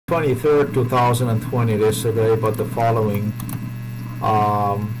23rd, 2020 yesterday, but the following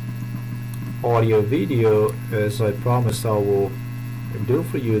audio video, as I promised I will do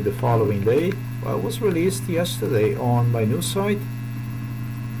for you the following day, was released yesterday on my news site.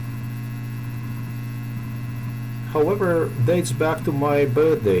 However, dates back to my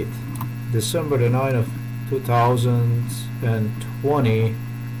birth date, December the 9th of 2020.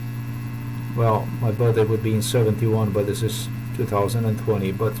 Well, my birthday would be in 71, but this is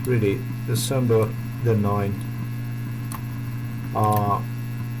 2020, but really December the 9th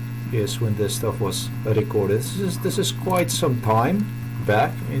is when this stuff was recorded. This is quite some time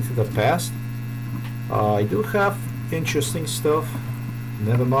back into the past. I do have interesting stuff,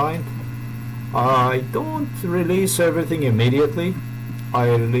 never mind. I don't release everything immediately. I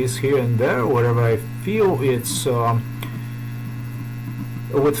release here and there wherever I feel it's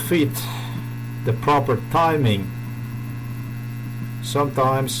would fit the proper timing.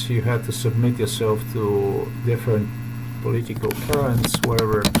 Sometimes you have to submit yourself to different political currents,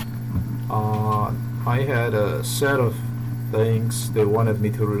 wherever. I had a set of things they wanted me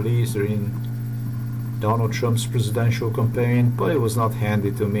to release during Donald Trump's presidential campaign, but it was not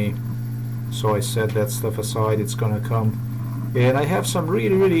handed to me, so I set that stuff aside. It's gonna come, and I have some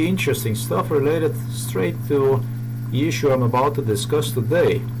really interesting stuff related straight to the issue I'm about to discuss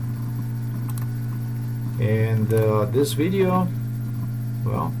today. And this video,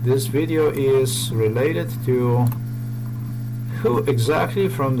 well, this video is related to who exactly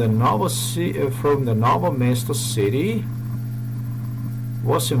from the Novo Mesto city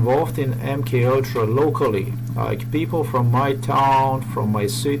was involved in MK Ultra locally, like people from my town, from my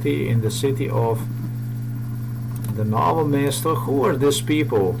city, in the city of the Novo Mesto. Who are these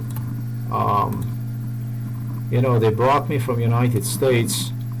people? You know, they brought me from United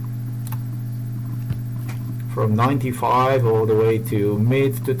States from 95 all the way to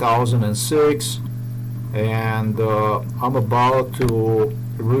mid 2006, and I'm about to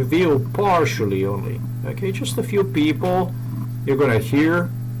reveal partially only, okay, just a few people you're gonna hear.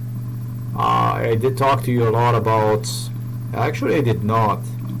 I did talk to you a lot about, actually I did not,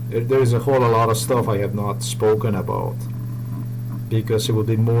 there's a whole lot of stuff I have not spoken about, because it would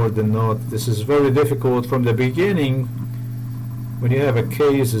be more than not. This is very difficult from the beginning when you have a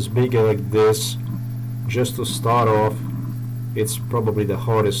case as big like this. Just to start off, it's probably the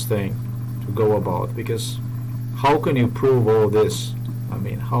hardest thing to go about, because how can you prove all this? I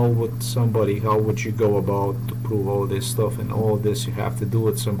mean, how would you go about to prove all this stuff? And all this, you have to do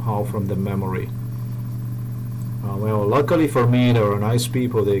it somehow from the memory. Well, luckily for me, there are nice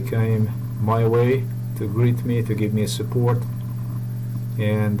people. They came my way to greet me, to give me support,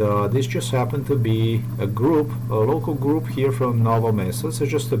 and this just happened to be a group, a local group here from Novo Mesto. So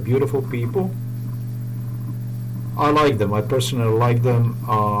just a beautiful people. I like them. I personally like them.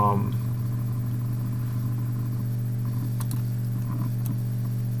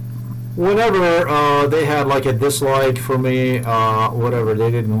 Whenever they had like a dislike for me, whatever,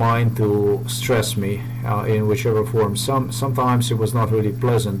 they didn't mind to stress me in whichever form. Sometimes it was not really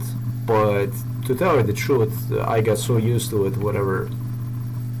pleasant, but to tell you the truth, I got so used to it. Whatever.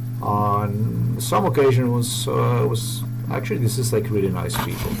 On some occasion was actually, this is like really nice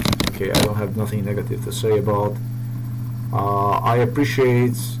people. Okay, I don't have nothing negative to say about. I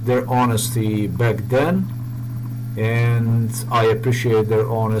appreciate their honesty back then, and I appreciate their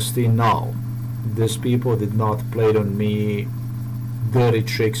honesty now. These people did not play on me dirty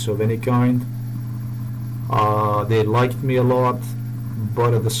tricks of any kind. They liked me a lot,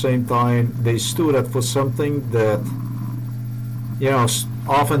 but at the same time they stood up for something that, you know,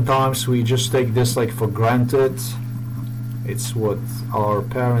 oftentimes we just take this like for granted. It's what our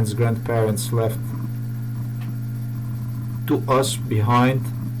parents, grandparents left to us behind.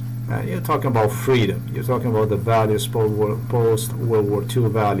 You're talking about freedom. You're talking about the values, post-World War II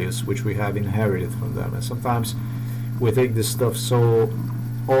values, which we have inherited from them. And sometimes we take this stuff so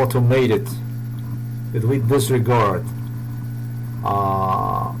automated that we disregard,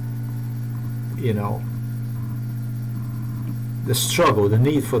 you know, the struggle, the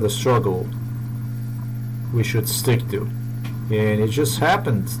need for the struggle we should stick to. And it just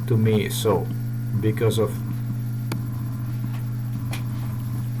happened to me so, because of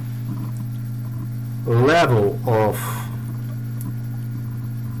level of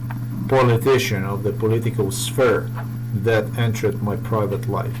politician of the political sphere that entered my private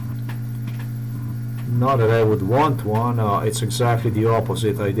life. Not that I would want one, it's exactly the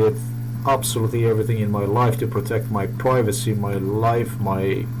opposite. I did absolutely everything in my life to protect my privacy, my life,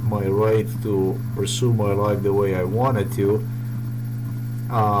 my right to pursue my life the way I wanted to,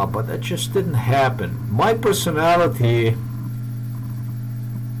 but that just didn't happen. My personality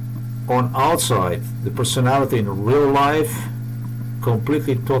on outside, the personality in real life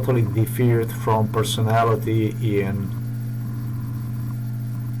completely, totally differed from personality in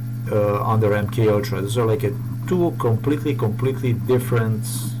under MK Ultra. These are like two completely different,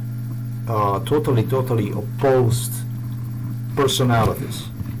 totally opposed personalities.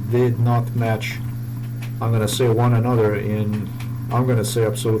 Did not match, I'm gonna say, one another in, I'm gonna say,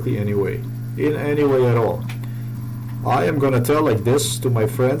 absolutely any way, in any way at all. I am gonna tell like this to my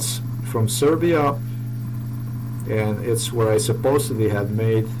friends from Serbia, and it's where I supposedly had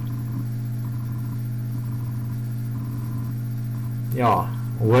made, yeah,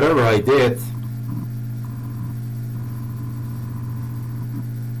 whatever I did.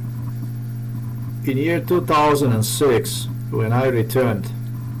 In year 2006, when I returned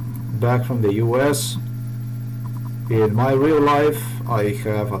back from the US, in my real life I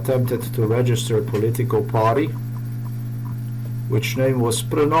have attempted to register a political party, which name was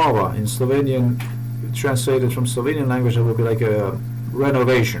Prenova. In Slovenian, translated from Slovenian language, it would be like a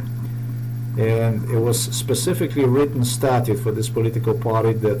renovation. And it was specifically written statute for this political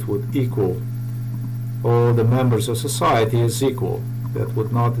party that would equal all the members of society as equal, that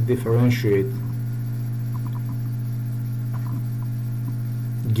would not differentiate,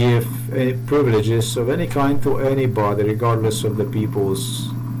 give any privileges of any kind to anybody, regardless of the people's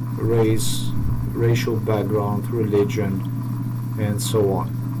race, racial background, religion, and so on.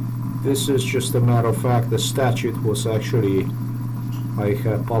 This is just a matter of fact. The statute was actually, I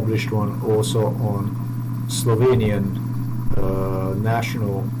have published one also on Slovenian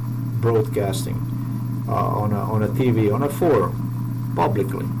national broadcasting on a TV, on a forum,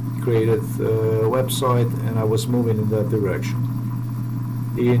 publicly created website, and I was moving in that direction.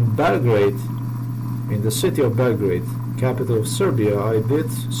 In Belgrade, in the city of Belgrade, capital of Serbia, I did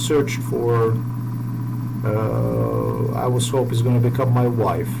search for, I was hoping is going to become my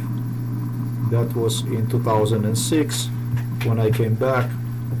wife. That was in 2006. When I came back,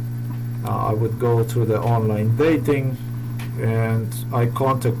 I would go through the online dating, and I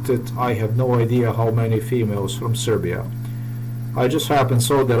contacted, I have no idea how many females from Serbia. I just happened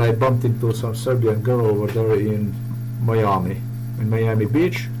so that I bumped into some Serbian girl over there in Miami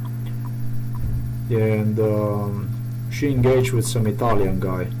Beach, and she engaged with some Italian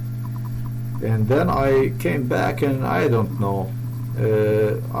guy. And then I came back, and I don't know,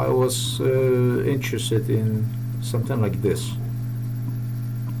 I was interested in something like this.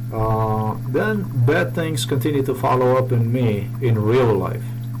 Then bad things continue to follow up in me in real life,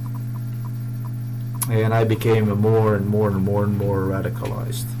 and I became more and more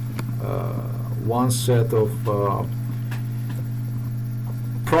radicalized. One set of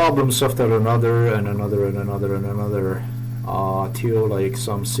problems after another, and another, till like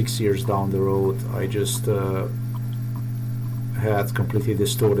some 6 years down the road, I just had completely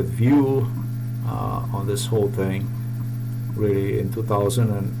distorted view on this whole thing. Really, in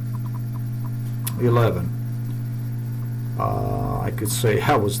 2011, I could say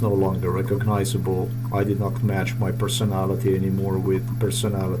I was no longer recognizable. I did not match my personality anymore with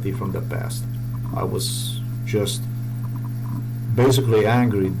personality from the past. I was just basically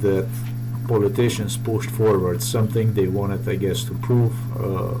angry that politicians pushed forward something they wanted, I guess, to prove.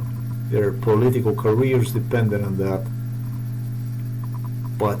 Their political careers depended on that.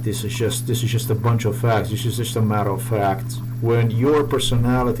 But this is just a bunch of facts. This is just a matter of fact. When your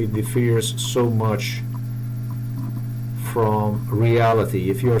personality differs so much from reality,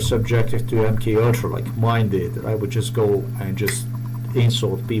 if you are subjected to MK Ultra like mine did, I would just go and just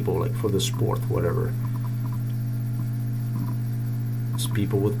insult people like for the sport, whatever.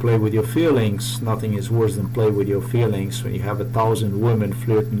 People would play with your feelings. Nothing is worse than play with your feelings when you have 1,000 women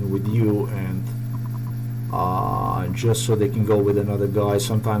flirting with you, and just so they can go with another guy,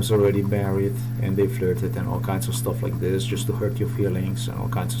 sometimes already married, and they flirted and all kinds of stuff like this, just to hurt your feelings and all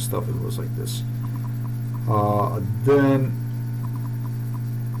kinds of stuff. It was like this. Then,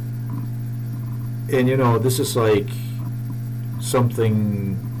 and you know, this is like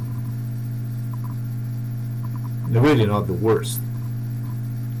something really not the worst.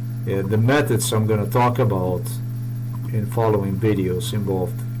 The methods I'm going to talk about in following videos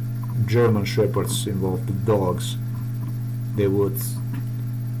involved German Shepherds, involved dogs. They would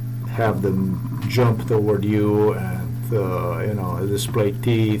have them jump toward you and you know, display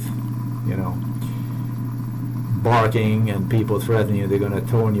teeth, you know, barking, and people threatening you they're going to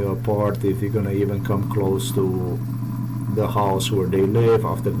torn you apart if you're going to even come close to the house where they live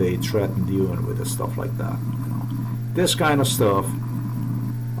after they threatened you, and with the stuff like that. You know, this kind of stuff.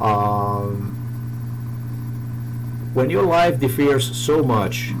 When your life differs so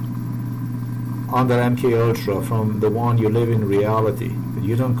much, under MK Ultra from the one you live in reality.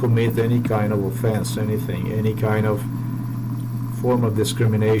 You don't commit any kind of offense, anything, any kind of form of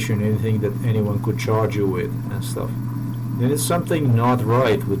discrimination, anything that anyone could charge you with and stuff. Then it's something not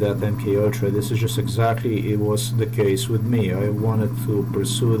right with that MK Ultra. This is just exactly, it was the case with me. I wanted to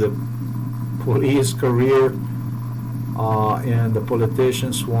pursue the police career, and the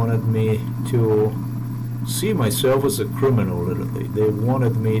politicians wanted me to see myself as a criminal, literally. They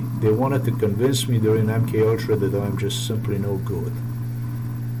wanted to convince me during MK Ultra that I'm just simply no good.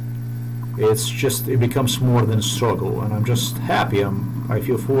 It becomes more than a struggle, and I'm just happy. I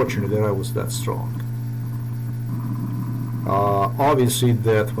feel fortunate that I was that strong. Obviously,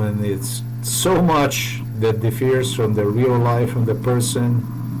 that when it's so much that differs from the real life, from the person,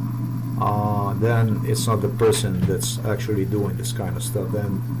 then it's not the person that's actually doing this kind of stuff.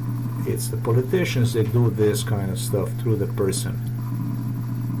 Then it's the politicians that do this kind of stuff through the person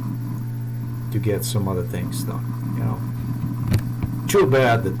to get some other things done, you know. Too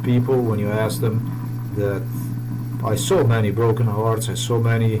bad that people, when you ask them, that I saw many broken hearts, I saw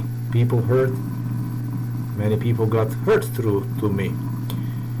many people hurt, many people got hurt through to me.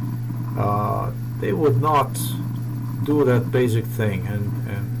 They would not do that basic thing and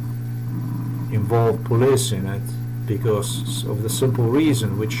involve police in it because of the simple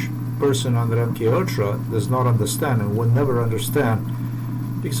reason which person under MK Ultra does not understand and will never understand,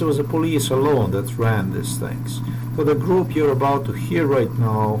 because it was the police alone that ran these things. So the group you're about to hear right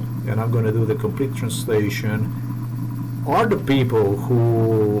now, and I'm going to do the complete translation, are the people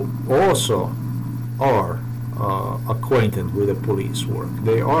who also are acquainted with the police work.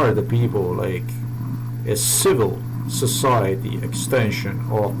 They are the people like a civil society extension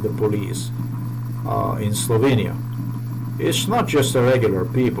of the police in Slovenia. It's not just the regular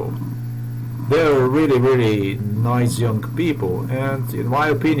people. They're really, really nice young people, and in my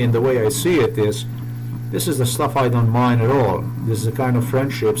opinion, the way I see it is, this is the stuff I don't mind at all. This is the kind of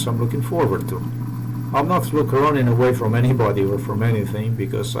friendships I'm looking forward to. I'm not running away from anybody or from anything,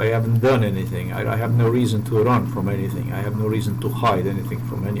 because I haven't done anything. I have no reason to run from anything. I have no reason to hide anything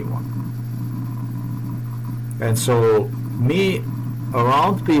from anyone. And so, me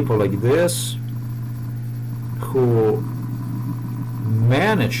around people like this, who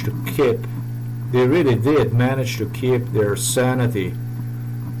managed to keep, they really did manage to keep their sanity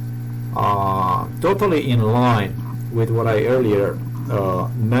totally in line with what I earlier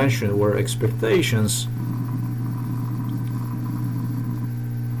mentioned were expectations.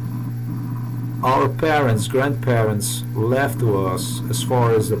 Our parents, grandparents left to us as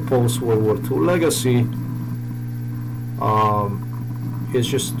far as the post-World War II legacy is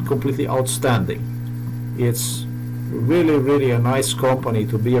just completely outstanding. It's really, really a nice company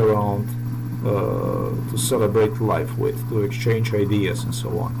to be around, to celebrate life with, to exchange ideas and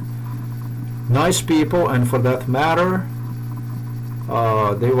so on. Nice people, and for that matter,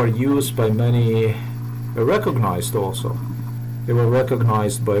 they were used by many, recognized also. They were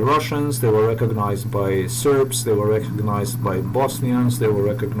recognized by Russians, they were recognized by Serbs, they were recognized by Bosnians, they were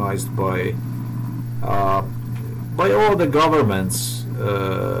recognized by all the governments,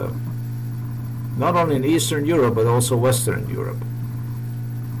 not only in Eastern Europe but also Western Europe.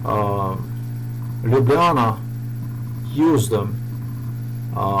 Ljubljana used them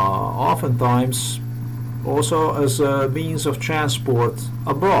oftentimes also as a means of transport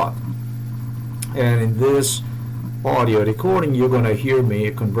abroad. And in this audio recording, you're going to hear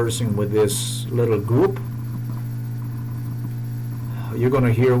me conversing with this little group. You're going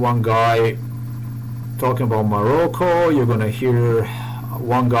to hear one guy talking about Morocco, you're going to hear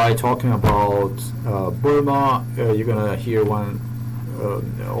one guy talking about Burma, you're going to hear one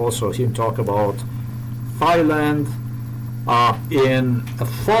also him talk about Thailand, in a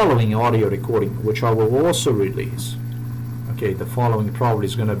following audio recording, which I will also release. Okay, the following probably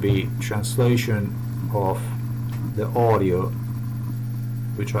is going to be translation of the audio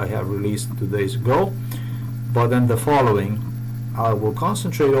which I have released 2 days ago, but then the following I will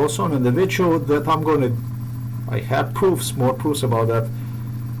concentrate also on an individual that I have proofs, more proofs about that,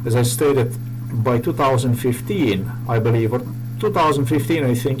 as I stated, by 2015, I believe, or 2015,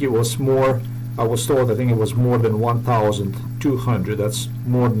 I think it was more, I was told, I think it was more than 1,200, that's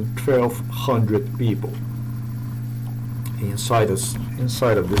more than 1,200 people inside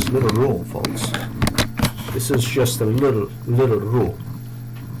of this little room, folks. This is just a little room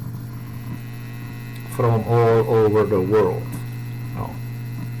from all over the world. Now,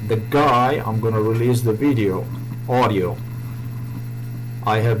 the guy, I'm going to release the audio,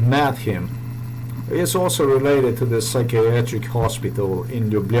 I have met him. He is also related to the psychiatric hospital in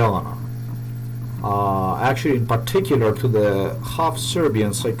Ljubljana. Actually, in particular, to the half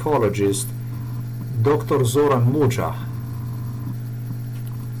Serbian psychologist Dr. Zoran Muja.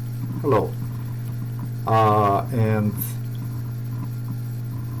 Hello. And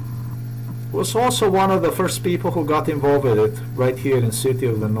was also one of the first people who got involved with it right here in the city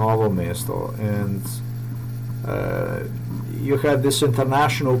of the Novo mesto. And you had this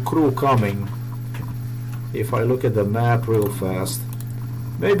international crew coming. If I look at the map real fast,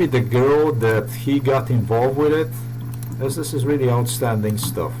 maybe the girl that he got involved with it, as this is really outstanding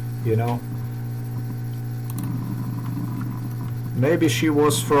stuff, you know. Maybe she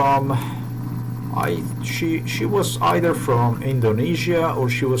was from, she was either from Indonesia or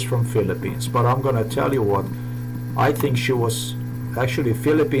she was from Philippines. But I'm gonna tell you what, I think she was actually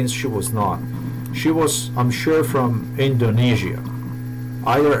Philippines. She was not. She was, I'm sure, from Indonesia,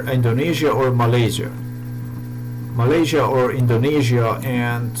 either Indonesia or Malaysia. Malaysia or Indonesia.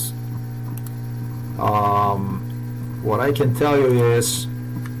 And what I can tell you is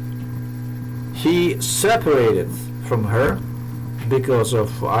he separated from her because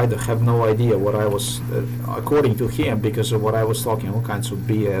of, I have no idea what I was, according to him, because of what I was talking, all kinds of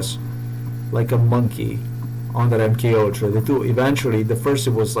BS, like a monkey under MK Ultra. The two eventually, the first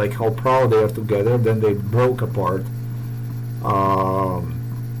it was like how proud they are together, then they broke apart.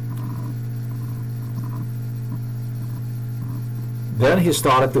 Then he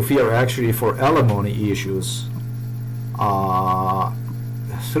started to fear actually for alimony issues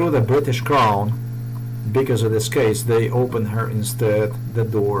through the British Crown. Because of this case, they opened her instead the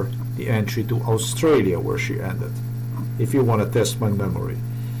door, the entry to Australia, where she ended, if you want to test my memory.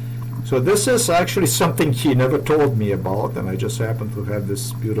 So this is actually something he never told me about, and I just happen to have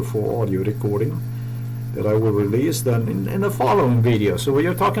this beautiful audio recording that I will release then in the following video. So what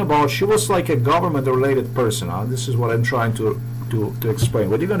you're talking about, she was like a government-related person. This is what I'm trying to explain.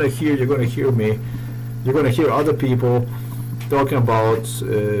 What you're going to hear me, you're going to hear other people talking about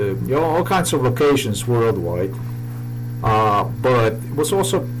you know, all kinds of locations worldwide, but it was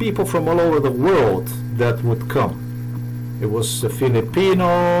also people from all over the world that would come. It was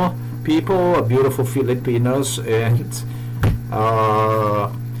Filipino people, beautiful Filipinos, and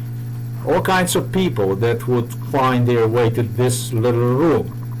all kinds of people that would find their way to this little room.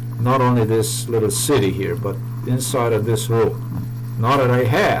 Not only this little city here, but inside of this room. Not that I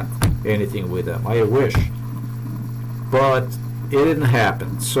had anything with them, I wish. But it didn't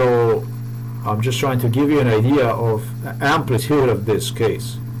happen. So I'm just trying to give you an idea of the amplitude of this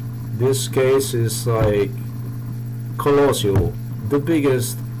case. This case is like colossal, the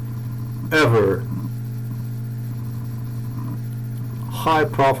biggest ever high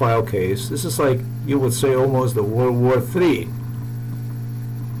profile case. This is like, you would say, almost the World War III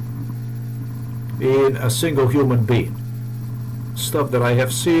in a single human being. Stuff that I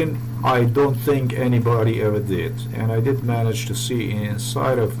have seen, I don't think anybody ever did. And I did manage to see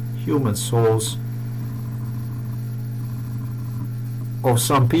inside of human souls of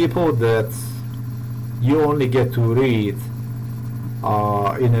some people that you only get to read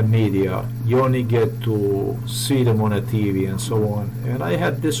in the media. You only get to see them on a TV and so on. And I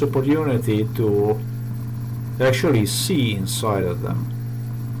had this opportunity to actually see inside of them.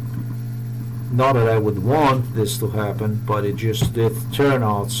 Not that I would want this to happen, but it just did turn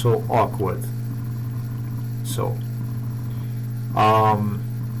out so awkward. So I'm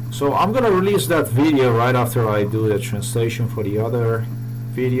gonna release that video right after I do the translation for the other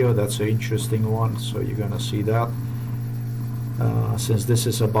video. That's an interesting one, so you're gonna see that. Since this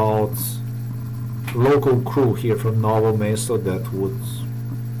is about local crew here from Novo mesto that would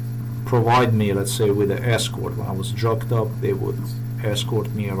provide me, let's say, with an escort. When I was drugged up, they would escort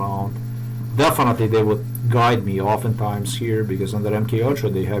me around. Definitely they would guide me oftentimes here, because under MK Ultra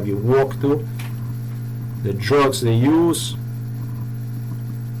they have you walk to the drugs they use.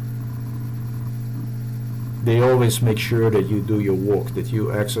 They always make sure that you do your walk, that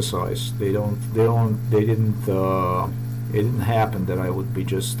you exercise. It didn't happen that I would be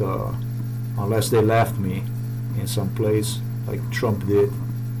just unless they left me in some place like Trump did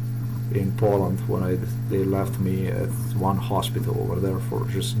in Poland when they left me at one hospital over there for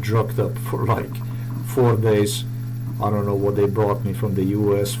just drugged up for like 4 days. I don't know what they brought me from the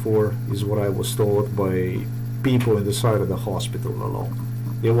US for, is what I was told by people inside of the hospital alone.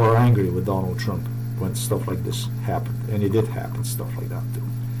 They were angry with Donald Trump when stuff like this happened, and it did happen, stuff like that too.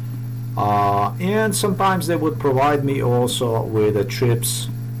 And sometimes they would provide me also with trips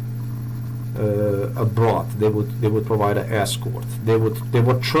abroad. They would provide an escort. They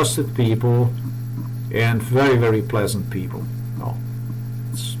were trusted people and very, very pleasant people. No,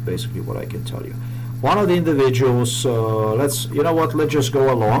 that's basically what I can tell you. One of the individuals, let's just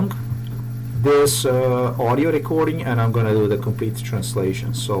go along this audio recording, and I'm gonna do the complete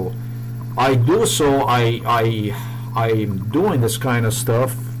translation. So I do so. I'm doing this kind of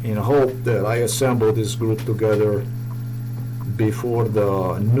stuff in hope that I assemble this group together before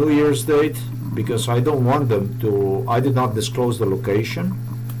the New Year's date, because I don't want them to. I did not disclose the location,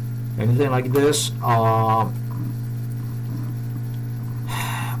 anything like this.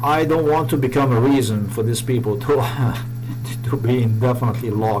 I don't want to become a reason for these people to to be indefinitely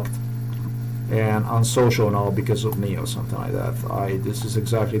locked and unsocial now because of me or something like that. This is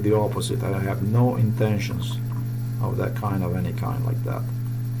exactly the opposite. I have no intentions of that kind, of any kind like that.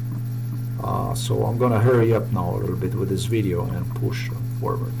 So I'm gonna hurry up now a little bit with this video and push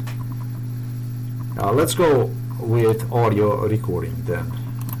forward. Let's go with audio recording then,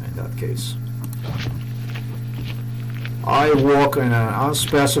 in that case. I walk in an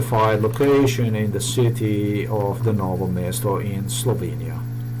unspecified location in the city of the Novo mesto in Slovenia.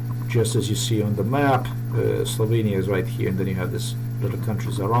 Just as you see on the map, Slovenia is right here, and then you have these little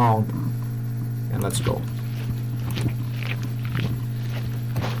countries around. And let's go.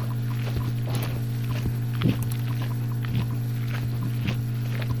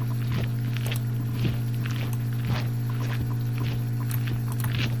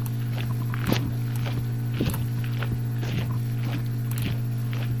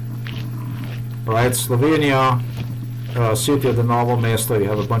 Right, Slovenia, city of the Novo mesto. You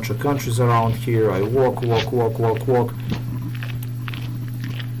have a bunch of countries around here. I walk,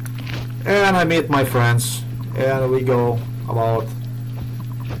 and I meet my friends, and we go about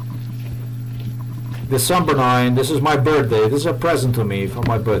December 9. This is my birthday. This is a present to me for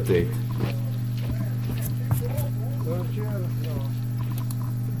my birthday.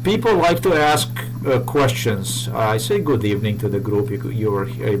 People like to ask questions. I say good evening to the group. You are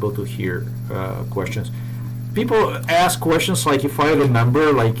able to hear questions. People ask questions like if I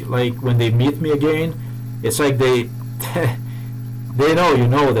remember, like when they meet me again, it's like they they know you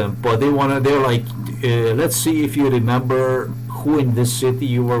know them, but they're like, let's see if you remember who in this city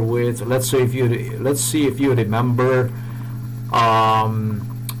you were with. Let's see if you remember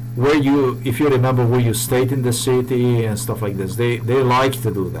if you remember where you stayed in the city and stuff like this. They like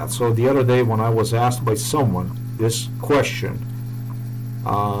to do that. So the other day when I was asked by someone this question,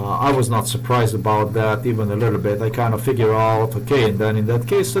 I was not surprised about that even a little bit. I kind of figure out, okay, and then in that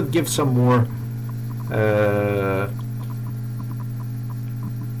case that gives some more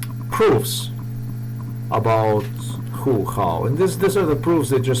proofs about who, how, and these are the proofs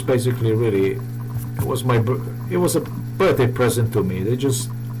that just basically really it was a birthday present to me. They just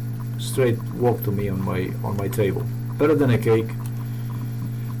straight walked to me on my table. Better than a cake.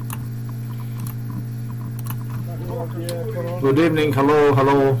 Good evening,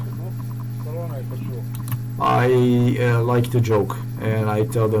 hello. I like to joke, and I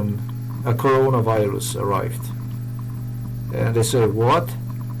tell them a coronavirus arrived, and they say what?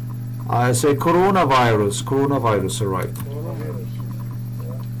 I say coronavirus arrived.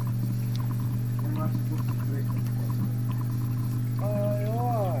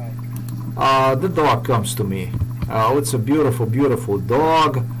 The dog comes to me. It's a beautiful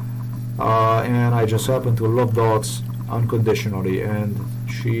dog, and I just happen to love dogs unconditionally, and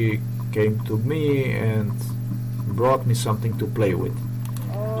she came to me and brought me something to play with.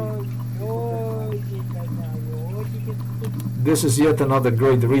 This is yet another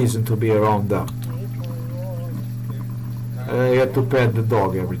great reason to be around them. I had to pet the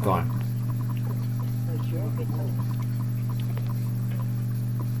dog every time.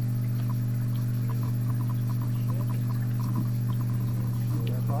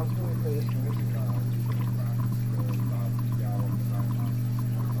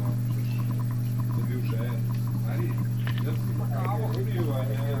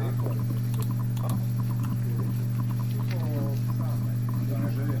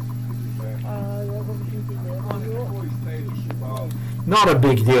 Not a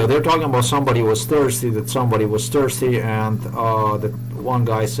big deal. They're talking about somebody was thirsty, and the one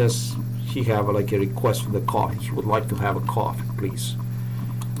guy says he have like a request for the coffee. He would like to have a coffee, please.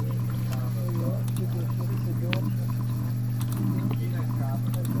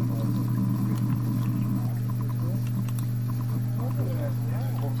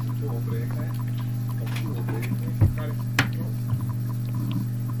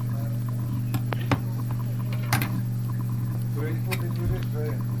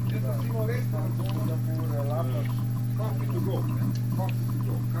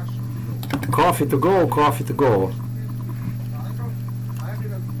 Coffee to go.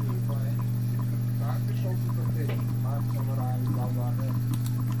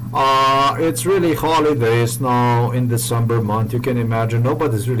 It's really holidays now in December month. You can imagine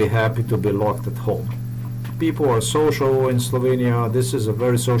nobody's really happy to be locked at home. people are social in Slovenia. This is a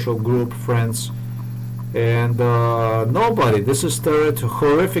very social group, friends. And nobody, this is the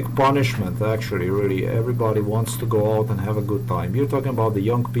horrific punishment, actually, really. Everybody wants to go out and have a good time. You're talking about the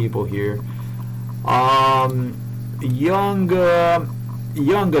young people here.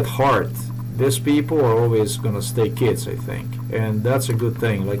 Young at heart. These people are always gonna stay kids, I think. And that's a good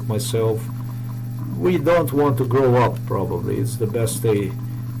thing. Like myself, we don't want to grow up, probably. It's the best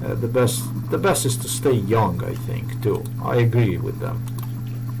the best is to stay young, I think, too. I agree with them.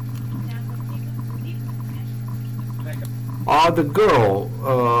 The girl,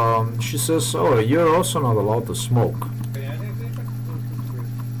 she says, oh, you're also not allowed to smoke.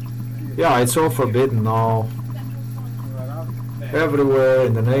 Yeah, it's all forbidden now. Everywhere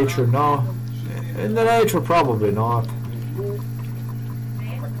in the nature, no. In the nature, probably not.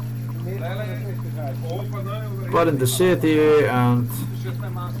 But in the city and...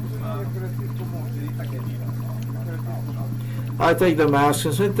 I take the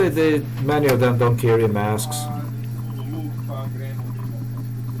masks, and many of them don't carry masks.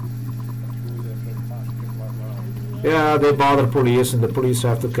 Yeah, they bother police, and the police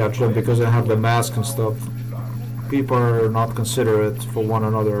have to catch them because they have the mask and stuff. People are not considerate for one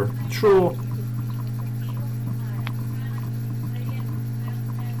another. True.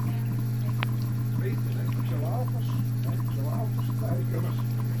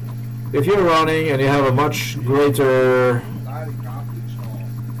 If you're running and you have a much greater,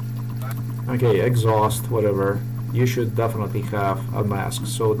 exhaust, whatever, you should definitely have a mask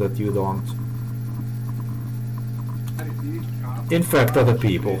so that you don't infect other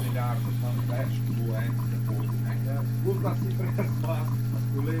people.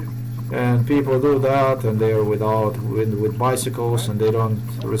 And people do that, and they are with bicycles, and they don't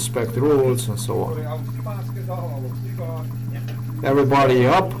respect rules and so on. Everybody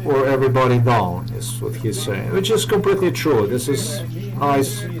up or everybody down is what he's saying, which is completely true. This is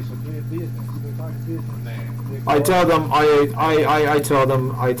nice. I tell them, I tell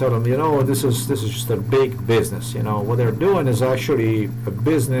them, you know, this is just a big business. You know, what they're doing is actually a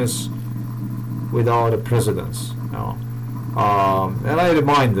business without a precedence. You know, and I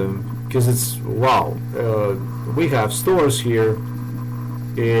remind them because it's wow. We have stores here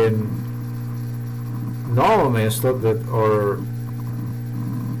in Novo mesto that are.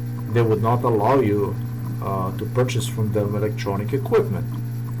 They would not allow you to purchase from them electronic equipment.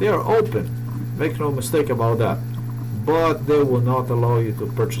 They are open, make no mistake about that, but they will not allow you to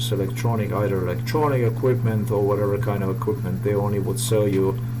purchase either electronic equipment or whatever kind of equipment. They only would sell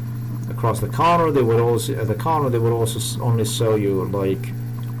you across the counter. They would also at the counter they would also only sell you like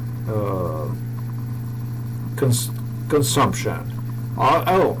consumption.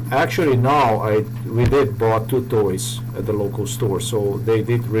 Actually now we did bought 2 toys at the local store, so they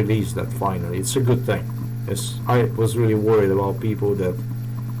did release that finally. It's a good thing. I was really worried about people that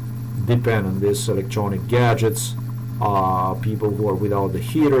depend on these electronic gadgets, people who are without the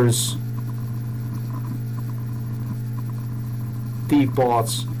heaters,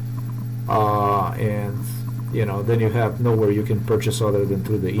 teapots, and you know, then you have nowhere you can purchase other than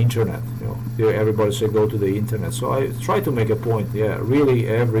through the internet. You know, everybody say go to the internet. So I try to make a point. Yeah, really,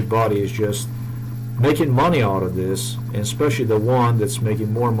 everybody is just making money out of this, and especially the one that's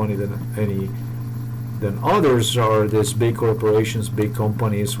making more money than others are these big corporations, big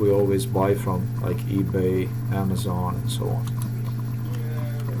companies we always buy from, like eBay, Amazon, and so on.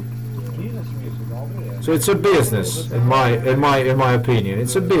 So it's a business, in my opinion.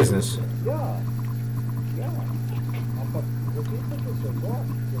 It's a business.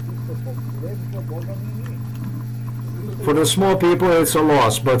 For the small people, it's a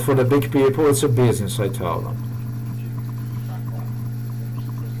loss, but for the big people, it's a business, I tell them.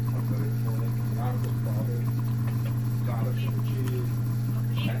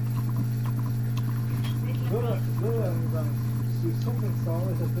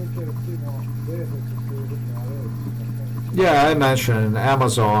 Yeah, I mentioned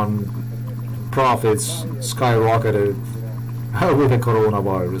Amazon profits skyrocketed with the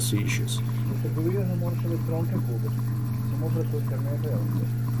coronavirus issues.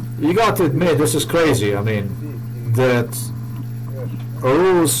 You got to admit, this is crazy. I mean, that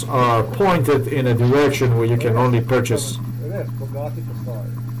rules are pointed in a direction where you can only purchase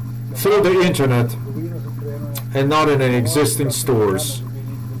through the internet and not in any existing stores.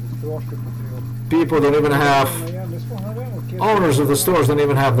 People don't even have, owners of the stores don't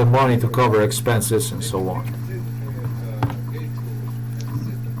even have the money to cover expenses and so on.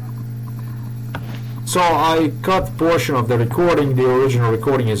 So I cut a portion of the recording. The original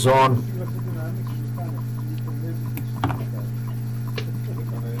recording is on.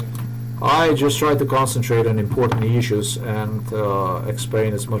 I just try to concentrate on important issues and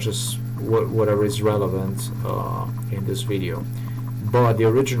explain as much as whatever is relevant in this video. But the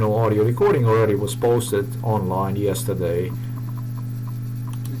original audio recording already was posted online yesterday.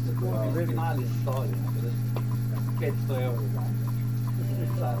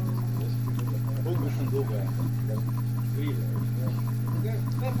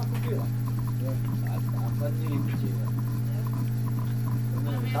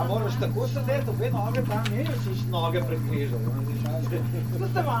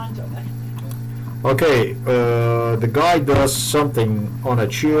 Okay, the guy does something on a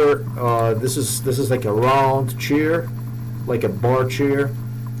chair. This is like a round chair, like a bar chair,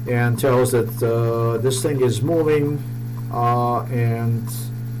 and tells that this thing is moving, and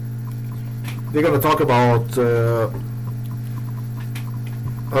they're gonna talk about a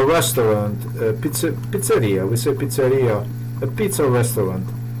restaurant, pizzeria. We say pizzeria, a pizza restaurant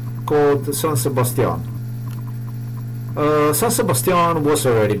called San Sebastian. San Sebastian was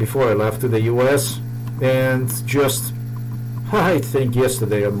already before I left to the US, and just I think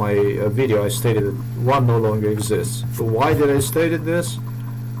yesterday on my video I stated that one no longer exists. So why did I state this?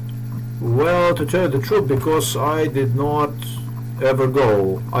 Well, to tell you the truth, because I did not ever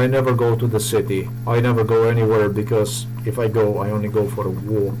go. I never go to the city. I never go anywhere, because if I go, I only go for a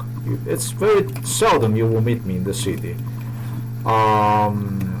walk. It's very seldom you will meet me in the city.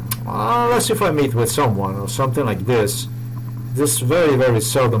 Unless if I meet with someone or something like this. This very, very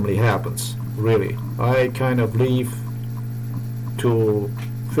seldomly happens, really. I kind of leave to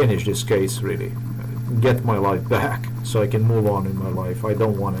finish this case, really. Get my life back so I can move on in my life. I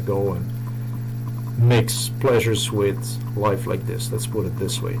don't want to go and mix pleasures with life like this. Let's put it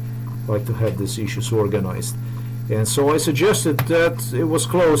this way. I like to have these issues organized. And so I suggested that it was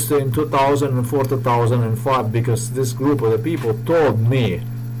closed in 2004, 2005, because this group of the people told me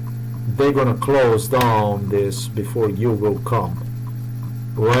they're gonna close down this before you will come.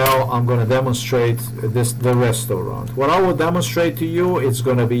 Well, I'm gonna demonstrate the restaurant. What I will demonstrate to you, it's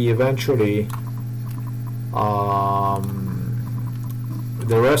gonna be eventually the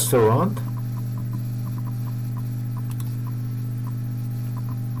restaurant.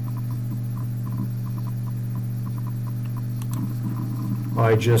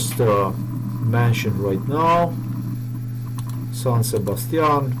 I just mentioned right now, San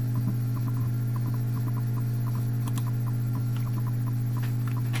Sebastian.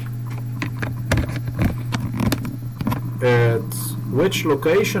 At which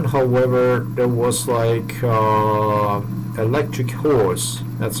location, however, there was like electric horse.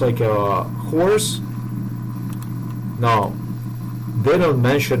 That's like a horse. Now, they don't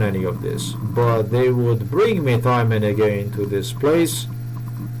mention any of this, but they would bring me time and again to this place,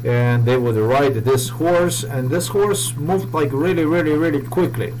 and they would ride this horse, and this horse moved like really, really, really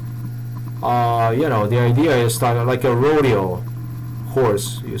quickly. You know, the idea is like a rodeo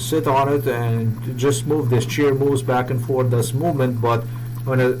horse. You sit on it and just move. This chair moves back and forth, does movement, but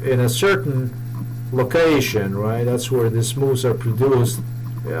in a certain location, right? That's where these moves are produced.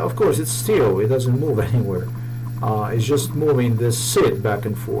 Yeah, of course, it's still, it doesn't move anywhere. It's just moving this sit back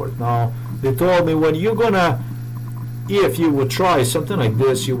and forth. Now, they told me when you're gonna, if you would try something like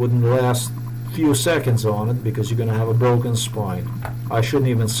this, you wouldn't last few seconds on it because you're gonna have a broken spine. I shouldn't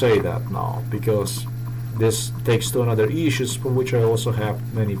even say that now, because this takes to another issues for which I also have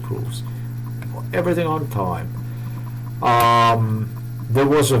many proofs. Everything on time. There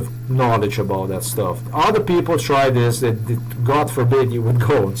was a knowledge about that stuff. Other people try this, that God forbid you would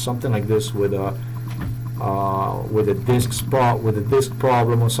go on something like this with a disc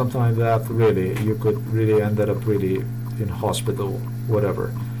problem or something like that. Really, you could really end up really in hospital,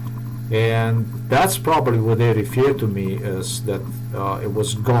 whatever. And that's probably what they referred to me as, that it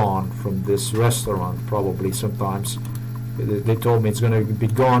was gone from this restaurant. Probably sometimes they told me it's going to be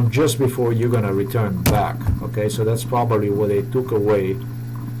gone just before you're going to return back. Okay, so that's probably what they took away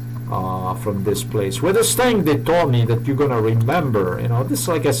from this place. With this thing, they told me that you're going to remember. You know, this,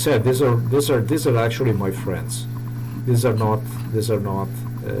 like I said, these are actually my friends. These are not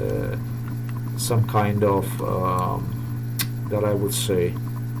some kind of that I would say,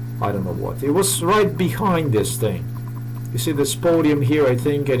 I don't know what. It was right behind this thing. You see this podium here, I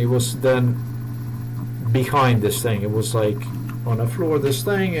think, and it was then behind this thing. It was like on the floor, this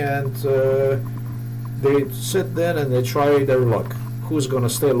thing, and they sit then and they try their luck. Who's gonna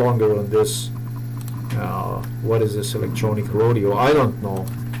stay longer on this? What is this electronic rodeo? I don't know.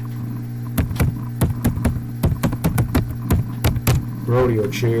 Rodeo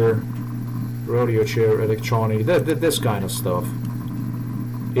chair, electronic, this kind of stuff.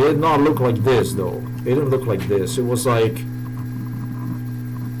 It did not look like this, though. It didn't look like this. It was like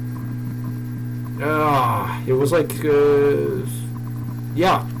it was like,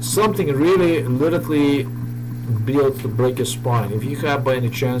 yeah, something really literally built to break your spine. If you have by any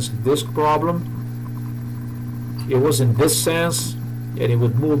chance disc problem, it was in this sense, and it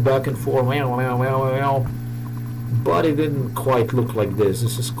would move back and forth, but it didn't quite look like this.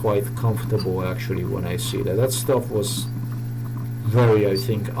 This is quite comfortable actually when I see that. That stuff was very, I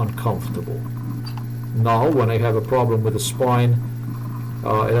think, uncomfortable. Now when I have a problem with the spine,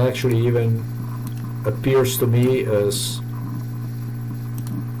 it actually even appears to me as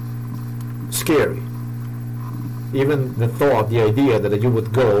scary. Even the thought, the idea that you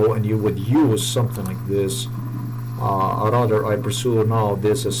would go and you would use something like this, or rather I pursue now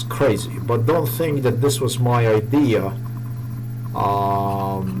this is crazy. But don't think that this was my idea.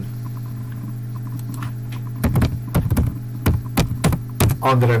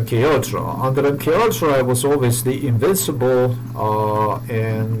 Under MK Ultra. Under MK Ultra I was always the invincible,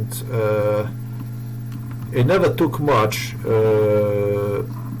 and it never took much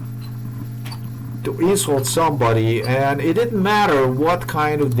to insult somebody, and it didn't matter what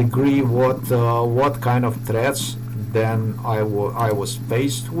kind of degree, what kind of threats then I was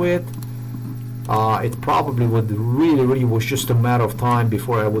faced with. It probably would really was just a matter of time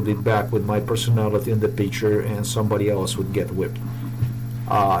before I would be back with my personality in the picture and somebody else would get whipped.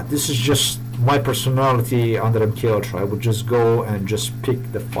 This is just my personality under MK Ultra. I would just go and just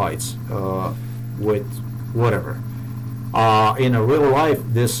pick the fights with whatever. In a real life,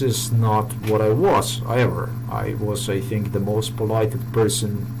 this is not what I was ever. I was, I think, the most polite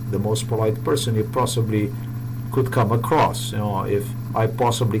person you possibly could come across. You know, if I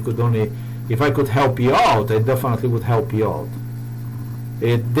possibly could if I could help you out, I definitely would help you out.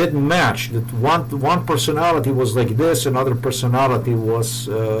 It didn't match. That one personality was like this, another personality was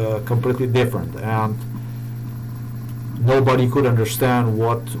completely different, and nobody could understand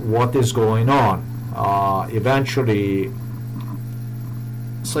what is going on. Eventually,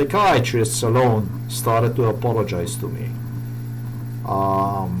 psychiatrists alone started to apologize to me.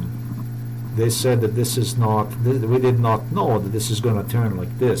 They said that this is not, we did not know that this is going to turn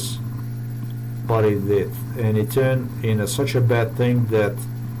like this, but it did, and it turned into such a bad thing that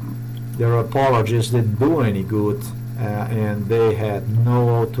their apologies didn't do any good, and they had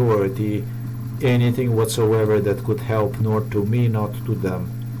no authority, anything whatsoever that could help, nor to me, not to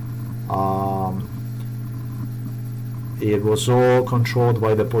them. It was all controlled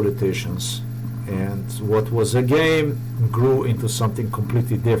by the politicians, and what was a game grew into something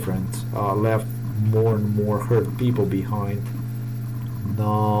completely different, left more and more hurt people behind.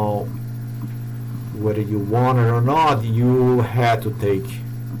 Now, whether you want it or not, you had to take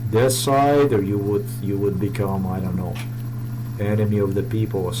their side, or you would become, I don't know, enemy of the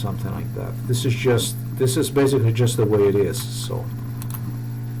people or something like that. This is basically just the way it is. So.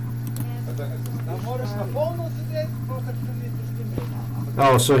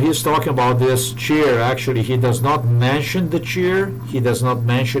 Oh, so he's talking about this chair. Actually, he does not mention the chair. He does not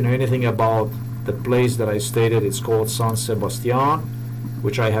mention anything about the place that I stated. It's called San Sebastian,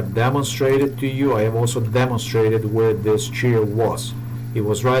 which I have demonstrated to you. I have also demonstrated where this chair was. It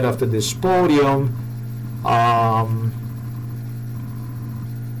was right after this podium.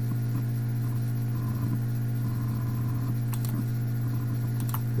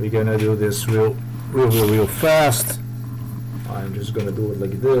 We're gonna do this real fast. I'm just gonna do it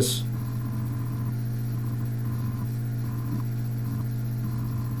like this.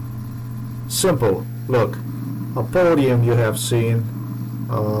 Simple. Look, a podium you have seen.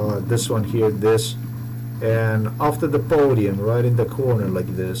 This one here, this, and after the podium, right in the corner like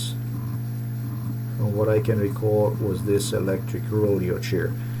this, from what I can recall, was this electric rodeo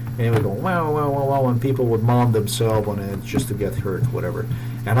chair. And it would go wow, wow, wow, wow, and people would mount themselves on it just to get hurt, whatever.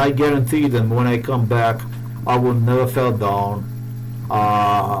 And I guarantee them when I come back, I will never fall down.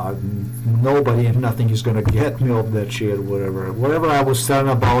 Nobody and nothing is gonna get me off that chair, whatever. Whatever I was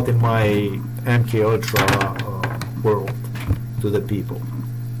telling about in my MK Ultra world to the people.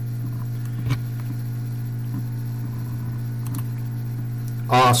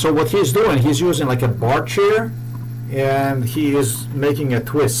 So what he's doing, he's using like a bar chair, and he is making a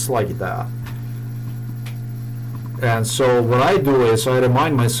twist like that. And so what I do is I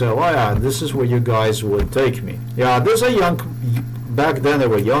remind myself, oh yeah, this is where you guys would take me. Yeah, there's a back then they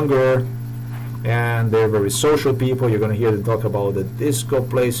were younger, and they're very social people. You're going to hear them talk about the disco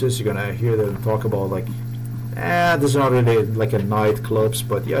places. You're going to hear them talk about like, this is not really like a nightclubs,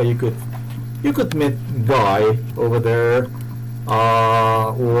 but yeah, you could meet guy over there,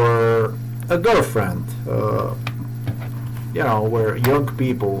 or a girlfriend, you know, where young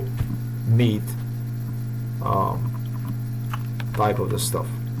people meet, type of the stuff.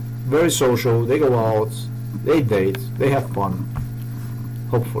 very social. They go out, they date, they have fun,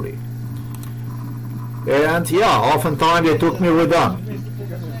 hopefully. And yeah, oftentimes they took me with them.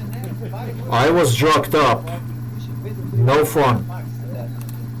 I was drugged up. No fun.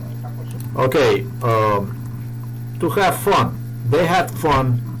 Okay, to have fun. They had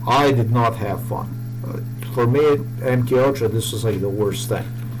fun. I did not have fun. For me, MK Ultra, this was like the worst thing.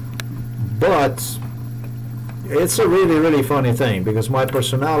 But it's a really, really funny thing because my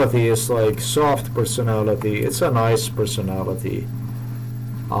personality is like soft personality. It's a nice personality.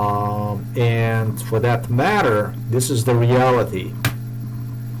 And for that matter, this is the reality.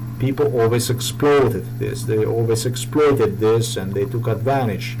 People always exploited this. They always exploited this, and they took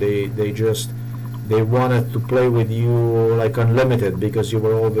advantage. They wanted to play with you like unlimited because you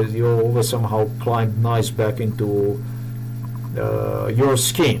always somehow climbed nice back into your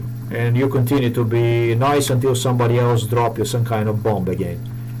scheme, and you continue to be nice until somebody else drop you some kind of bomb again,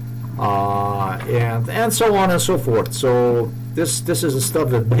 and so on and so forth. So this is the stuff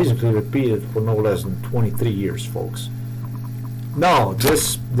that basically repeated for no less than 23 years, folks. No,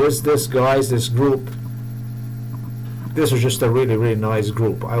 this guys, this group, this was just a really, really nice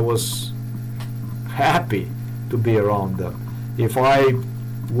group. I was happy to be around them. If I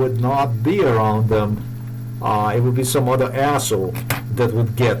would not be around them, it would be some other asshole that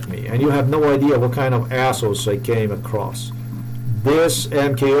would get me. And you have no idea what kind of assholes I came across. This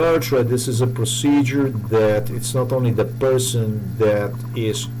MK Ultra, this is a procedure that it's not only the person that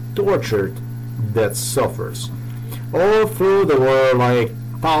is tortured that suffers. All through the world, like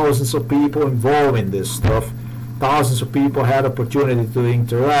thousands of people involved in this stuff, thousands of people had opportunity to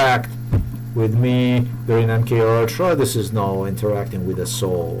interact with me during MK Ultra. This is no interacting with the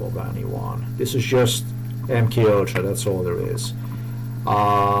soul of anyone. This is just MK Ultra, that's all there is.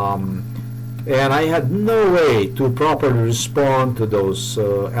 And I had no way to properly respond to those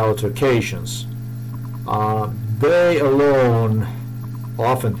altercations. They alone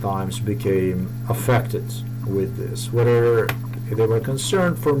oftentimes became affected with this. Whether they were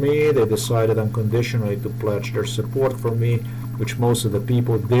concerned for me, they decided unconditionally to pledge their support for me, which most of the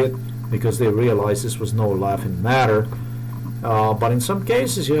people did because they realized this was no laughing matter. But in some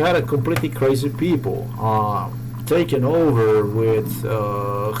cases you had a completely crazy people taken over with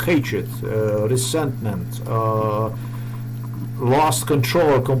hatred, resentment, lost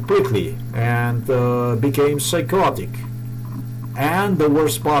control completely, and became psychotic. And the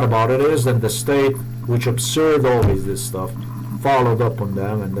worst part about it is that the state, which observed always this stuff, followed up on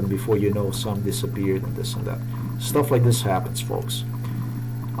them, and then before you know, some disappeared and this and that. Stuff like this happens, folks.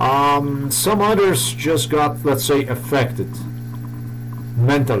 Some others just got, let's say, affected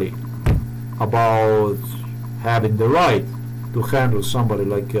mentally about having the right to handle somebody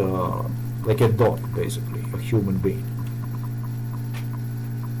like a dog, basically, a human being.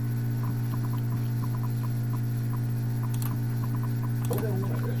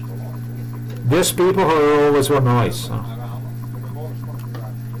 These people are always were nice. Huh?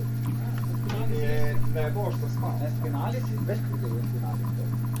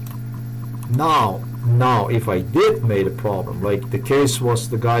 Now, if I did made a problem, like the case was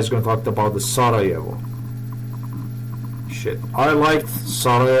the guy's going to talk about the Sarajevo. Shit, I liked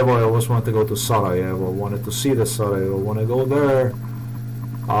Sarajevo. I always wanted to go to Sarajevo. Wanted to see the Sarajevo. Want to go there.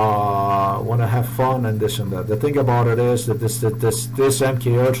 Want to have fun and this and that. The thing about it is that this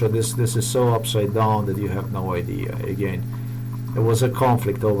MK Ultra, this is so upside down that you have no idea. Again, there was a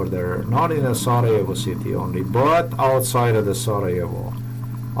conflict over there, not in the Sarajevo city only, but outside of the Sarajevo.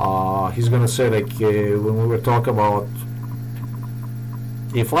 He's gonna say, like, when we were talking about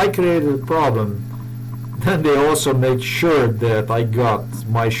if I created a problem, then they also made sure that I got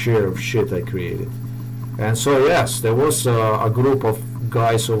my share of shit I created. And so yes, there was a group of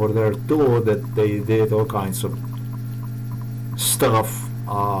guys over there too that they did all kinds of stuff,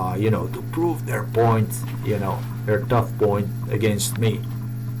 to prove their point, their tough point against me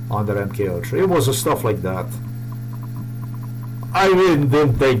under MK Ultra. It was stuff like that. I really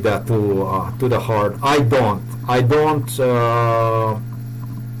didn't take that to the heart. I don't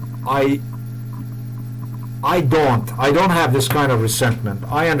have this kind of resentment.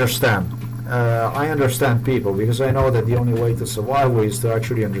 I understand people because I know that the only way to survive is to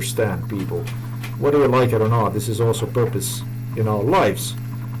actually understand people, whether you like it or not. This is also purpose, lives.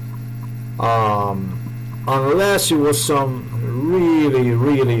 Unless it was some really,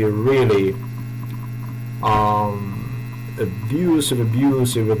 really, really abusive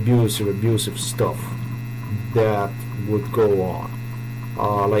stuff that would go on,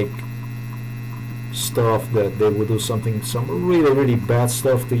 like stuff that they would do some really, really bad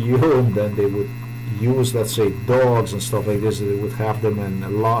stuff to you, and then they would use, let's say, dogs and stuff like this. They would have them and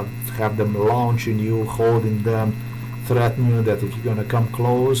have them launching you, holding them, threaten you that if you're gonna come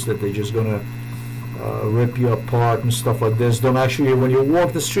close, that they're just gonna rip you apart and stuff like this. Don't actually, when you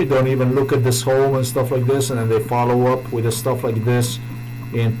walk the street, don't even look at this home and stuff like this, and then they follow up with the stuff like this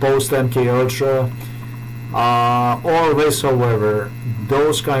in post MK Ultra. Always, however,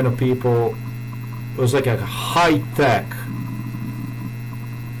 those kind of people, it was like a high-tech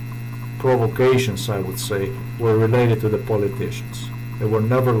provocations, I would say, were related to the politicians. They were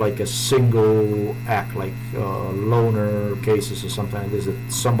never like a single act, like loner cases or something like this, that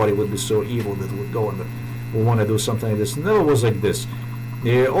somebody would be so evil that would go and would want to do something like this. Never was like this.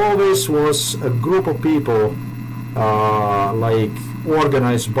 There always was a group of people like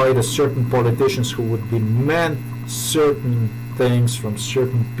organized by the certain politicians who would demand certain things from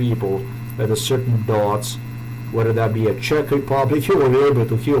certain people at a certain dots, whether that be a Czech Republic. You were able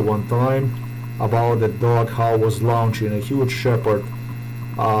to hear one time about the dog how was launching a huge shepherd.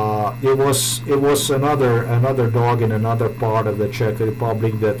 It was another dog in another part of the Czech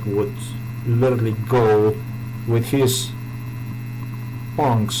Republic that would literally go with his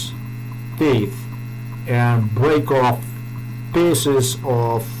tongue's teeth and break off pieces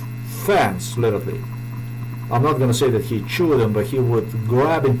of fence, literally. I'm not going to say that he chewed them, but he would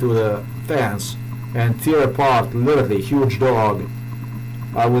grab into the fence and tear apart, literally, huge dog.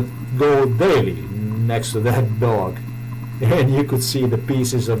 I would go daily next to that dog, and you could see the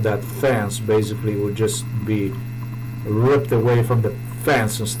pieces of that fence basically would just be ripped away from the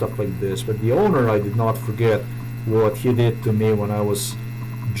fence and stuff like this. But the owner, I did not forget what he did to me when I was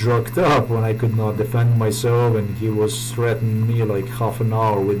drugged up, when I could not defend myself, and he was threatening me like half an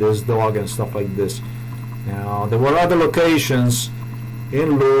hour with his dog and stuff like this. Now, there were other locations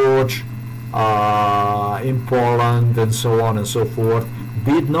in Lodz, in Poland, and so on and so forth.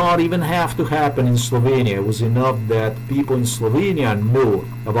 Did not even have to happen in Slovenia. It was enough that people in Slovenia knew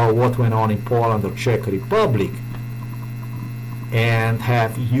about what went on in Poland or Czech Republic and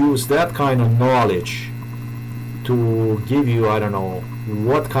have used that kind of knowledge to give you, I don't know,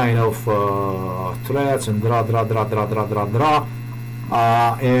 what kind of threats and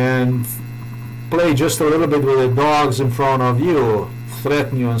and play just a little bit with the dogs in front of you,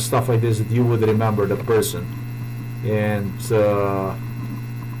 threaten you and stuff like this, that you would remember the person, and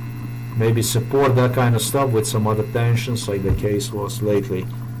maybe support that kind of stuff with some other tensions, like the case was lately,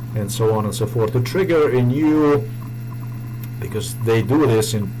 and so on and so forth, to trigger in you, because they do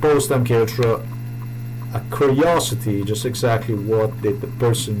this in post-MK Ultra, a curiosity, just exactly what did the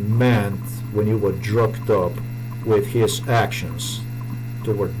person meant when you were drugged up with his actions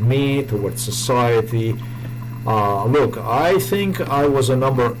toward me, toward society. Look, I think I was a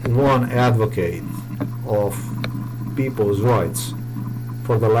 #1 advocate of people's rights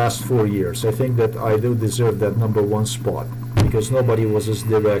for the last 4 years. I think that I do deserve that #1 spot, because nobody was as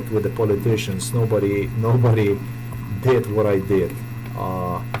direct with the politicians. Nobody did what I did.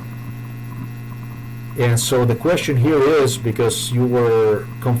 And so the question here is, because you were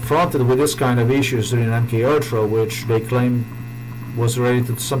confronted with this kind of issues during MK Ultra, which they claim was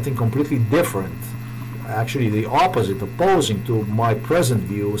related to something completely different, actually the opposite, opposing to my present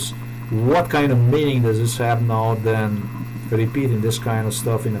views, what kind of meaning does this have now then repeating this kind of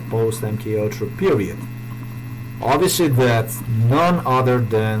stuff in a post-MK Ultra period? Obviously that's none other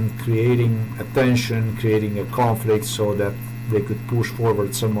than creating a tension, creating a conflict so that they could push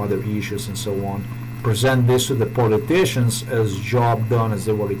forward some other issues and so on. Present this to the politicians as job done, as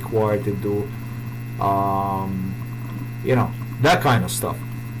they were required to do, you know, that kind of stuff.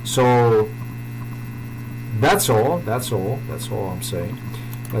 So that's all I'm saying.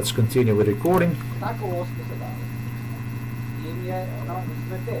 Let's continue with recording.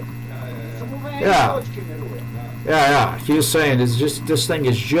 Yeah, he's saying it's just, this thing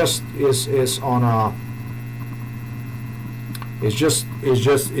is just is on a,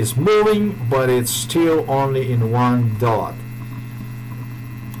 it's moving, but it's still only in one dot.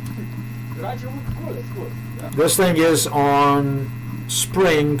 This thing is on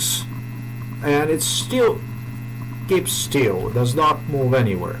springs, and it still keeps still, does not move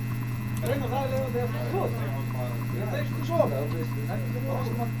anywhere.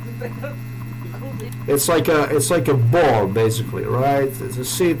 It's like a ball, basically, right? It's a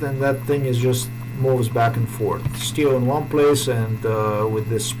seat, and that thing is just moves back and forth, still in one place, and with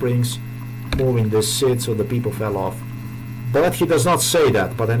the springs moving this seat, so the people fell off. But he does not say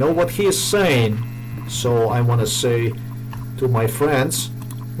that, but I know what he is saying, so I want to say to my friends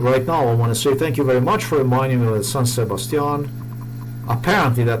right now, I want to say thank you very much for reminding me of San Sebastian.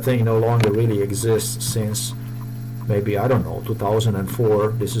 Apparently that thing no longer really exists since maybe, I don't know,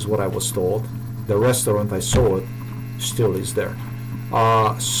 2004. This is what I was told. the restaurant I saw it still is there.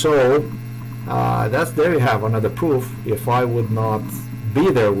 That's, there you have another proof. If I would not be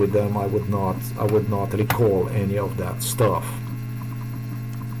there with them, I would not recall any of that stuff.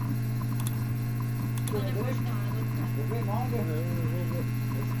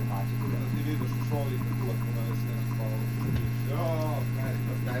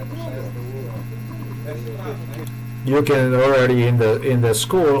 You can already in the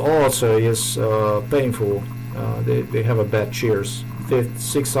school also is painful. They have a bad cheers,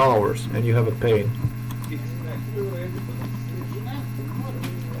 6 hours, and you have a pain.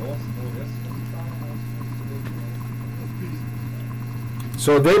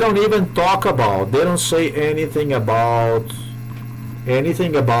 So they don't even talk about. They don't say anything about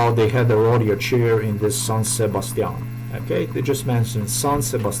they had a rodeo cheer in this San Sebastian. Okay, they just mentioned San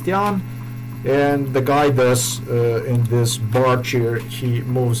Sebastian. And the guy does in this bar cheer, he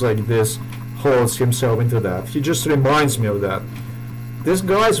moves like this, holds himself into that. He just reminds me of that. These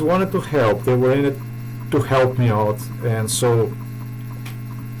guys wanted to help. They were in it to help me out, and so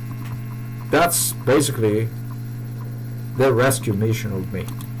that's basically their rescue mission of me.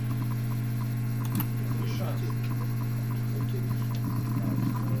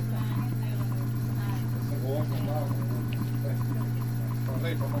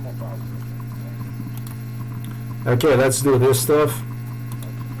 Okay, let's do this stuff.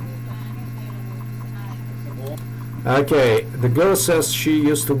 Okay, the girl says she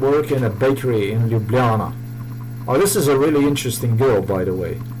used to work in a bakery in Ljubljana. Oh, this is a really interesting girl, by the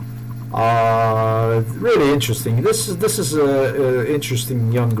way. Really interesting. This is a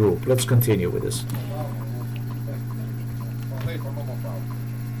interesting young group. Let's continue with this.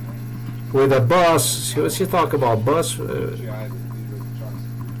 With a bus, she talk about bus.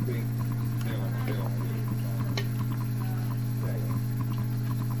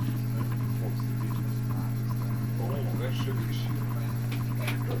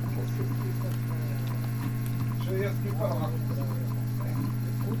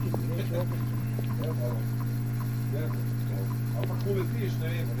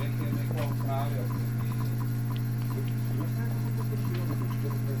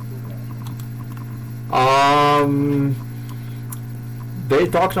 They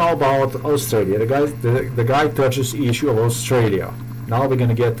talk now about Australia. The guy touches the issue of Australia. Now we're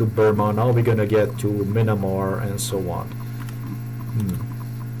gonna get to Burma. Now we're gonna get to Myanmar and so on.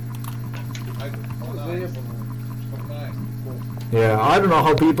 Yeah, I don't know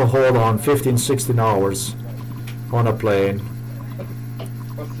how people hold on 15, 16 hours on a plane.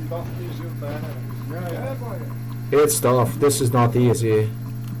 It's tough. This is not easy.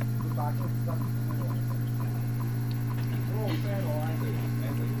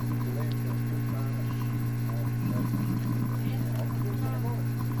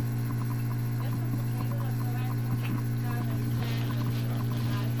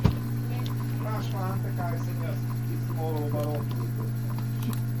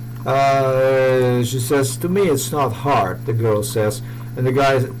 She says, to me it's not hard, the girl says, and the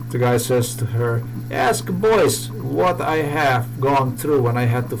guy says to her, ask boys what I have gone through when I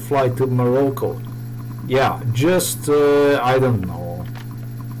had to fly to Morocco. Yeah, just I don't know,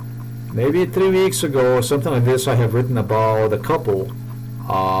 maybe 3 weeks ago or something like this, I have written about a couple,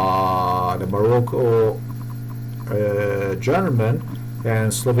 the Morocco German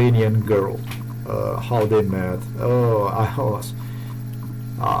and Slovenian girl, how they met. Oh, I was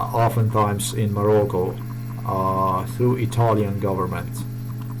oftentimes in Morocco through Italian government,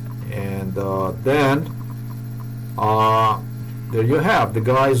 and then there you have, the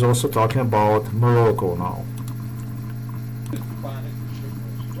guy is also talking about Morocco now.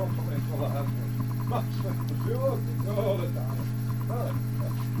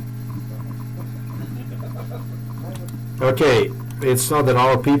 Okay, it's not that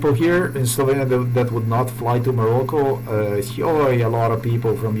our people here in Slovenia that would not fly to Morocco. A lot of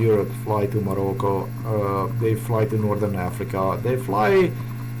people from Europe fly to Morocco. They fly to Northern Africa. They fly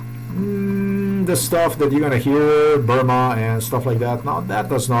the stuff that you're gonna hear, Burma and stuff like that. Now that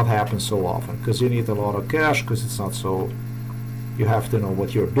does not happen so often because you need a lot of cash, because it's not so. You have to know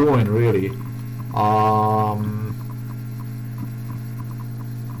what you're doing really.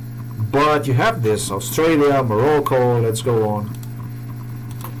 But you have this Australia, Morocco. Let's go on.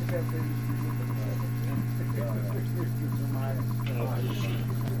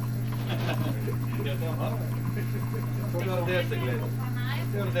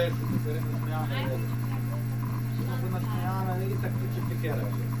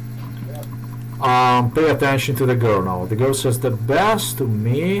 Pay attention to the girl now. The girl says the best to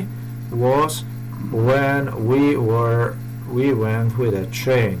me was when we were we went with a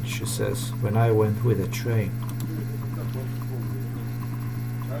train, she says. When I went with a train.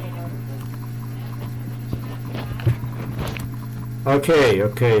 Okay.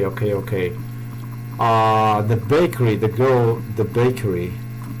 The bakery, the bakery.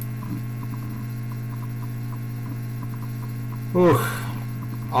 Ooh,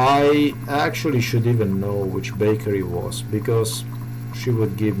 I actually should even know which bakery it was, because she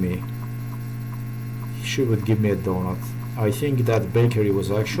would give me a donut. I think that bakery was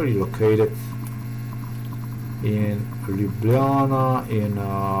actually located in Ljubljana, in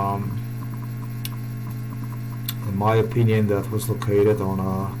my opinion that was located on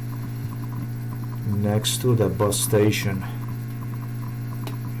next to the bus station,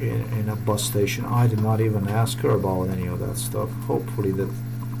 in a bus station. I did not even ask her about any of that stuff. Hopefully that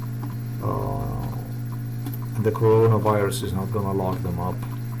the coronavirus is not gonna lock them up.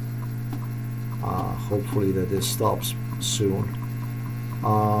 Hopefully that this stops soon.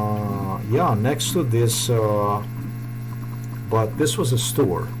 Yeah, next to this, but this was a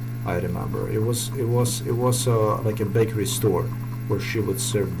store. I remember it was like a bakery store where she would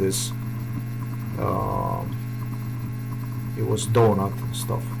serve this. It was donut and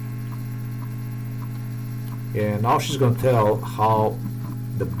stuff. And now she's gonna tell how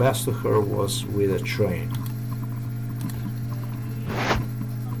the best of her was with a train.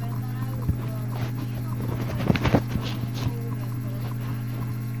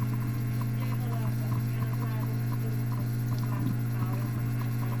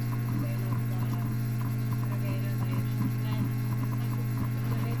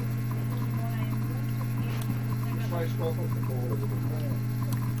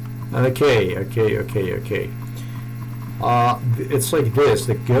 Okay. It's like this.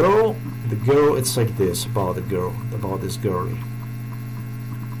 The girl. It's like this about the girl, about this girlie.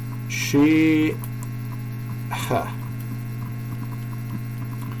 She.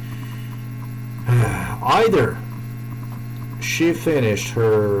 Either she finished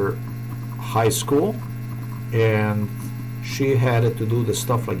her high school and she had to do the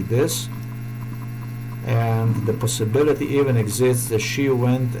stuff like this, and the possibility even exists that she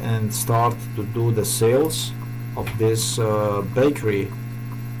went and started to do the sales of this bakery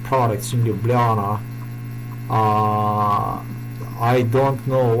products in Ljubljana. I don't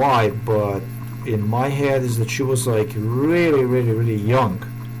know why, but in my head is that she was like really young.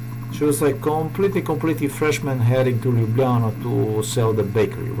 She was like completely freshman heading to Ljubljana to sell the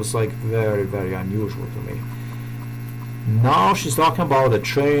bakery. It was like very unusual to me. Now she's talking about the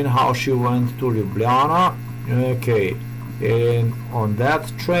train, how she went to Ljubljana. Okay, and on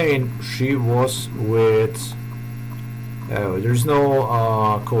that train she was with there's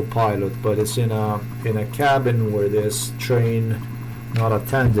no co-pilot, but it's in a cabin where this train, not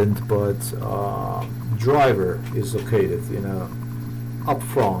attendant but driver, is located in a up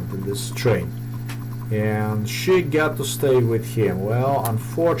front in this train, and she got to stay with him. Well,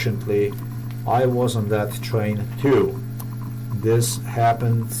 unfortunately I was on that train too. This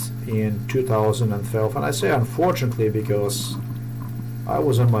happened in 2012, and I say unfortunately because I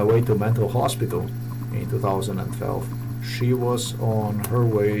was on my way to mental hospital in 2012. She was on her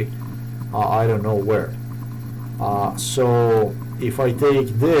way, I don't know where. So if I take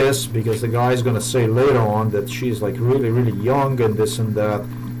this, because the guy's gonna say later on that she's like really young and this and that,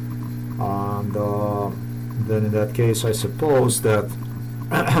 and then in that case I suppose that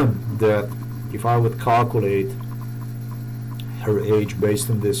that if I would calculate her age based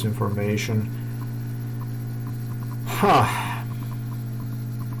on this information,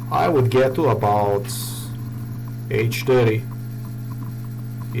 I would get to about age 30.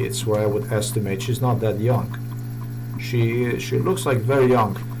 It's where I would estimate. She's not that young. She looks like very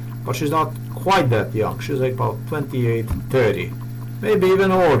young, but she's not quite that young. She's like about 28, 30, maybe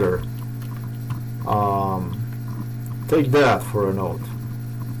even older. Take that for a note.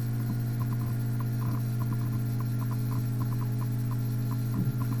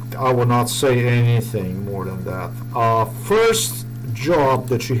 I will not say anything more than that. First job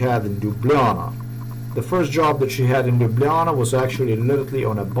that she had in Ljubljana. The first job that she had in Ljubljana was actually literally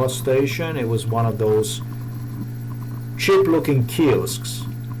on a bus station. It was one of those cheap-looking kiosks.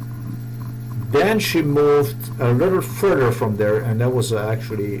 Then she moved a little further from there, and that was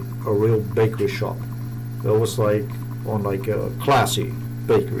actually a real bakery shop. That was like on like a classy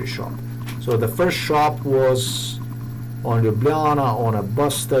bakery shop. So the first shop was on Ljubljana, on a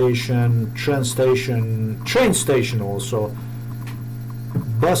bus station, train station also.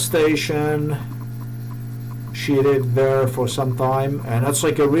 Bus station. She lived there for some time, and that's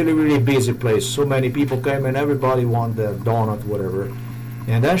like a really busy place. So many people came and everybody wanted a donut, whatever.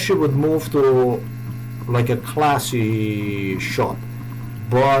 And then she would move to like a classy shop.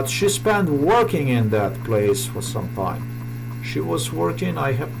 But she spent working in that place for some time. She was working,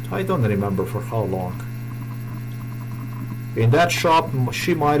 I don't remember for how long. In that shop,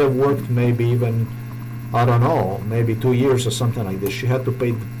 she might have worked maybe even, I don't know, maybe 2 years or something like this. She had to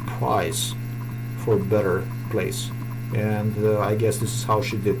pay the price for a better place. And I guess this is how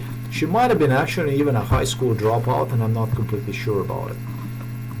she did. She might have been actually even a high school dropout, and I'm not completely sure about it.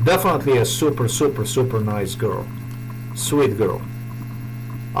 Definitely a super, super, super nice girl. Sweet girl.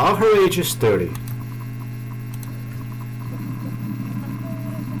 Her age is 30.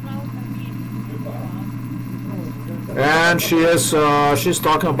 And she is, she's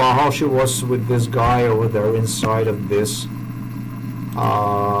talking about how she was with this guy over there inside of this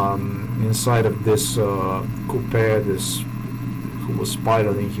coupe, this who was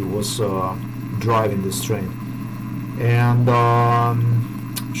piloting, he was driving this train. And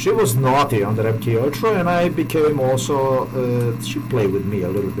she was naughty on that MK Ultra, and I became also, she played with me a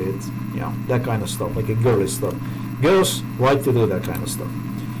little bit, yeah, that kind of stuff, like a girly stuff. Girls like to do that kind of stuff.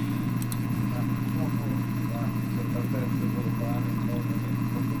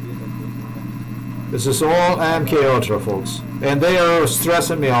 This is all MK Ultra, folks, and they are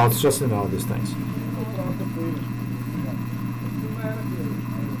stressing me out, these things.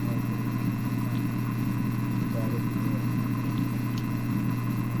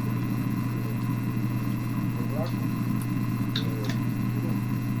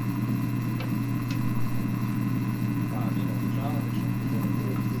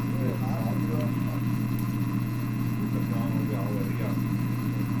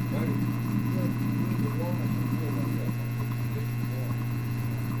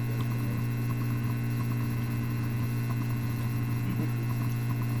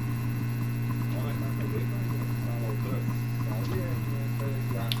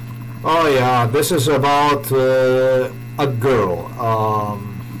 Oh yeah, this is about a girl.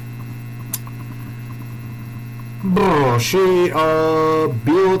 She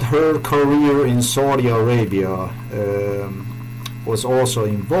built her career in Saudi Arabia, was also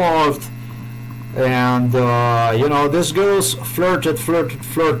involved, and you know, this girl's flirted.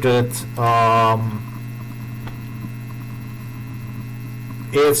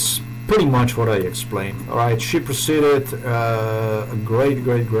 It's pretty much what I explained. All right, she proceeded a great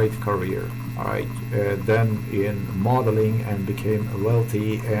career. All right, then in modeling and became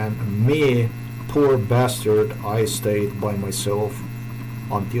wealthy, and me, poor bastard, I stayed by myself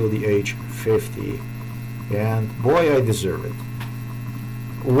until the age 50, and boy, I deserve it.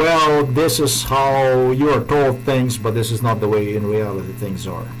 Well, this is how you are told things, but this is not the way in reality things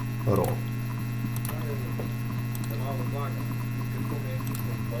are at all.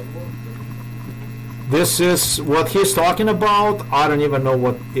 This is what he's talking about. I don't even know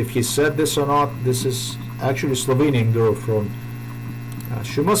what if he said this or not. This is actually a Slovenian girl from,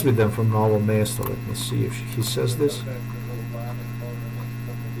 she must be then from Novo Mesto. Let me see if he says this.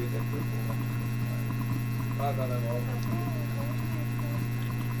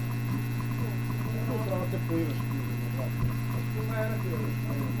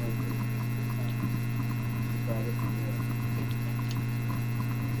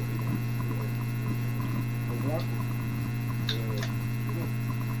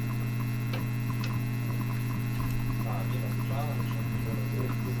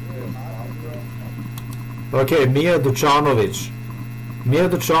 Okay, Mia Ducanovic. Mia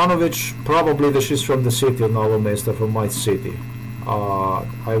Ducanovic, probably she's from the city of Novo Mesto, from my city.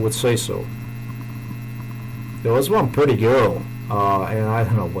 I would say so. There was one pretty girl, and I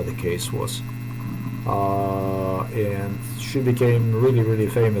don't know what the case was. And she became really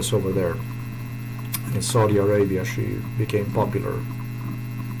famous over there. In Saudi Arabia, she became popular.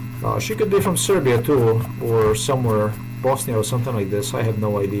 She could be from Serbia too, or somewhere, Bosnia or something like this, I have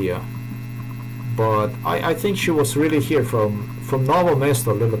no idea. But I think she was really here from Novo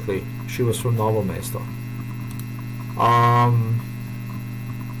Mesto, literally. She was from Novo Mesto.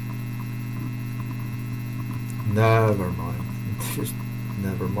 Never mind. Just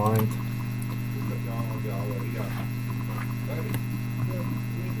never mind.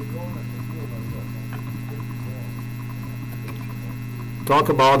 Talk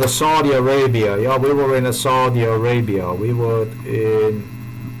about the Saudi Arabia. Yeah, we were in Saudi Arabia. We were in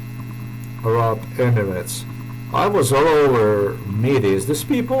Arab Emirates. I was all over Mideast. These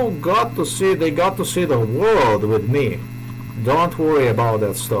people got to see the world with me. Don't worry about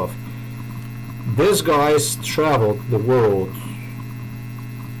that stuff. These guys traveled the world.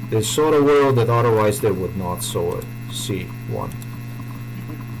 They saw the world that otherwise they would not see one.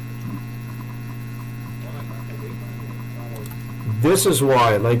 This is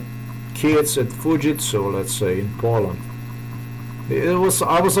why, like, kids at Fujitsu, let's say, in Poland.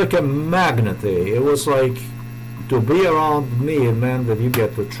 I was like a magnet. It was like, to be around me, it meant that you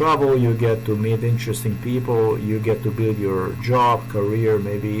get to travel, you get to meet interesting people, you get to build your job, career,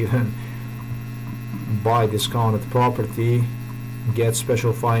 maybe even buy discounted property, get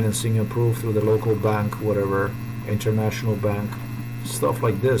special financing approved through the local bank, whatever, international bank, stuff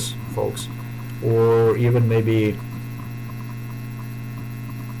like this, folks. Or even maybe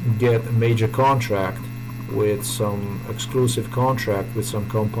get a major contract with some exclusive contract with some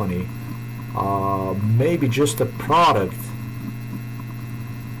company, maybe just a product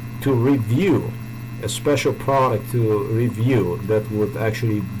to review, a special product to review that would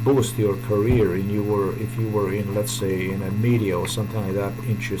actually boost your career if you were in, let's say, in a media or something like that,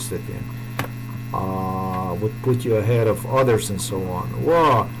 interested in, would put you ahead of others and so on.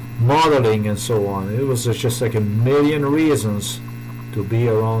 Wow, modeling and so on. It was just like a million reasons to be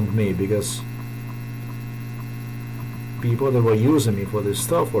around me, because people that were using me for this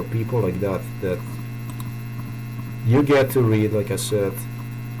stuff were people like that you get to read, like I said,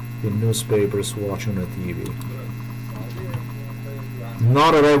 in newspapers, watch on the TV.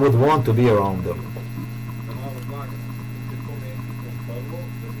 Not that I would want to be around them.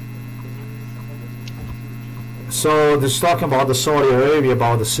 So this talking about the Saudi Arabia,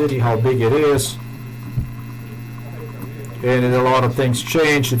 about the city, how big it is, and a lot of things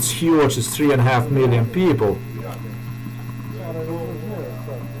change. It's huge. It's 3.5 million people.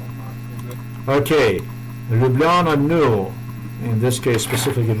 Okay, Ljubljana knew, in this case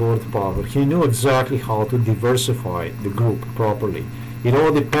specifically Lord Pavel, he knew exactly how to diversify the group properly. It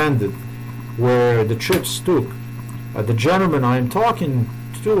all depended where the trips took. The gentleman I'm talking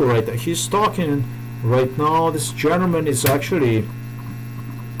to, right, he's talking right now, this gentleman is actually,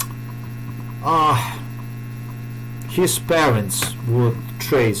 his parents would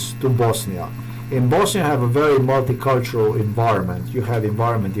trace to Bosnia. In Bosnia, you have a very multicultural environment. You have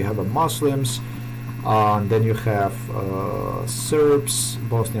Muslims, and then you have Serbs,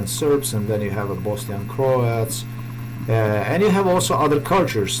 Bosnian Serbs, and then you have Bosnian Croats, and you have also other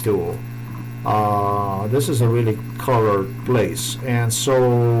cultures too. This is a really colored place, and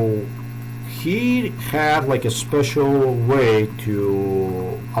so he had like a special way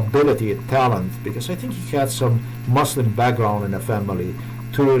to ability and talent, because I think he had some Muslim background in the family,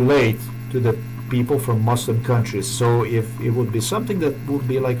 to relate to the people from Muslim countries. So if it would be something that would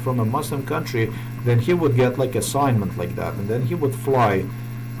be like from a Muslim country, then he would get like assignment like that, and then he would fly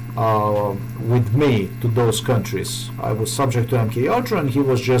with me to those countries. I was subject to MK Ultra, and he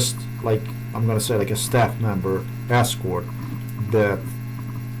was just like, I'm gonna say, like a staff member, escort, that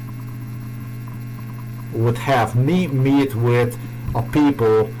would have me meet with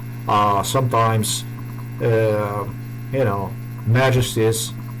people, sometimes you know,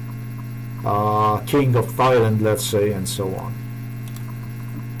 majesties, king of Thailand, let's say, and so on.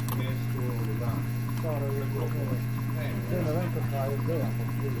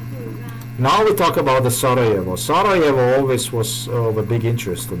 Now we talk about the Sarajevo. Sarajevo always was of a big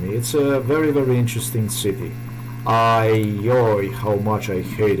interest to me. It's a very, very interesting city. How much I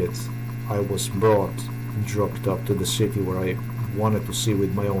hate it. I was dropped up to the city where I wanted to see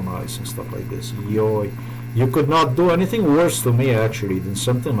with my own eyes and stuff like this. You could not do anything worse to me actually than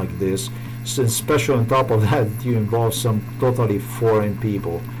something like this. Especially on top of that, you involve some totally foreign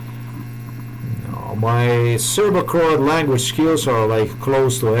people. My Serbo-Croat language skills are like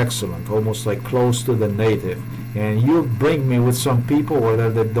close to excellent, almost like close to the native. And you bring me with some people where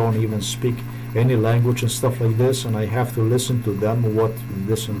they don't even speak any language and stuff like this, and I have to listen to them, what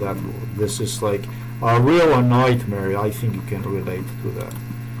this and that. This is like a real nightmare. I think you can relate to that.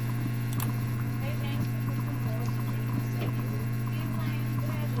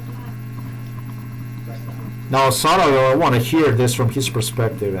 Now Sarajevo, I want to hear this from his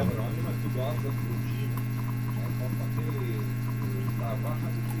perspective. And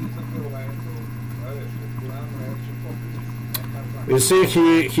you see,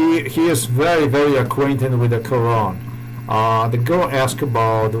 he is very, very acquainted with the Quran. The girl asked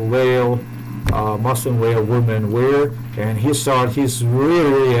about the veil, Muslim veil, women wear, and he's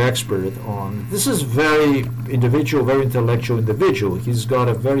really, really expert on. This is very individual, very intellectual individual. He's got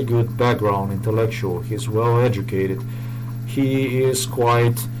a very good background, intellectual. He's well educated. He is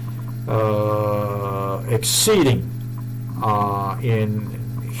quite exceeding in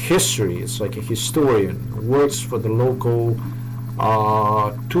history. It's like a historian. Works for the local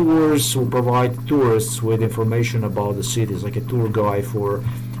tours, who provide tourists with information about the city. It's like a tour guide for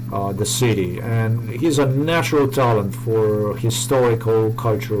the city, and he's a natural talent for historical,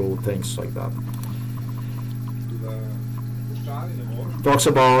 cultural things like that. talks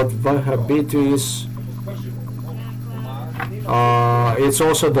about Wahhabitis. It's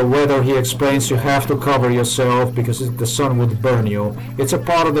also the weather. He explains you have to cover yourself because the sun would burn you. It's a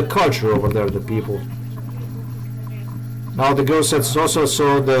part of the culture over there, the people. Now the girl says also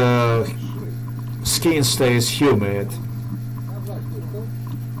so the skin stays humid.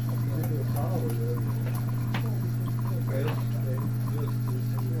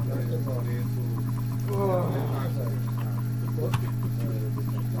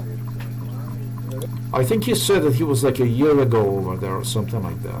 I think he said that he was like a year ago over there or something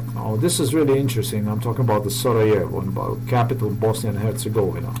like that. Oh, this is really interesting. I'm talking about the Sarajevo, about capital Bosnia and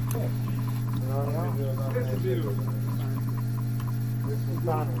Herzegovina.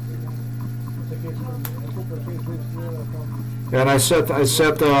 And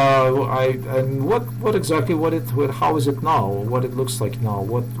and what exactly how is it now? What it looks like now?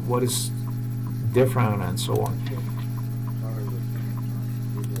 What is different and so on.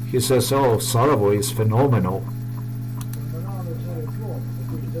 He says, oh, Sarajevo is phenomenal.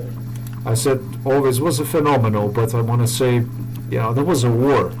 I said, always was a phenomenal, but I want to say, there was a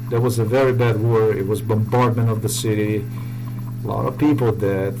war. There was a very bad war. It was bombardment of the city. A lot of people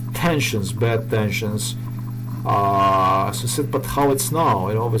dead. Tensions, bad tensions. So I said, but how it's now?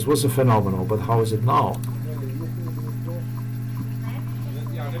 It always was a phenomenal, but how is it now?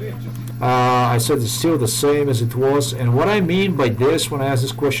 I said it's still the same as it was, and what I mean by this when I ask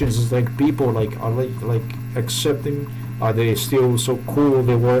this question is like people are like accepting. Are they still so cool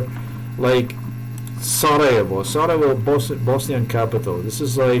they were? Like Sarajevo, Bosnian capital. This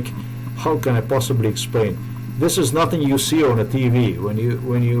is like, how can I possibly explain? This is nothing you see on a TV when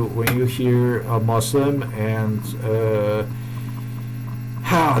you hear a Muslim and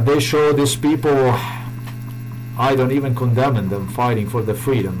they show these people. I don't even condemn them fighting for the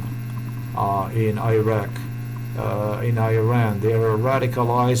freedom. In Iraq, in Iran, they are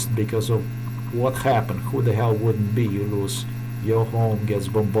radicalized because of what happened. Who the hell wouldn't be? You lose your home, gets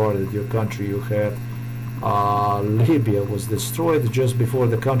bombarded, your country you had. Libya was destroyed just before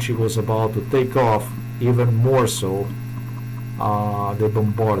the country was about to take off. Even more so, they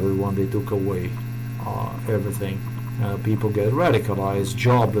bombarded when they took away everything. People get radicalized,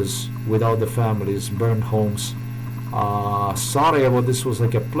 jobless, without the families, burned homes. Sarajevo, this was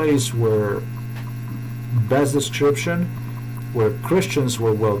like a place where, best description, where Christians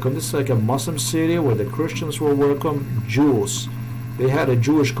were welcome. This is like a Muslim city where the Christians were welcome. Jews, they had a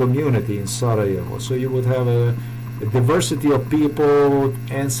Jewish community in Sarajevo, so you would have a diversity of people.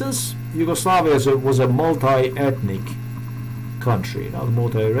 And since Yugoslavia was a multi-ethnic country, not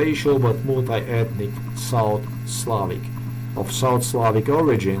multi-racial but multi-ethnic, South Slavic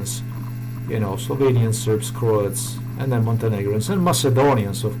origins, Slovenians, Serbs, Croats, and then Montenegrins and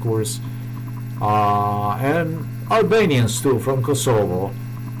Macedonians, of course, and Albanians too from Kosovo.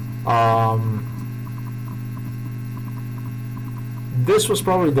 This was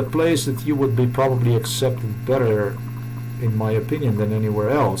probably the place that you would be probably accepted better, in my opinion, than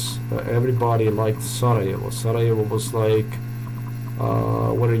anywhere else. Everybody liked Sarajevo. Sarajevo was like,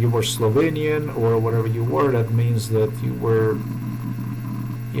 whether you were Slovenian or whatever you were, that means that you were,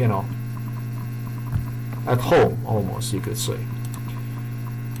 at home, almost, you could say.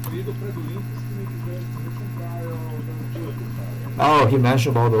 Oh, he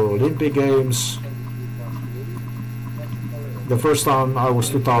mentioned about the Olympic Games. The first time I was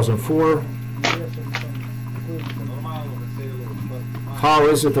 2004. How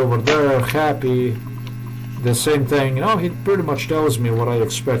is it over there? Happy? The same thing. He pretty much tells me what I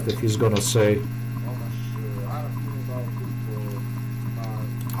expected he's gonna say.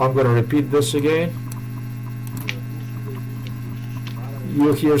 I'm gonna repeat this again.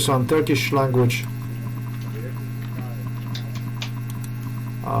 You hear some Turkish language.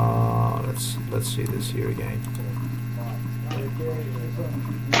 Let's see this here again.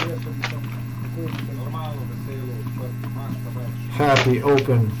 Happy,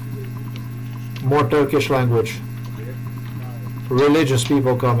 open. More Turkish language. Religious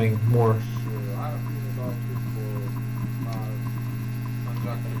people coming more.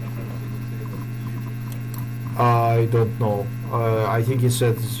 I don't know. I think he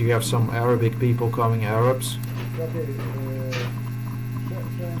said you have some Arabic people coming, Arabs.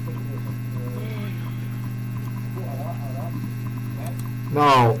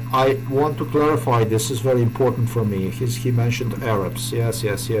 Now, I want to clarify, this is very important for me. He mentioned Arabs. Yes.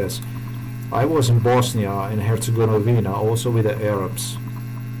 I was in Bosnia and Herzegovina, also with the Arabs,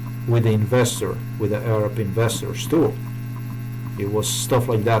 with the Arab investors too. It was stuff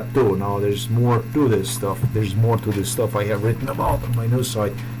like that too. Now there's more to this stuff. I have written about on my news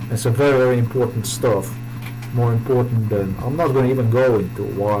site. It's a very, very important stuff. more important than, I'm not going to even go into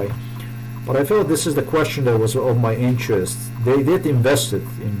why, but I felt this is the question that was of my interest. They did invest it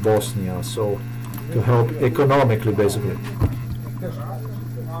in Bosnia, so to help economically, basically.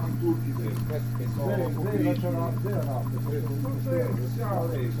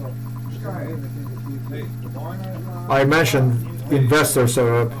 I mentioned investors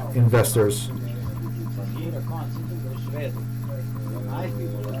are investors.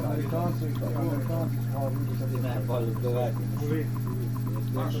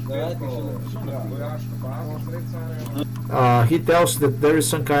 He tells that there is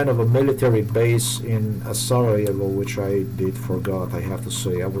some kind of a military base in Sarajevo, which I did forgot. I have to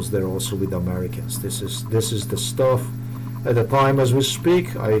say, I was there also with Americans. This is the stuff at the time as we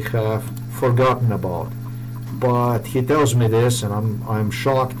speak I have forgotten about. But he tells me this, and I'm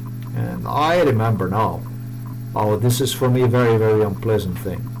shocked, and I remember now. Oh, this is for me a very, very unpleasant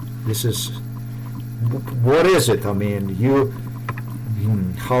thing. This is, what is it? I mean,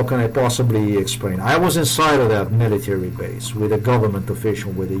 how can I possibly explain? I was inside of that military base with a government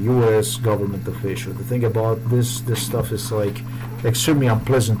official, with a U.S. government official. The thing about this stuff is like extremely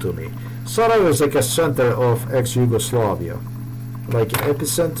unpleasant to me. Sarajevo is like a center of ex-Yugoslavia. Like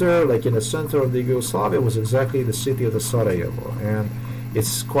epicenter, like in the center of the Yugoslavia was exactly the city of the Sarajevo. And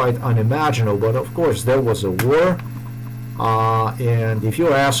it's quite unimaginable, but of course there was a war. And if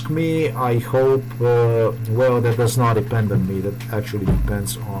you ask me, I hope, well, that does not depend on me. That actually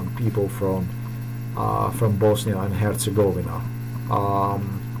depends on people from Bosnia and Herzegovina.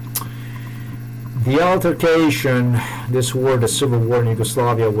 The altercation, this war, the civil war in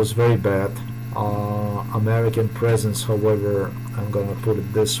Yugoslavia, was very bad. American presence, however, I'm going to put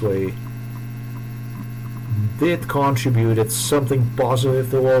it this way, did contribute something positive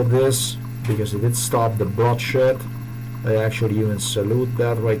to all this, because it did stop the bloodshed. I actually even salute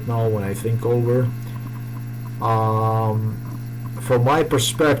that right now when I think over. From my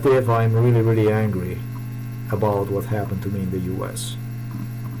perspective, I'm really, really angry about what happened to me in the U.S.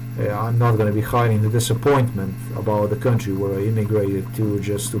 I'm not going to be hiding the disappointment about the country where I immigrated to,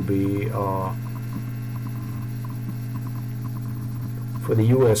 just to be for the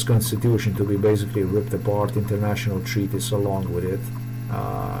U.S. Constitution to be basically ripped apart, international treaties along with it.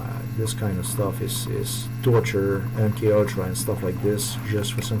 This kind of stuff is torture, MKUltra and stuff like this,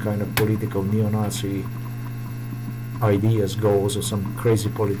 just for some kind of political neo-Nazi ideas, goals, or some crazy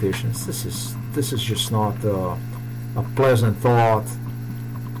politicians. This is just not a pleasant thought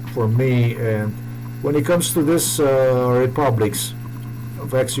for me. And when it comes to this republics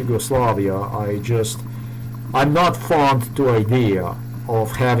of ex-Yugoslavia, I'm not fond to idea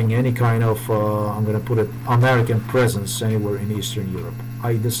of having any kind of I'm going to put it, American presence anywhere in Eastern Europe.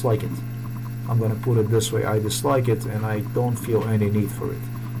 I dislike it. I'm going to put it this way, I dislike it, and I don't feel any need for it.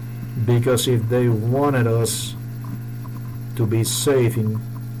 Because if they wanted us to be safe in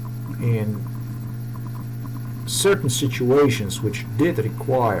certain situations which did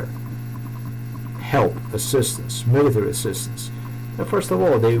require help, assistance, military assistance, and first of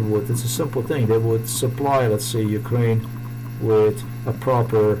all, it's a simple thing, they would supply, let's say, Ukraine with a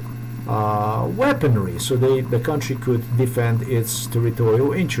proper weaponry, so the country could defend its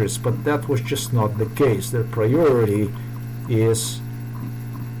territorial interests. But that was just not the case. Their priority is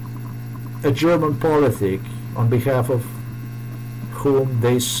a German politic on behalf of whom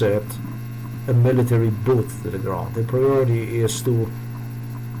they set a military boot to the ground. The priority is to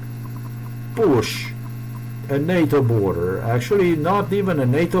push a NATO border, actually not even a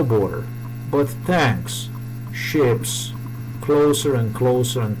NATO border, but tanks, ships, closer and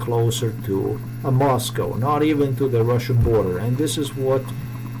closer and closer to Moscow, not even to the Russian border. And this is what,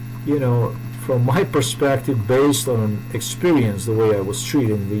 from my perspective, based on experience, the way I was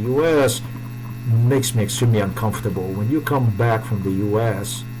treated in the US, makes me extremely uncomfortable. When you come back from the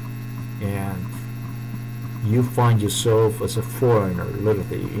US and you find yourself as a foreigner,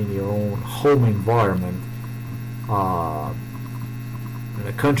 literally, in your own home environment, in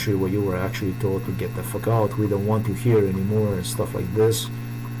a country where you were actually told to get the fuck out, we don't want you here anymore, and stuff like this,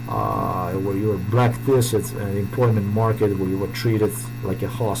 where you were blacklisted in an employment market, where you were treated like a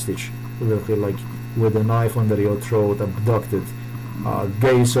hostage, literally like with a knife under your throat, abducted,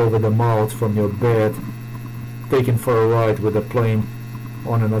 gaze over the mouth from your bed, taken for a ride with a plane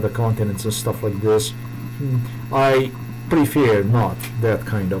on another continent and stuff like this. I prefer not that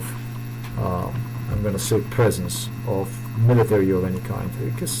kind of, I'm going to say, presence of military of any kind,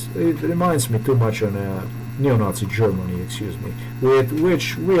 because it reminds me too much on neo-Nazi Germany, excuse me, with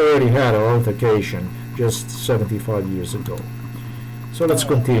which we already had an altercation just 75 years ago. So let's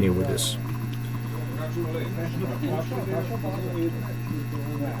continue with this.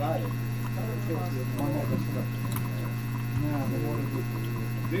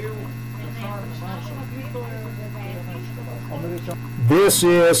 This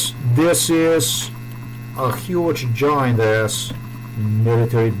is a huge giant ass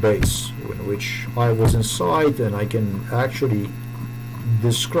military base in which I was inside, and I can actually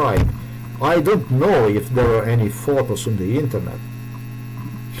describe. I don't know if there are any photos on the internet.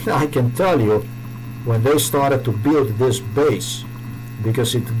 I can tell you, when they started to build this base,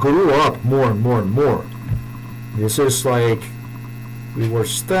 because it grew up more and more and more. This is like we were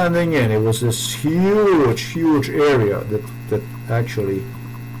standing, and it was this huge area that actually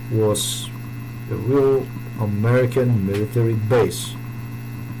was the real American military base.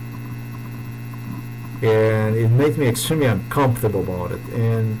 And it made me extremely uncomfortable about it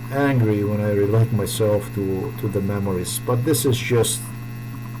and angry when I relate myself to the memories. But this is just,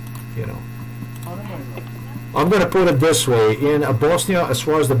 you know, I'm going to put it this way. In Bosnia, as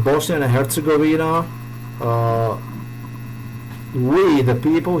far as the Bosnia and Herzegovina, we, the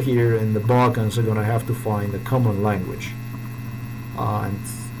people here in the Balkans, are going to have to find a common language. And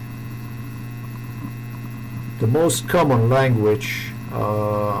the most common language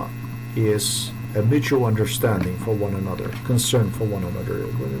is a mutual understanding for one another, concern for one another.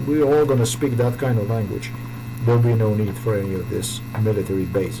 We're all going to speak that kind of language. There'll be no need for any of this military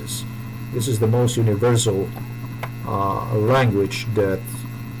bases. This is the most universal language that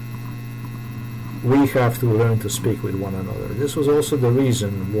we have to learn to speak with one another. This was also the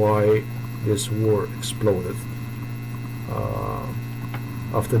reason why this war exploded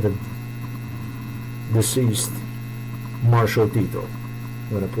after the deceased Marshal Tito. I'm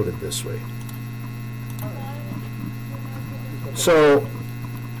going to put it this way. So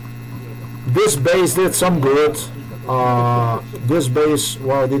this base did some good. This base,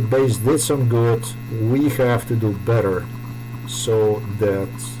 while this base did some good, we have to do better so that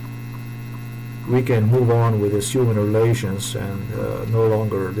we can move on with this human relations, and no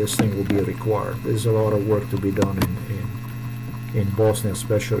longer this thing will be required. There's a lot of work to be done in Bosnia,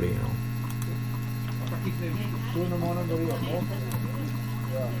 especially, you know.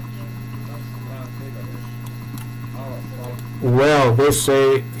 Well,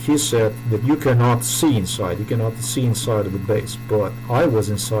 he said that you cannot see inside. You cannot see inside of the base. But I was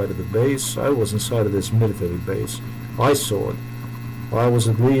inside of the base. I was inside of this military base. I saw it. I was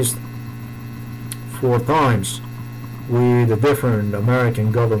at least 4 times with the different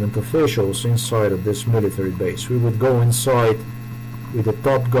American government officials inside of this military base. We would go inside with the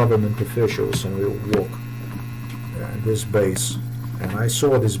top government officials, and we would walk this base. And I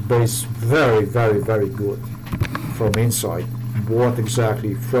saw this base very, very, very good from inside. What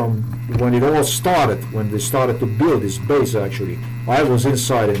exactly from when it all started, when they started to build this base, actually I was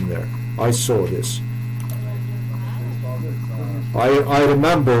inside in there. I saw this. I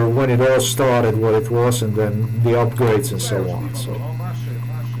remember when it all started, what it was, and then the upgrades and so on. So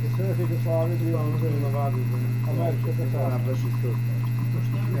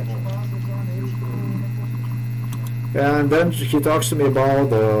and then he talks to me about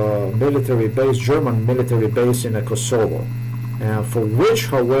the military base, German military base in Kosovo, for which,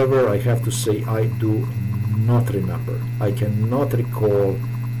 however, I have to say I do not remember. I cannot recall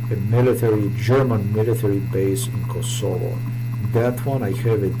a German military base in Kosovo. That one I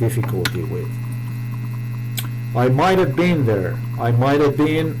have a difficulty with. I might have been there. I might have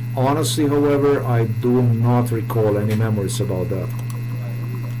been. Honestly, however, I do not recall any memories about that.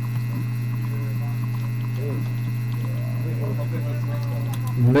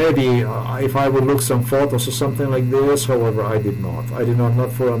 Maybe if I would look some photos or something like this, however, I did not. I did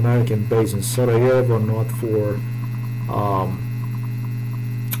not for American base in Sarajevo, not for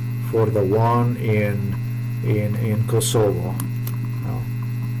the one in Kosovo. No.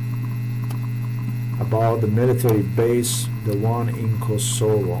 About the military base, the one in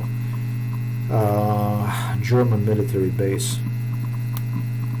Kosovo, German military base.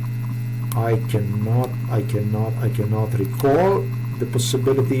 I cannot recall. The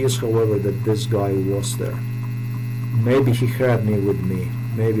possibility is, however, that this guy was there. Maybe he had me with me.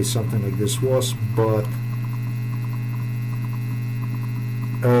 Maybe something like this was, but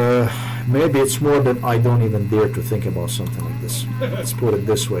maybe it's more that I don't even dare to think about something like this. Let's put it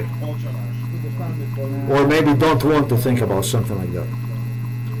this way. Or maybe don't want to think about something like that.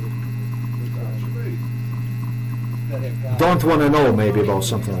 Don't want to know maybe about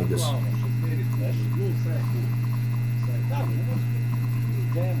something like this.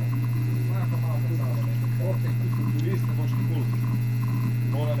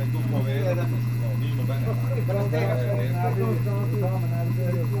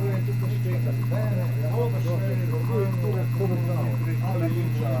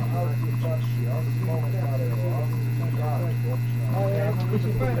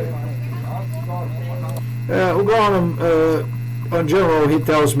 in general, he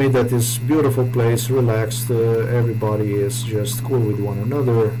tells me that it's beautiful place, relaxed, everybody is just cool with one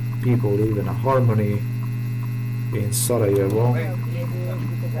another, people live in a harmony in Sarajevo.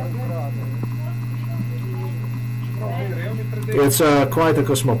 It's quite a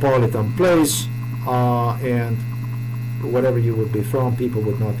cosmopolitan place, and wherever you would be from, people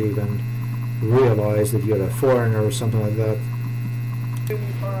would not even realize that you're a foreigner or something like that.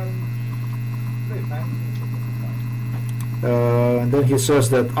 And then he says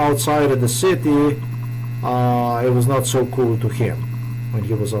that outside of the city, it was not so cool to him when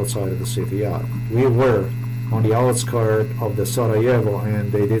he was outside of the city. Yeah, we were on the outskirts of the Sarajevo,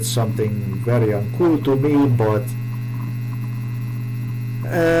 and they did something very uncool to me, but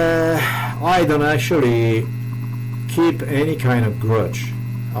I don't actually keep any kind of grudge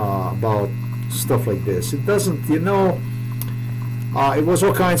about stuff like this. It doesn't, you know, it was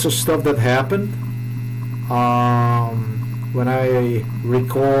all kinds of stuff that happened. When I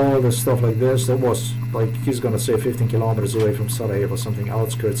recall the stuff like this, that was like, he's gonna say 15 kilometers away from Sarajevo, something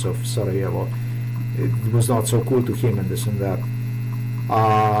outskirts of Sarajevo. It was not so cool to him and this and that.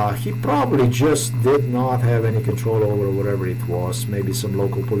 He probably just did not have any control over whatever it was. Maybe some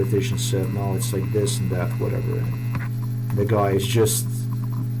local politician said, no, it's like this and that, whatever. And the guy is just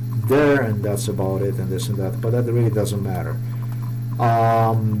there and that's about it and this and that. But that really doesn't matter.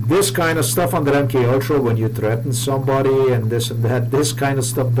 This kind of stuff under MK Ultra, when you threaten somebody and this and that, this kind of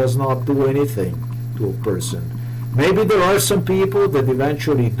stuff does not do anything to a person. Maybe there are some people that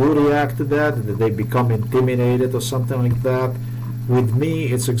eventually do react to that they become intimidated or something like that. With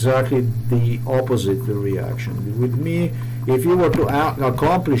me, it's exactly the opposite reaction. With me, if you were to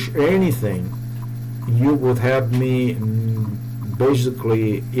accomplish anything, you would have me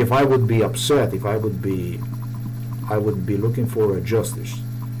basically, if I would be upset, I would be looking for a justice.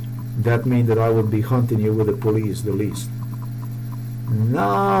 That means that I would be hunting you with the police, the least.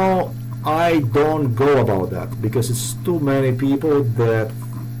 Now, I don't go about that because it's too many people that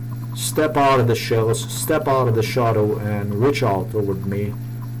step out of the shells, step out of the shadow and reach out toward me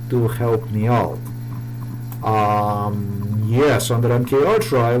to help me out. Yes, under MK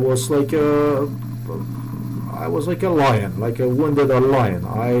Ultra I was like a lion, like a wounded lion.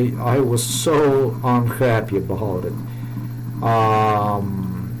 I was so unhappy about it.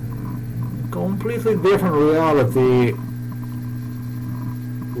 Completely different reality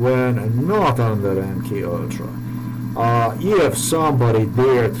when not under MK Ultra. If somebody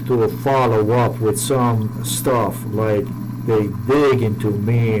dared to follow up with some stuff, like they dig into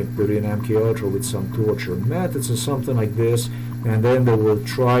me during MK Ultra with some torture methods or something like this, and then they will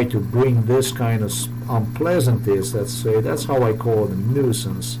try to bring this kind of unpleasantness, let's say, that's how I call it, a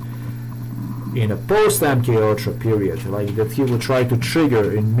nuisance, in a post-MK Ultra period, like that he would try to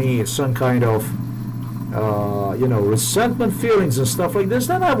trigger in me some kind of you know, resentment feelings and stuff like this,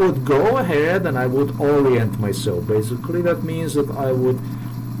 then I would go ahead and I would orient myself. Basically, that means that I would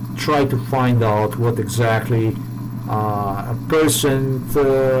try to find out what exactly a person,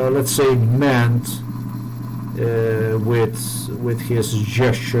 let's say, meant with his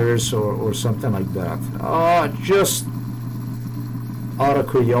gestures or something like that. Just out of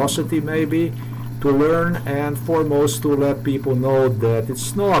curiosity, maybe, to learn, and foremost to let people know that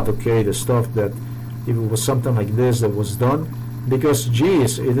it's not okay, the stuff that if it was something like this that was done, because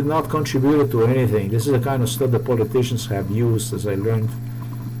geez, it did not contribute to anything. This is the kind of stuff that politicians have used, as I learned,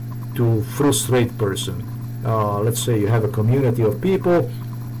 to frustrate person. Let's say you have a community of people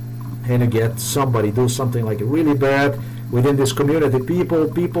and you get somebody do something like really bad within this community.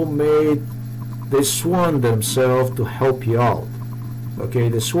 They sworn themselves to help you out. Okay,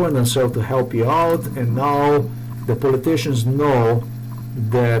 they sworn themselves to help you out, and now the politicians know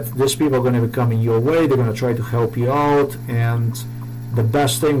that these people are going to be coming your way, they're going to try to help you out, and the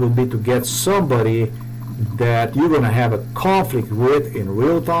best thing would be to get somebody that you're going to have a conflict with in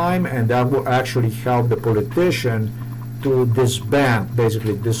real time, and that will actually help the politician to disband,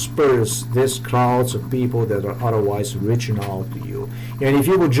 basically disperse these crowds of people that are otherwise reaching out to you. And if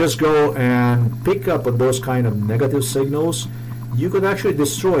you would just go and pick up on those kind of negative signals, you could actually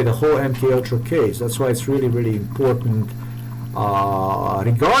destroy the whole MK Ultra case. That's why it's really, really important,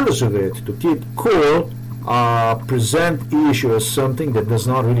 regardless of it, to keep cool, present issue as something that does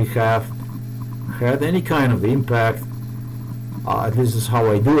not really have had any kind of impact. This is how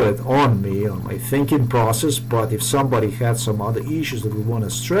I do it on me, on my thinking process. But if somebody had some other issues that we want to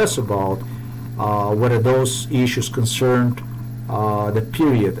stress about, whether those issues concerned the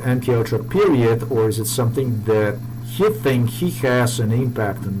period, MK Ultra period, or is it something that he thinks he has an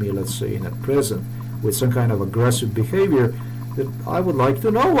impact on me, let's say in at present, with some kind of aggressive behavior that I would like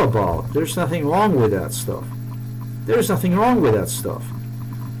to know about. There's nothing wrong with that stuff. There's nothing wrong with that stuff.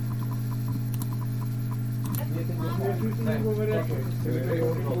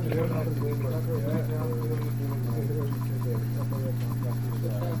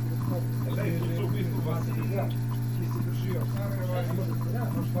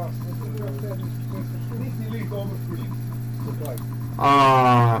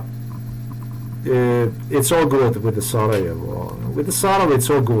 It's all good with the Sarajevo. With the Sarajevo, it's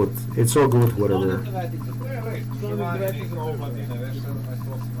all good. It's all good, whatever.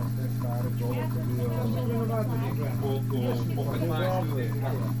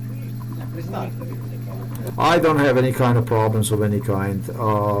 I don't have any kind of problems of any kind.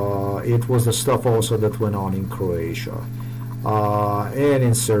 It was the stuff also that went on in Croatia, and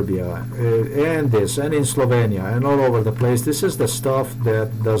in Serbia, and this, and in Slovenia, and all over the place. This is the stuff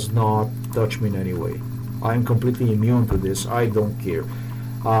that does not touch me in any way. I'm completely immune to this. I don't care.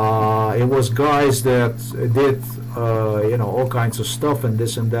 It was guys that did, all kinds of stuff and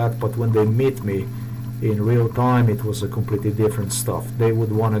this and that, but when they meet me in real time, it was a completely different stuff. They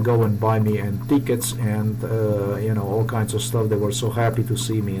would want to go and buy me and tickets and all kinds of stuff. They were so happy to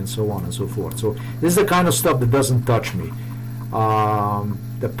see me and so on and so forth. So this is the kind of stuff that doesn't touch me.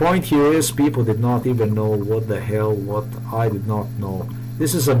 The point here is people did not even know what the hell, what I did not know.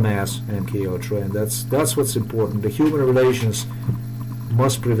 This is a mass, MK Ultra, and that's what's important. The human relations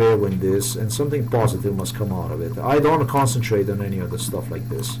must prevail in this, and something positive must come out of it. I don't concentrate on any other stuff like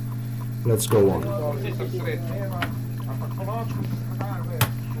this. Let's go on.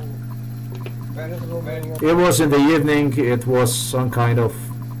 It was in the evening. It was some kind of,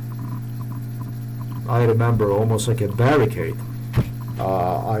 I remember, almost like a barricade.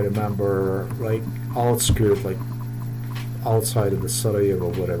 I remember like outskirt, like outside of the Sarajevo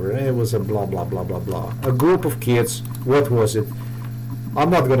or whatever, and it was a blah blah blah blah blah. A group of kids. What was it? I'm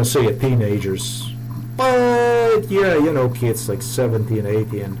not gonna say teenagers, but yeah, kids like 17,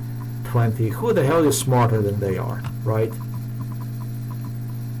 18, 20. Who the hell is smarter than they are, right?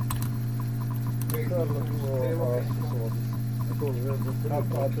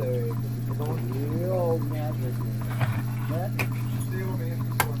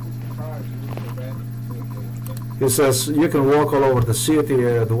 He says you can walk all over the city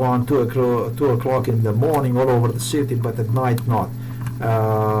at 2 o'clock in the morning, all over the city, but at night not.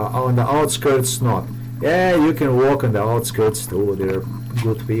 On the outskirts not. Yeah, you can walk on the outskirts too. There are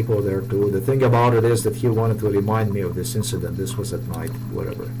good people there too. The thing about it is that he wanted to remind me of this incident. This was at night,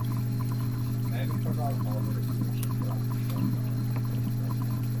 whatever.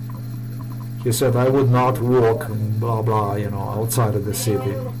 He said I would not walk, blah blah, outside of the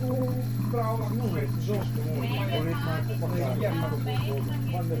city.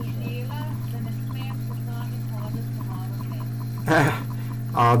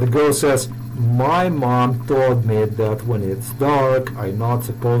 The girl says, my mom told me that when it's dark, I'm not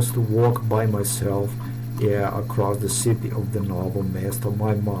supposed to walk by myself, across the city of the Novo mesto.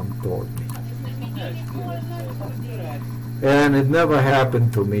 My mom told me. And it never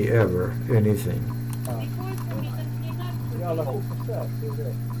happened to me ever, anything.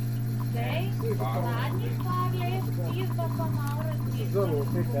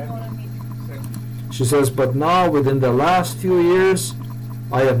 She says, but now within the last few years,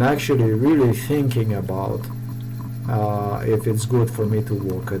 I am actually really thinking about if it's good for me to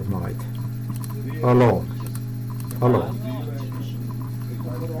walk at night. Alone.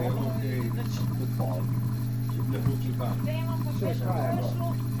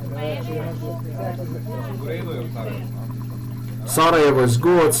 Sarajevo is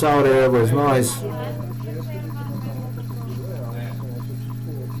good, Sarajevo is nice.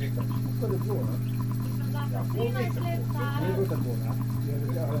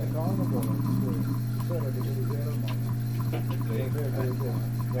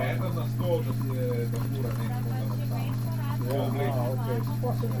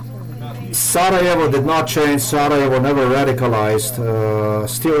 Sarajevo did not change. Sarajevo never radicalized.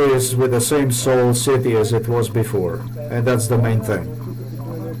 Still is with the same soul city as it was before, and that's the main thing.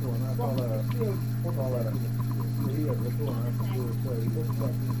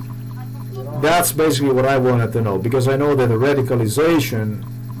 That's basically what I wanted to know, because I know that the radicalization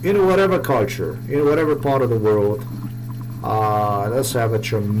in whatever culture, in whatever part of the world, does have a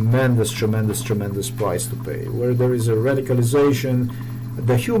tremendous price to pay. Where there is a radicalization,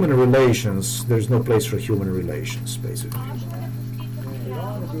 the human relations, there's no place for human relations, basically.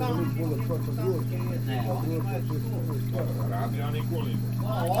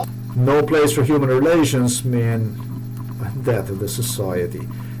 No place for human relations mean death of the society.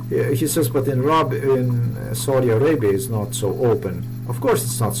 He says, but in Saudi Arabia it's not so open. Of course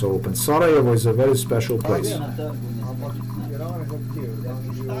it's not so open. Sarajevo is a very special place.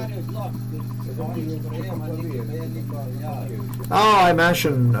 I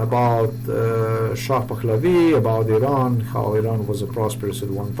mentioned about Shah Pahlavi, about Iran, how Iran was a prosperous at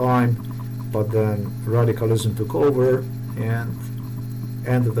one time, but then radicalism took over and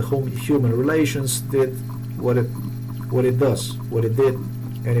the human relations did what it did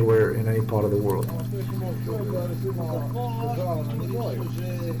anywhere in any part of the world.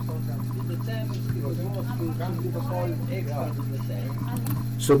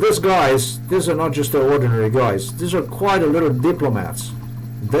 So these guys, these are not just the ordinary guys. These are quite a little diplomats.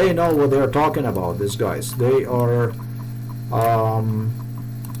 They know what they're talking about, these guys. They are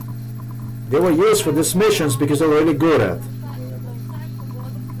they were used for these missions because they're really good at.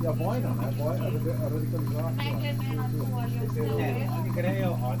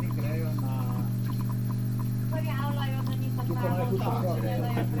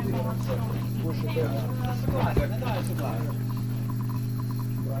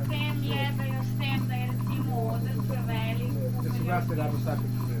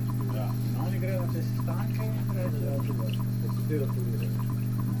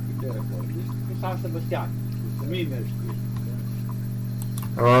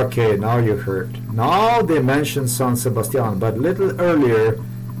 Okay, now you heard. Now they mentioned San Sebastian, but little earlier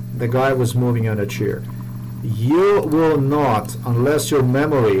the guy was moving on a chair. You will not, unless your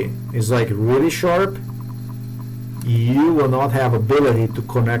memory is like really sharp, you will not have ability to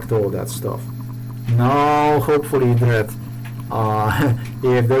connect all that stuff. Now, hopefully that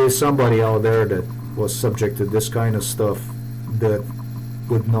if there is somebody out there that was subject to this kind of stuff that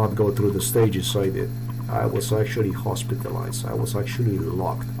would not go through the stages I did. I was actually hospitalized. I was actually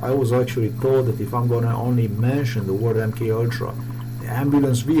locked. I was actually told that if I'm going to only mention the word MK Ultra, the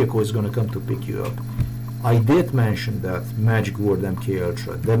ambulance vehicle is going to come to pick you up. I did mention that magic word MK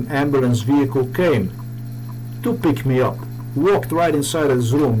Ultra. The ambulance vehicle came to pick me up, walked right inside of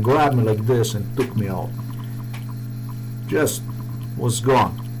this room, grabbed me like this and took me out. Just was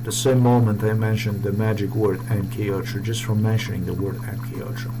gone. The same moment I mentioned the magic word MK Ultra, just from mentioning the word MK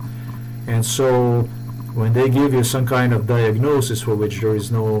Ultra. And so when they give you some kind of diagnosis for which there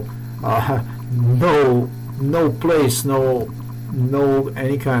is no place, no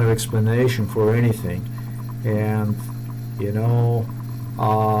any kind of explanation for anything, and you know,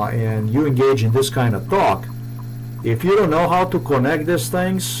 and you engage in this kind of talk, if you don't know how to connect these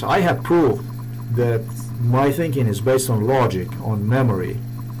things, I have proved that my thinking is based on logic, on memory,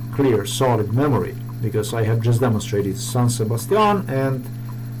 clear, solid memory, because I have just demonstrated San Sebastian and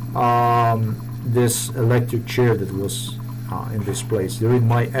this electric chair that was in this place during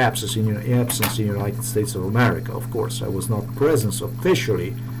my absence in the United States of America. Of course, I was not present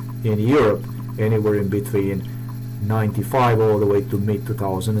officially in Europe anywhere in between 95 all the way to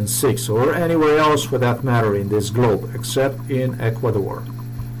mid-2006, or anywhere else for that matter in this globe, except in Ecuador.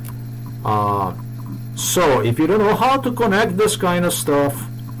 So if you don't know how to connect this kind of stuff,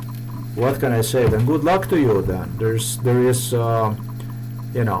 what can I say? Then good luck to you. Then there is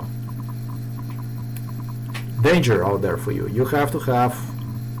you know, danger out there for you. You have to have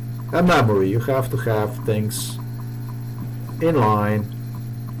a memory. You have to have things in line,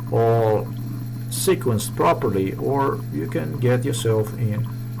 all sequenced properly, or you can get yourself in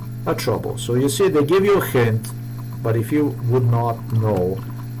a trouble. So you see, they give you a hint, but if you would not know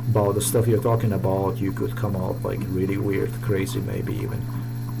about the stuff you're talking about, you could come out like really weird, crazy, maybe even.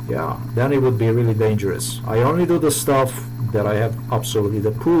 Yeah, then it would be really dangerous. I only do the stuff that I have absolutely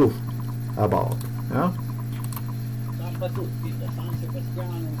the proof about. Yeah?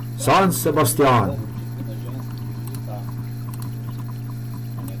 San Sebastian.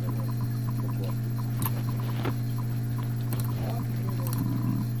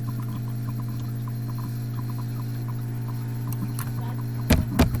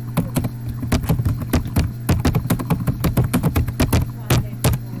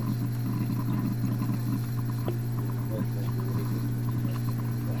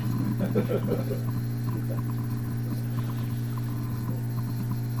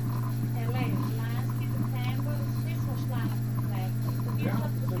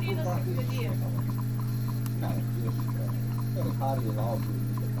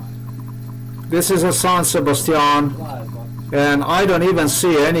 This is a San Sebastian, and I don't even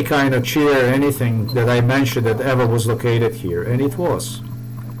see any kind of chair, anything that I mentioned that ever was located here, and it was.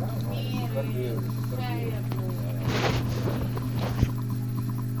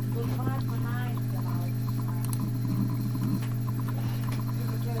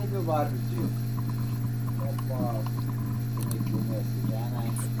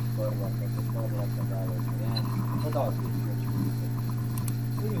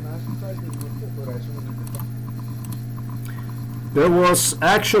 There was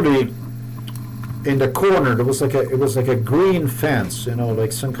actually in the corner there was like a green fence, you know,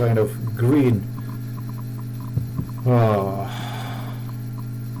 like some kind of green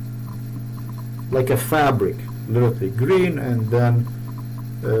like a fabric, literally green, and then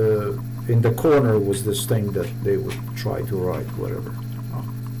in the corner was this thing that they would try to write whatever.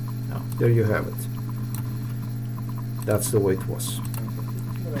 No, there you have it. That's the way it was.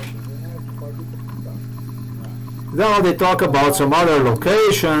 Now they talk about some other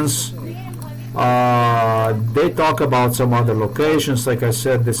locations. They talk about some other locations. Like I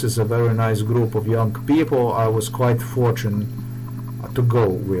said, this is a very nice group of young people. I was quite fortunate to go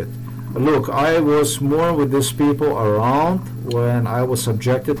with. Look, I was more with these people around when I was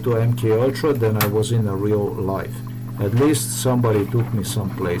subjected to MK Ultra than I was in a real life. At least somebody took me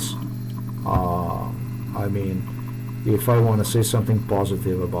someplace. I mean, if I want to say something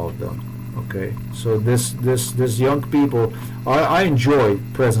positive about them. Okay, so this young people, I enjoy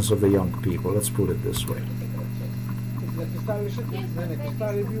presence of the young people. Let's put it this way.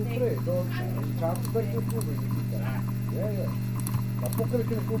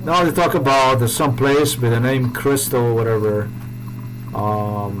 Now they talk about some place with the name Crystal, whatever.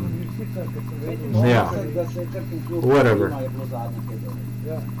 Yeah, whatever.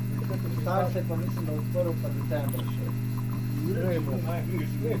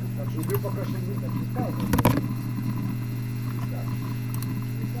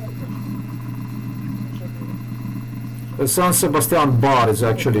 The San Sebastian bar is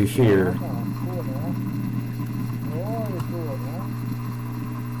actually here.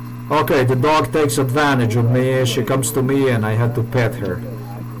 Okay, the dog takes advantage of me. She comes to me and I had to pet her.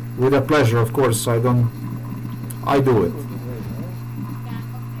 With a pleasure, of course. I do it.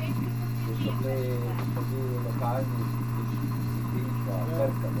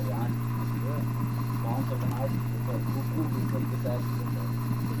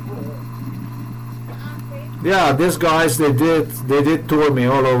 Yeah, these guys, they did tour me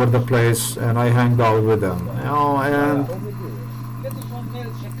all over the place, and I hanged out with them. You know, and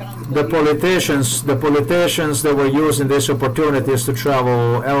the politicians that were using these opportunities to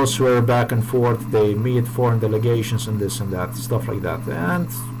travel elsewhere, back and forth, they meet foreign delegations and this and that, stuff like that. And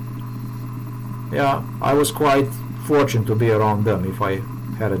yeah, I was quite fortunate to be around them if I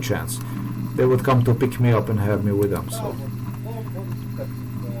had a chance. They would come to pick me up and have me with them. So.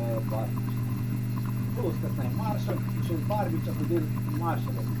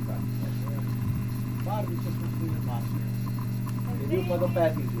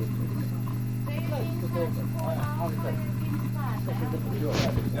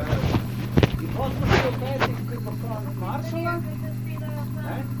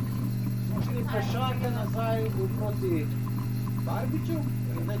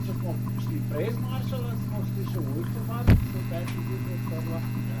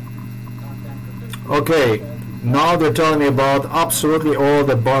 Okay, now they're telling me about absolutely all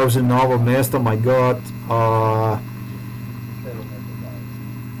the bars in Novo Mesto. My God,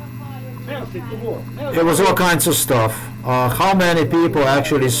 it was all kinds of stuff. How many people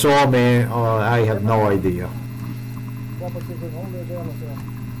actually saw me? I have no idea.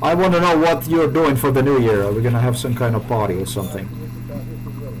 I want to know what you're doing for the new year. Are we gonna have some kind of party or something?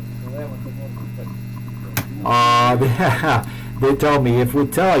 They tell me if we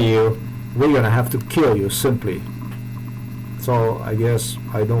tell you, we're gonna have to kill you simply. So I guess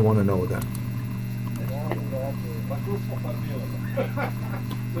I don't want to know that.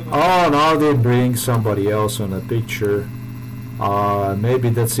 Oh, now they bring somebody else on a picture. Maybe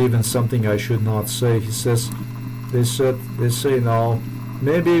that's even something I should not say. He says, they say no.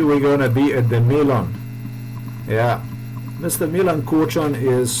 Maybe we're gonna be at the Milan. Yeah, Mr. Milan Kucan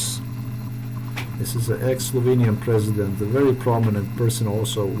is. This is an ex-Slovenian president, a very prominent person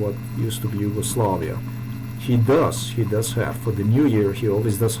also what used to be Yugoslavia. He does have, for the new year, he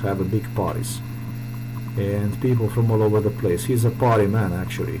always does have a big parties. And people from all over the place. He's a party man,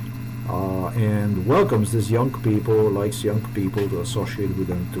 actually. And welcomes these young people, likes young people to associate with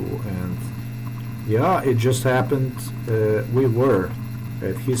them too. And yeah, it just happened, we were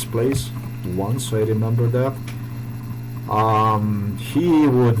at his place once, I remember that. He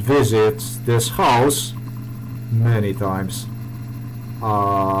would visit this house many times.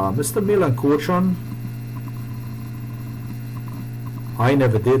 Mr. Milan Kucan, I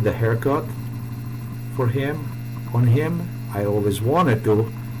never did the haircut for him, on him. I always wanted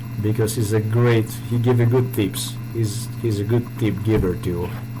to, because he gives good tips. He's a good tip giver too.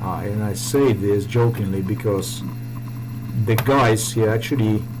 And I say this jokingly because the guys he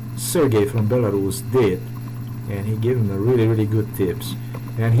actually, Sergey from Belarus, did. And he gave him a really good tips.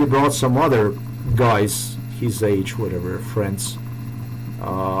 And he brought some other guys his age, whatever, friends,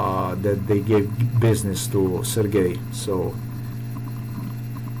 that they gave business to Sergei. So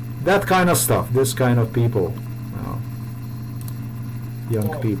that kind of stuff, this kind of people,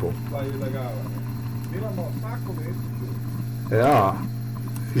 young people. Yeah,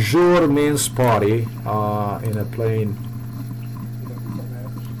 jour means party in a plane.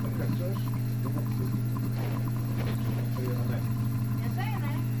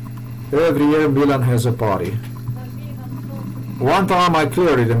 Every year Milan has a party. One time I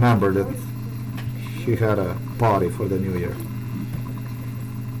clearly remember that he had a party for the New Year.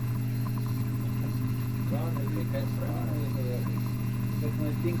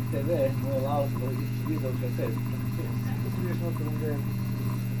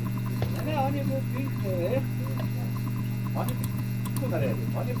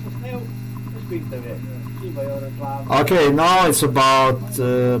 Okay, now it's about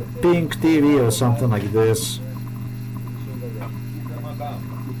Pink TV or something like this.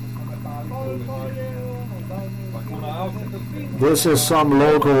 This is some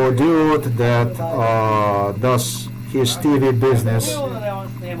local dude that does his TV business.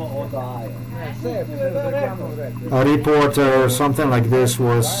 A reporter or something like this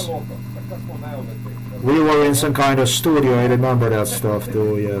was. We were in some kind of studio, I remember that stuff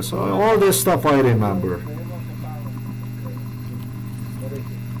too, yes. All this stuff I remember.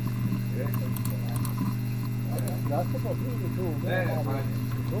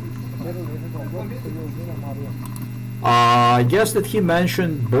 I guess that he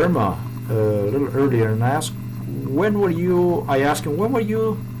mentioned Burma a little earlier, and I asked, when were you, I asked him, when were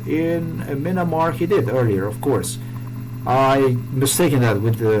you in Myanmar? He did earlier, of course. I mistaken that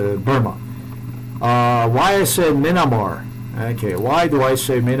with Burma. Why I say Myanmar? Okay, why do I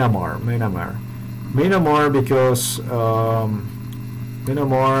say Myanmar? Myanmar because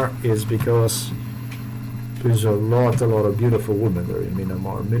Myanmar is because there's a lot of beautiful women there in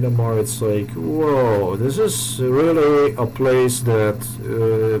Myanmar. Myanmar, it's like, whoa, this is really a place that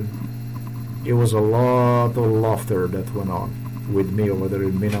it was a lot of laughter that went on with me over there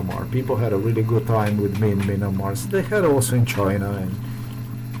in Myanmar. People had a really good time with me in Myanmar. So they had also in China, and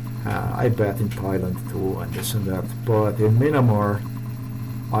I bet in Thailand too, and this and that. But in Myanmar,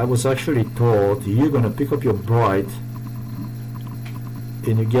 I was actually told, you're gonna pick up your bride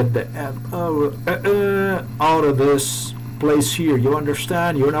and you get the out of this place here. You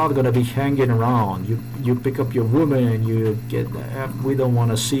understand? You're not gonna be hanging around. You pick up your woman and you get the we don't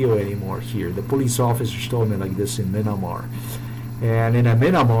want to see you anymore here. The police officers told me like this in Myanmar. And in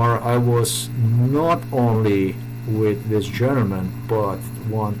Myanmar, I was not only with this gentleman, but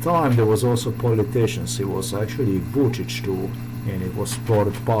one time there was also politicians. It was actually Vucic too, and it was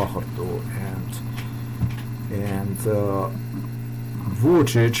Borut Pahor too, and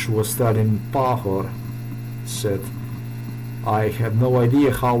Vucic was telling Pahor, said, I have no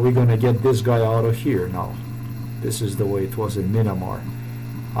idea how we're gonna get this guy out of here now. This is the way it was in Myanmar.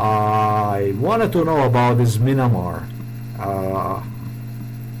 I wanted to know about this Myanmar.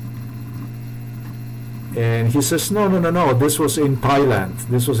 And he says, no, this was in Thailand.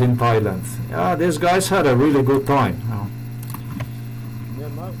 Yeah, these guys had a really good time.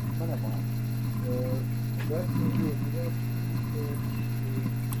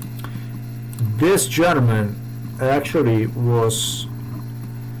 This gentleman actually was,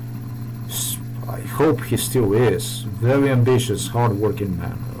 I hope he still is, very ambitious, hard-working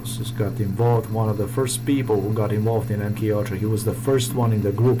man. He got involved, one of the first people who got involved in MK Ultra. He was the first one in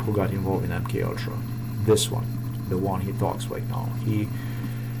the group who got involved in MK Ultra. This one, the one he talks right now. He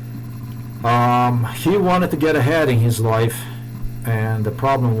wanted to get ahead in his life, and the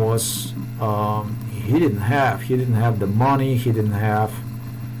problem was he didn't have the money. He didn't have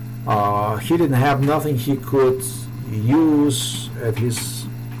nothing he could use at his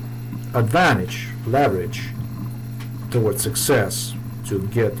advantage, leverage towards success, to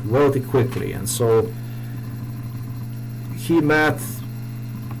get wealthy quickly. And so he met,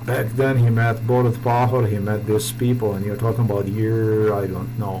 back then he met Borut Pahor, he met these people, and you're talking about year, I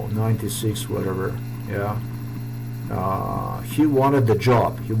don't know, 96, whatever, yeah. He wanted the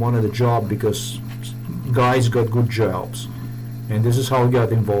job. He wanted a job because guys got good jobs. And this is how he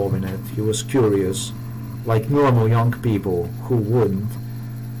got involved in it. He was curious, like normal young people who wouldn't.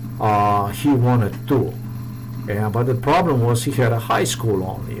 He wanted to. But the problem was he had a high school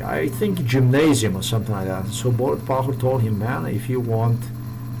only. I think gymnasium or something like that. So Borut Pahor told him, man, if you want,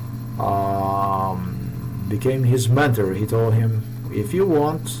 became his mentor. He told him, if you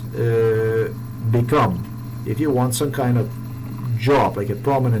want, if you want some kind of job, like a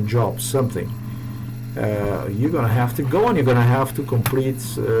prominent job, something, you're gonna have to go and you're gonna have to complete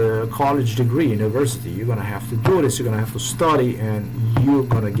college degree, university. You're gonna have to do this. You're gonna have to study, and you're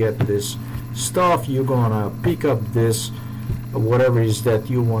gonna get this stuff. You're gonna pick up this, whatever it is that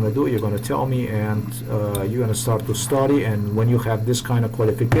you want to do. You're gonna tell me, and you're gonna start to study. And when you have this kind of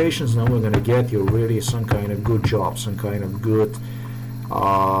qualifications, then we're gonna get you really some kind of good job, some kind of good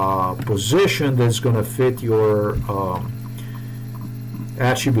position that's gonna fit your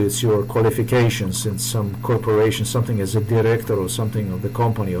attributes, your qualifications in some corporation, something as a director or something of the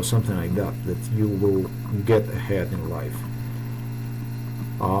company or something like that, that you will get ahead in life.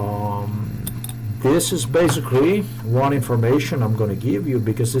 This is basically one information I'm going to give you,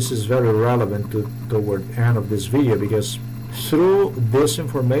 because this is very relevant to toward the end of this video, because through this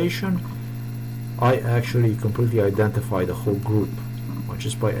information I actually completely identify the whole group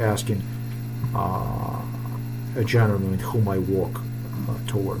just by asking a gentleman with whom I walk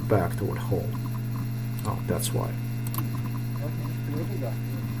back toward home. Oh, that's why.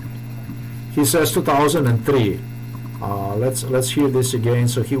 He says 2003. Let's hear this again.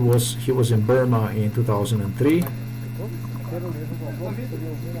 So he was in Burma in 2003.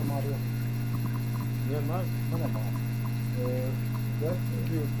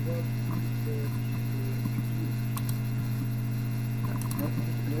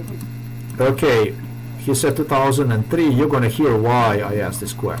 Okay. He said 2003. You're going to hear why I asked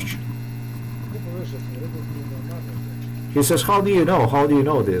this question. He says, how do you know? How do you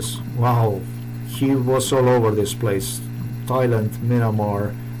know this? Wow, he was all over this place. Thailand,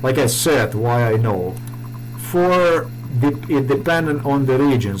 Myanmar. Like I said, why I know. It depended on the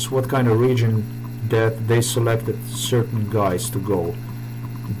regions, what kind of region that they selected certain guys to go.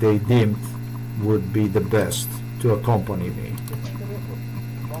 They deemed would be the best to accompany me.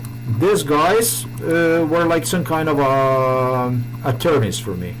 These guys were like some kind of attorneys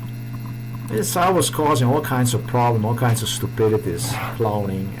for me. I was causing all kinds of problems, all kinds of stupidities,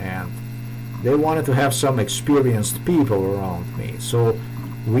 clowning, and they wanted to have some experienced people around me. So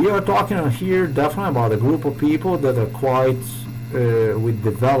we are talking here definitely about a group of people that are quite with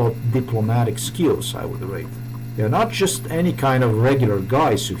developed diplomatic skills, I would rate. They're not just any kind of regular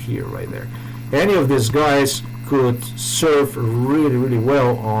guys you hear right there. Any of these guys could serve really, really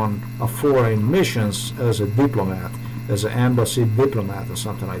well on a foreign missions as a diplomat, as an embassy diplomat or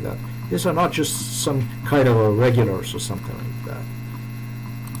something like that. These are not just some kind of a regulars or something like that.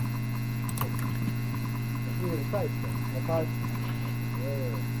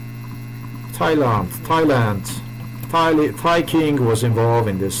 Thai King was involved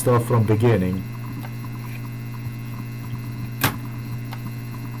in this stuff from beginning.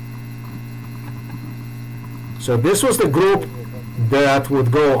 So this was the group that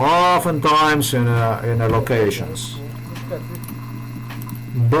would go oftentimes in locations.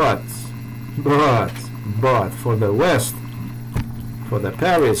 But for the West, for the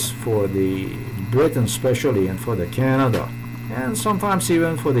Paris, for the Britain especially, and for the Canada, and sometimes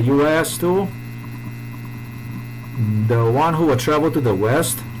even for the US too, the one who would travel to the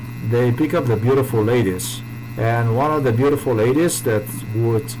West, they pick up the beautiful ladies. And one of the beautiful ladies that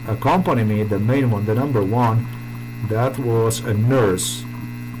would accompany me, the main one, the number one, that was a nurse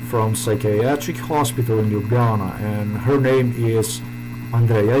from psychiatric hospital in Ljubljana, and her name is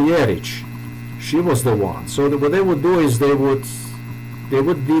Andrea Jeric. She was the one. So what they would do is they would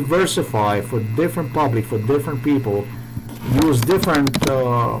diversify for different public, for different people, use different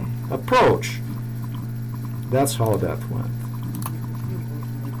approach. That's how that went.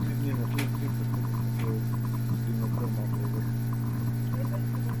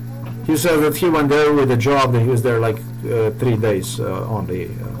 He said that he went there with a job, that he was there like 3 days on the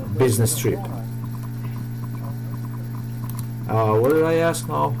business trip. What did I ask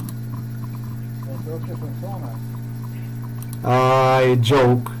now? I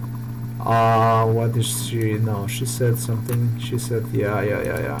joke. What is she? No, she said something. She said,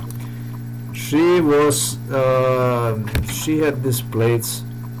 yeah. She was, she had these plates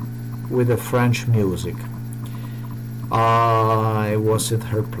with the French music. I was at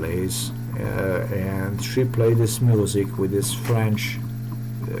her place, and she played this music with this French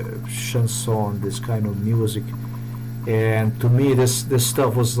chanson, this kind of music. And to me, this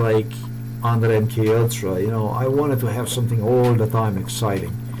stuff was like under MK Ultra. You know, I wanted to have something all the time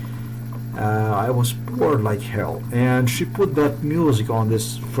exciting. I was bored like hell, and she put that music on,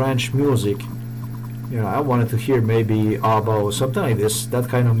 this French music. You know, I wanted to hear maybe ABBA or something like this, that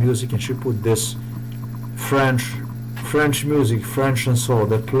kind of music, and she put this French music, French and soul,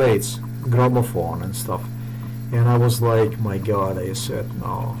 the plates, gramophone and stuff. And I was like, my God, I said,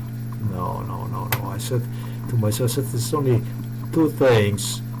 no. I said to myself, I said, there's only two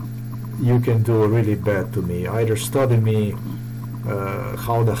things you can do really bad to me. Either study me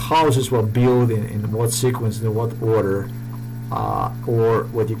how the houses were built, in what sequence, in what order, or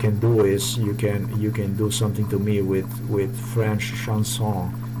what you can do is you can do something to me with French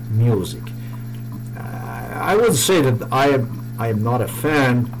chanson music. I would say that I am not a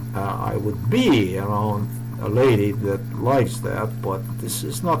fan. I would be around a lady that likes that, but this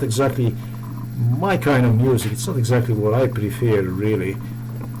is not exactly my kind of music. It's not exactly what I prefer, really.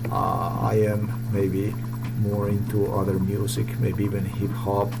 I am maybe more into other music, maybe even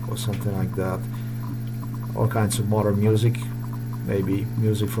hip-hop or something like that. All kinds of modern music, maybe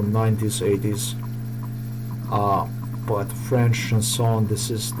music from 90s, 80s. But French chanson, this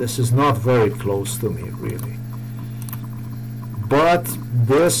is not very close to me, really. But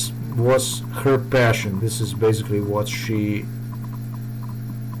this was her passion. This is basically what she,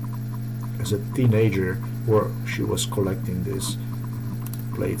 as a teenager, where she was collecting these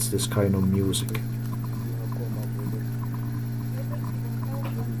plates, this kind of music.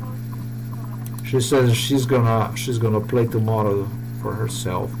 She says she's gonna play tomorrow for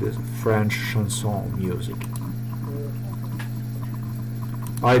herself this French chanson music.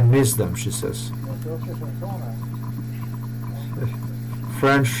 I miss them, she says.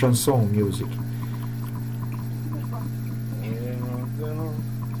 French chanson music.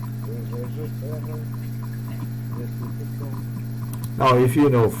 Now, if you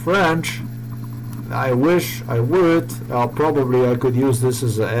know French, I wish I would. Probably I could use this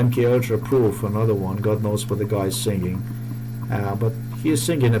as a MK Ultra proof, another one. God knows what the guy's singing, but he is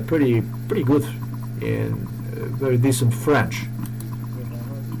singing a pretty good in very decent French.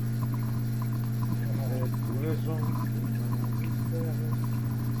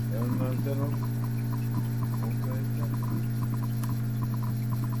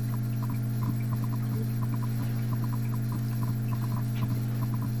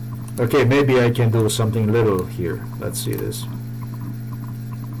 Okay, maybe I can do something little here. Let's see this.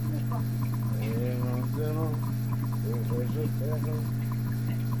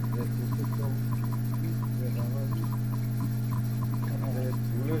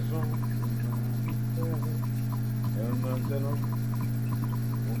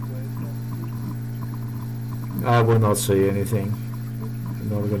 I will not say anything. I'm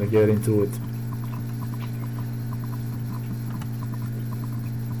not going to get into it.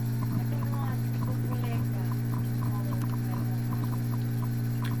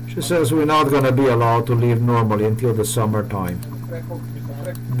 She says we're not going to be allowed to live normally until the summertime.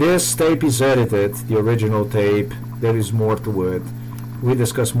 This tape is edited, the original tape. There is more to it. We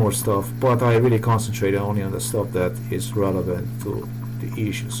discuss more stuff, but I really concentrate only on the stuff that is relevant to the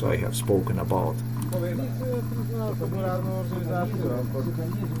issues I have spoken about.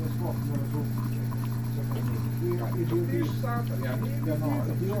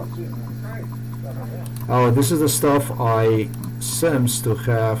 Oh, this is the stuff I seems to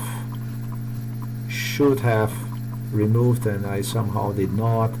should have removed, and I somehow did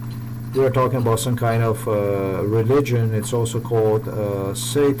not. We are talking about some kind of religion. It's also called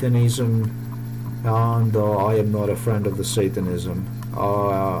Satanism, and I am not a friend of the Satanism.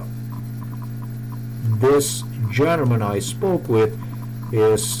 This gentleman I spoke with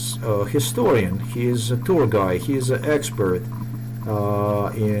is a historian. He is a tour guide. He is an expert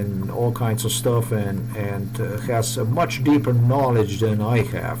in all kinds of stuff, and has a much deeper knowledge than I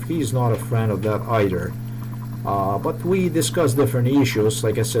have. He's not a friend of that either. But we discussed different issues.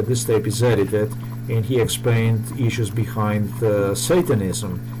 Like I said, this tape is edited, and he explained issues behind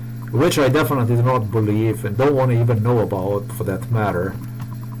Satanism, which I definitely do not believe and don't want to even know about, for that matter.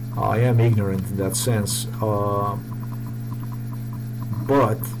 I am ignorant in that sense.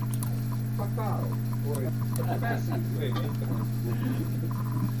 But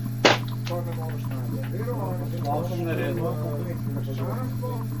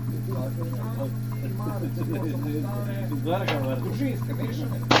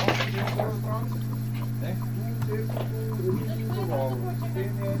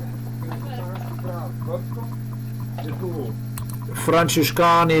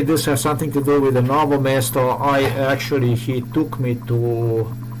Franciscani, this has something to do with the Novo mesto. He took me to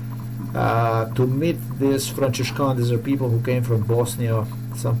meet these Franciscans. These are people who came from Bosnia,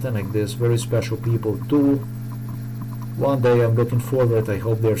 something like this, very special people too. One day I'm looking forward, I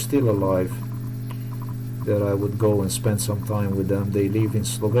hope they're still alive, that I would go and spend some time with them. They live in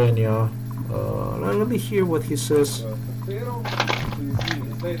Slovenia. Let me hear what he says.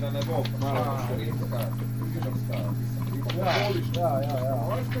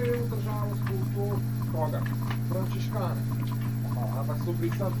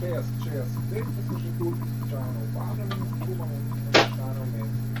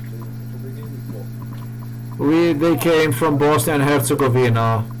 They came from Bosnia and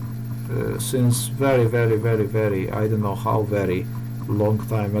Herzegovina since very, I don't know how very long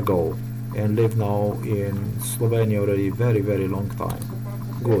time ago, and live now in Slovenia already very long time.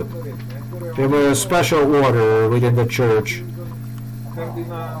 Good. They were a special order within the church.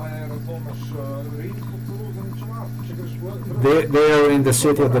 They are in the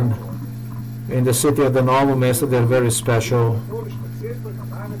city of the Novo mesto. They're very special.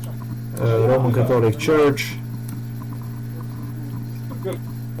 Roman Catholic Church.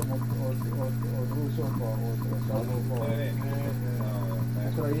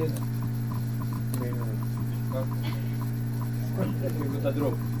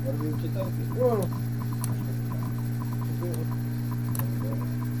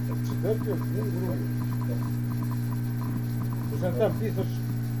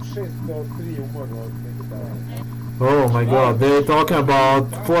 Oh my God, they're talking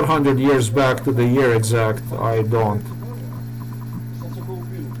about 400 years back to the year exact. I don't.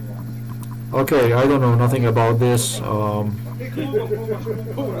 Okay, I don't know nothing about this.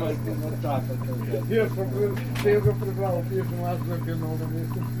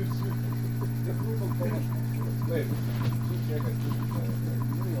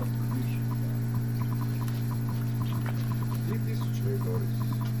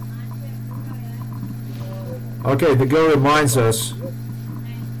 Okay, the girl reminds us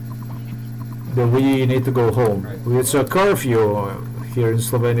that we need to go home. It's a curfew here in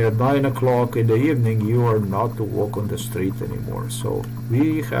Slovenia at 9 o'clock in the evening. You are not to walk on the street anymore, so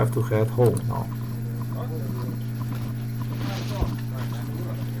we have to head home now.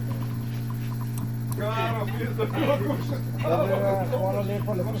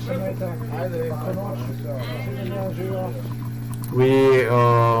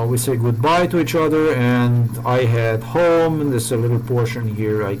 We say goodbye to each other, and I head home. There's a little portion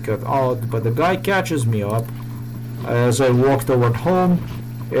here I cut out, but the guy catches me up as I walk toward home,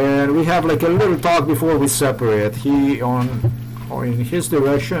 and we have like a little talk before we separate. He in his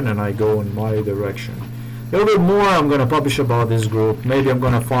direction, and I go in my direction. A little bit more I'm gonna publish about this group. Maybe I'm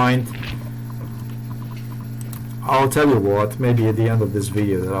gonna find. I'll tell you what, maybe at the end of this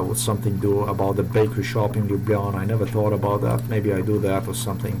video that I would something do about the bakery shop in Ljubljana. I never thought about that. Maybe I do that or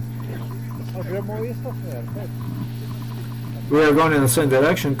something. We are going in the same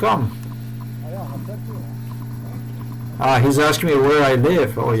direction. Come. He's asking me where I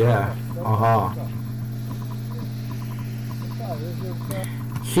live. Oh yeah.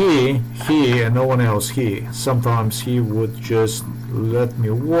 He and no one else, sometimes he would just let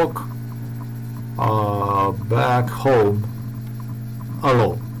me walk back home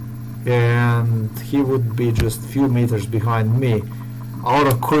alone, and he would be just a few meters behind me out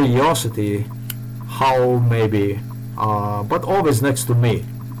of curiosity, how maybe, but always next to me,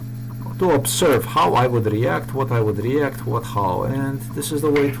 to observe how I would react, what I would react, what how. And this is the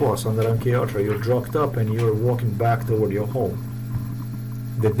way it was under Amkiotra. You're drugged up and you're walking back toward your home.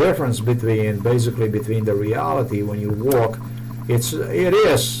 The difference between the reality when you walk, it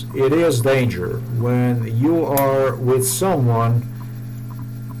is danger. When you are with someone,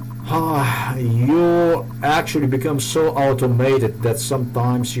 you actually become so automated that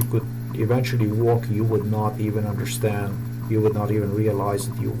sometimes you could eventually walk, you would not even understand, you would not even realize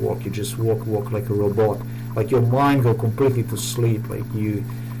that you walk. You just walk like a robot, like your mind go completely to sleep, like you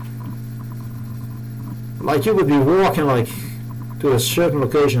would be walking like to a certain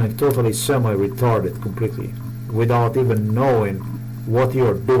location, like totally semi-retarded completely, without even knowing what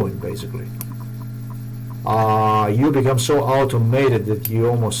you're doing, basically. You become so automated that you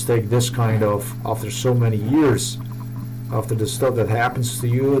almost take this kind of, after so many years, after the stuff that happens to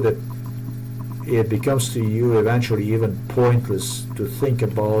you, that it becomes to you eventually even pointless to think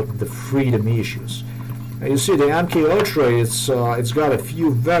about the freedom issues. And you see, the MK Ultra, it's got a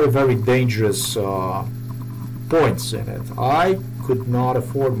few very dangerous points in it. I could not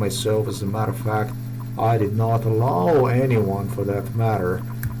afford myself, as a matter of fact, I did not allow anyone, for that matter,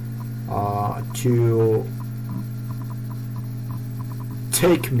 to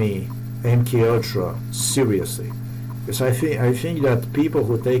take me, MK Ultra, seriously. Because I think that people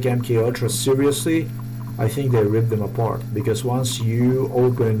who take MK Ultra seriously, I think they rip them apart. Because once you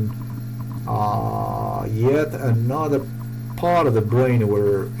open yet another part of the brain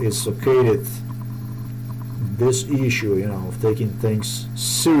where is located this issue, you know, of taking things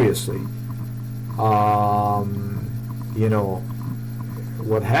seriously, you know,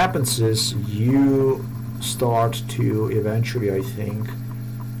 what happens is you start to eventually, I think,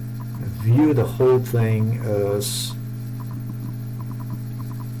 view the whole thing as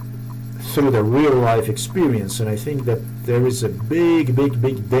through the real life experience, and I think that there is a big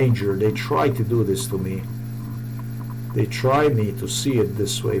danger. They try to do this to me. They try me to see it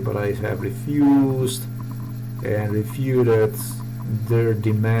this way, but I have refused and refuted their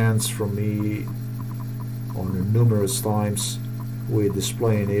demands from me on numerous times with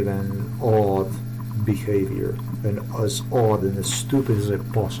displaying even odd behavior, and as odd and as stupid as I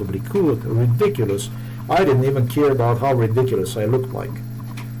possibly could, ridiculous. I didn't even care about how ridiculous I looked like,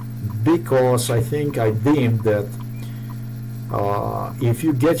 because I think I deemed that if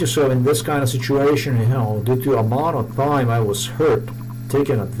you get yourself in this kind of situation, you know, due to the amount of time I was hurt,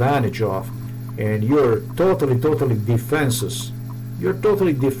 taken advantage of, and you're totally defenseless. You're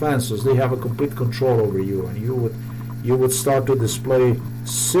totally defenseless. They have a complete control over you, and you would start to display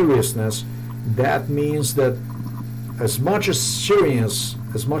seriousness. That means that as much as seriousness,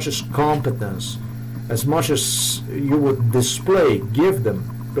 as much as competence, as much as you would display, give them,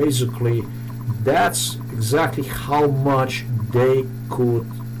 basically, that's exactly how much they could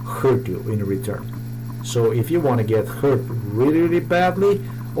hurt you in return. So if you want to get hurt really badly,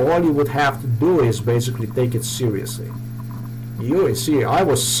 all you would have to do is basically take it seriously. You see, I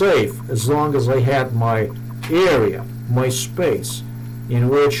was safe as long as I had my area, my space, in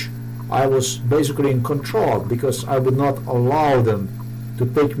which I was basically in control, because I would not allow them to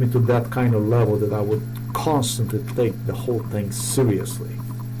take me to that kind of level that I would constantly take the whole thing seriously.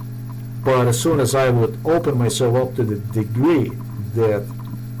 But as soon as I would open myself up to the degree that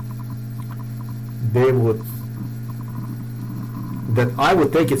I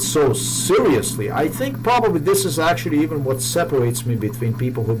would take it so seriously, I think probably this is actually even what separates me between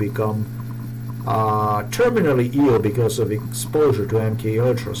people who become terminally ill because of exposure to MK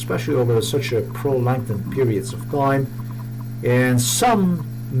Ultra, especially over such a prolonged periods of time, and some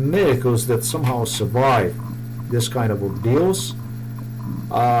medicals that somehow survive this kind of ordeals.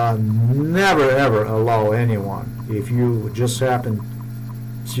 Never ever allow anyone, if you just happen,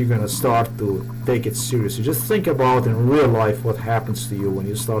 you're gonna start to take it seriously. Just think about in real life what happens to you when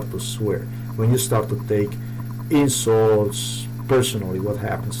you start to swear, when you start to take insults personally. What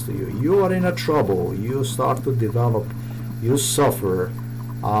happens to you? You are in a trouble. You start to develop, you suffer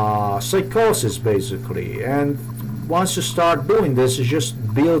psychosis basically, and once you start doing this, it just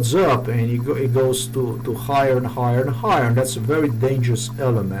builds up, and it goes to higher and higher and higher, and that's a very dangerous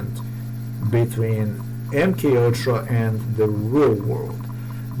element between MK Ultra and the real world.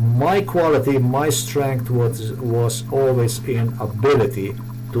 My quality, my strength was always in ability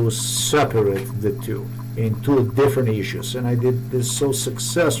to separate the two in two different issues, and I did this so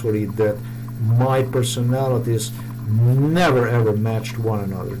successfully that my personalities never ever matched one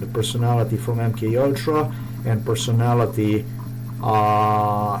another. The personality from MK Ultra and personality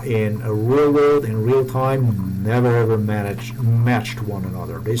in a real world, in real time, never ever matched one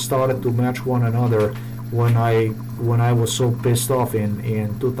another. They started to match one another when I was so pissed off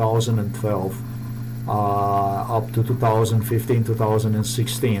in 2012 up to 2015,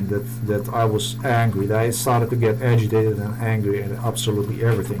 2016, that I was angry, that I started to get agitated and angry at absolutely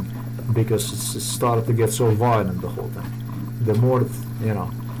everything, because it started to get so violent, the whole thing. The more, you know.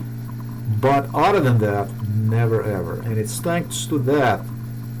 But other than that, never ever. And it's thanks to that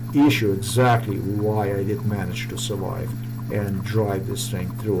issue exactly why I did manage to survive and drive this thing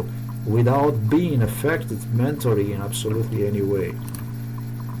through without being affected mentally in absolutely any way.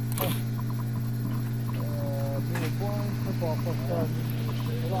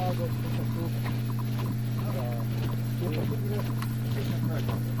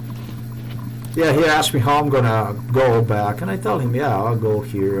 Yeah, he asked me how I'm gonna go back, and I tell him, yeah, I'll go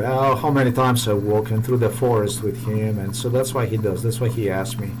here. How many times I walked through the forest with him, and so that's why he does. That's why he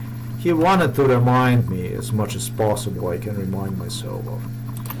asked me. He wanted to remind me as much as possible I can remind myself of.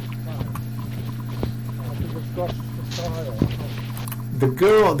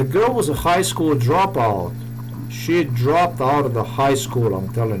 The girl was a high school dropout. She dropped out of the high school, I'm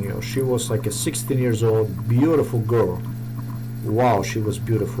telling you. She was like a 16 years old, beautiful girl. Wow, she was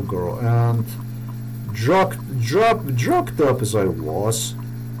beautiful girl. And drugged up as I was,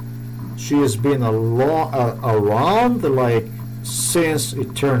 she has been around like since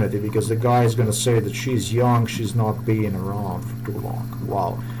eternity, because the guy is gonna say that she's young, she's not being around for too long.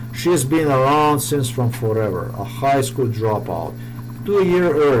 Wow. She has been around since from forever, a high school dropout, 2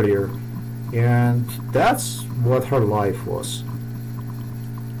 years earlier, and that's what her life was.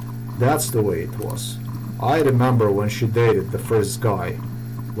 That's the way it was. I remember when she dated the first guy,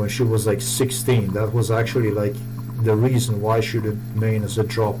 when she was like 16. That was actually like the reason why she remained as a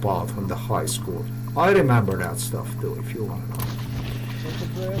dropout from the high school. I remember that stuff too, if you want to know.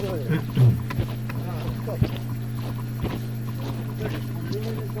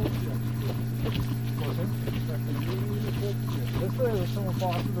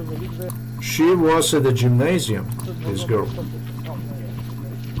 She was at the gymnasium, this girl.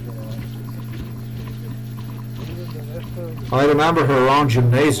 I remember her around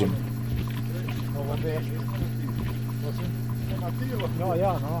gymnasium. No,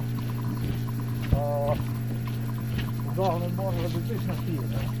 ja, no. Uglavnom moralo bi biti na ti, ne?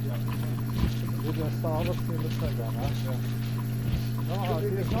 Vidim starosti ili svega, ne? No, ti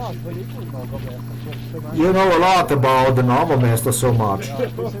znaš veliko mnogo mesta. You know a lot about the Novo mesto so much.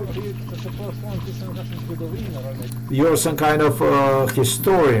 You're some kind of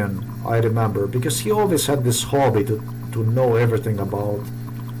historian, I remember, because he always had this hobby to know everything about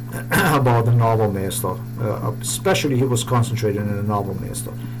about the Novo mesto. Especially he was concentrating in the Novo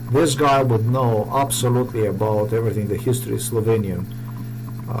mesto. This guy would know absolutely about everything, the history, Slovenian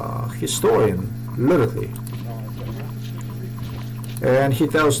historian, literally. And he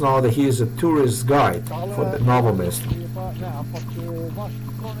tells now that he is a tourist guide for the Novo mesto.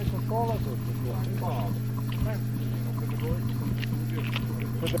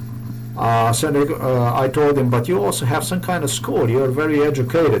 I told him, but you also have some kind of school, you're very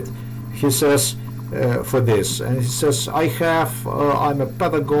educated. He says, for this, and he says, I have, I'm a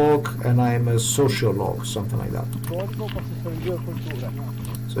pedagogue and I'm a sociologue, something like that.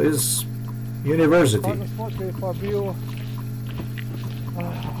 So it's university.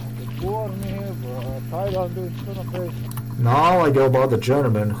 Now I go about the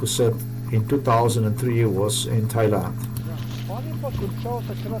gentleman who said in 2003 he was in Thailand.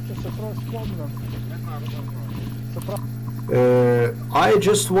 I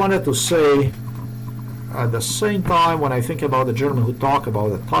just wanted to say, at the same time, when I think about the gentleman who talk about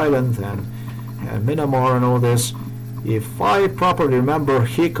the Thailand and Myanmar and all this, if I properly remember,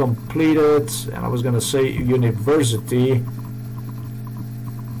 he completed, and I was going to say university,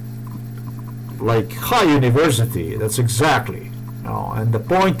 like high university, that's exactly. No, and the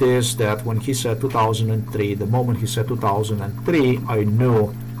point is that when he said 2003, the moment he said 2003, I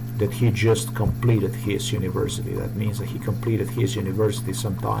knew that he just completed his university. That means that he completed his university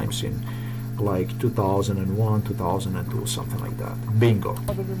sometimes in like 2001, 2002, something like that. Bingo.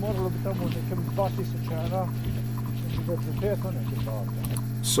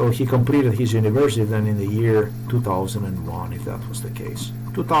 So he completed his university then in the year 2001, if that was the case.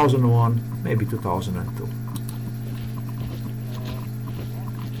 2001, maybe 2002.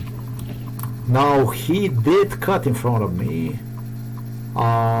 Now he did cut in front of me,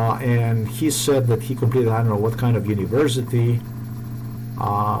 and he said that he completed, I don't know what kind of university.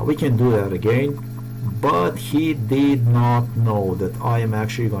 We can do that again, but he did not know that I am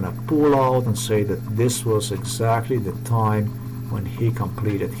actually going to pull out and say that this was exactly the time when he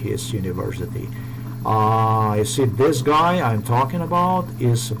completed his university. You see, this guy I'm talking about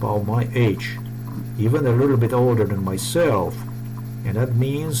is about my age, even a little bit older than myself, and that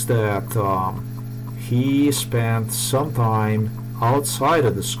means that he spent some time outside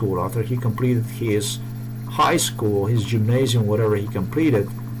of the school after he completed his high school, his gymnasium, whatever he completed.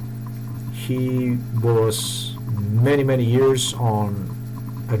 He was many years on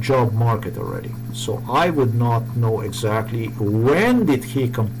a job market already. So I would not know exactly when did he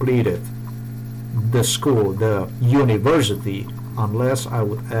completed the school, the university, unless I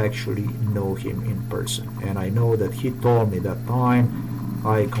would actually know him in person. And I know that he told me that time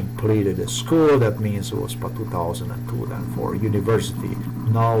I completed a school. That means it was about 2002 then for university.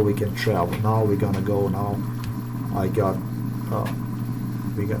 Now we can travel. Now we're gonna go. Now I got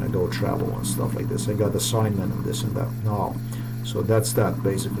we're gonna go travel and stuff like this. I got assignment and this and that now. So that's that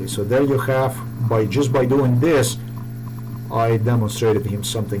basically. So there you have, just by doing this, I demonstrated him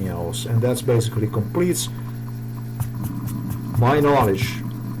something else, and that's basically completes my knowledge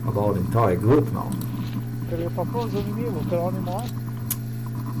about entire group now.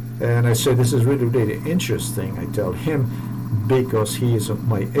 And I say this is really interesting, I tell him, because he is of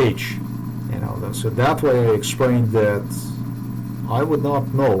my age, you know. So that way I explained that I would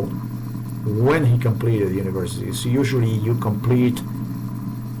not know when he completed university. So usually you complete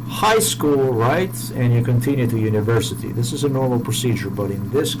high school, right, and you continue to university. This is a normal procedure, but in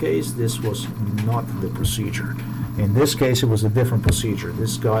this case this was not the procedure. In this case it was a different procedure.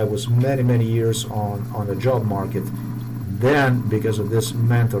 This guy was many years on the job market. Then, because of this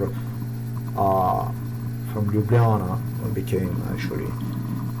mentor from Ljubljana, who became actually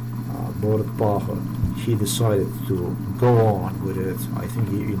Borut Pahor, he decided to go on with it. I think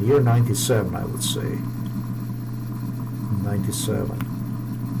in the year 97, I would say.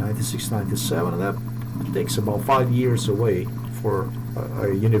 96, 97, and that takes about 5 years away for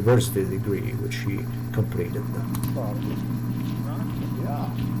a university degree, which he completed then.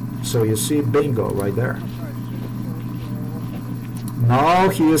 So you see, bingo, right there. Now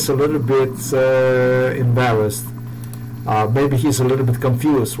he is a little bit embarrassed. Maybe he's a little bit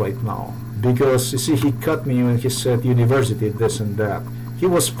confused right now. Because, you see, he cut me when he said university, this and that. He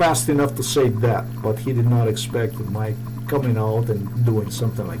was fast enough to say that, but he did not expect my coming out and doing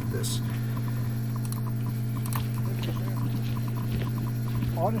something like this.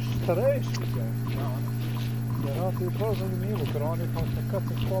 On je starejši,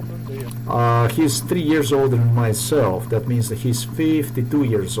 he's 3 years older than myself. That means that he's 52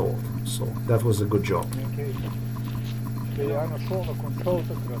 years old. So that was a good job.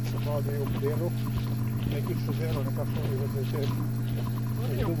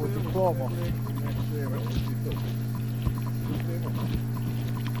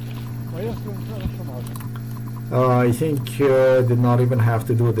 I think did not even have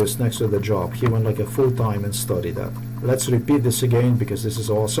to do this next to the job. He went like a full time and studied that. Let's repeat this again because this is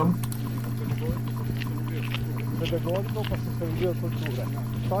awesome.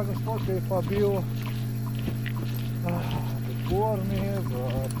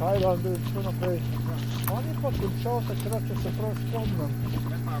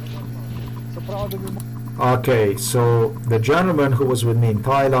 Okay, so the gentleman who was with me in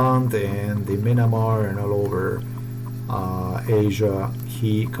Thailand and in Myanmar and all over Asia,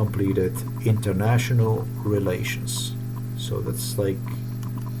 he completed international relations. So that's like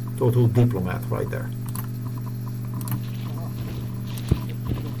total diplomat right there.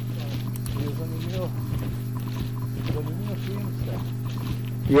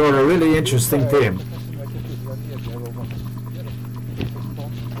 You're a really interesting team.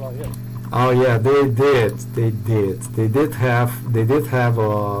 Oh yeah, they did have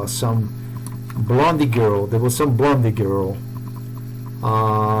some blondie girl. There was some blondie girl,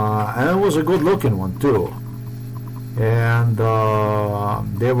 and it was a good-looking one too. And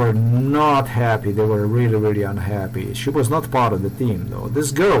they were not happy. They were really unhappy. She was not part of the team though.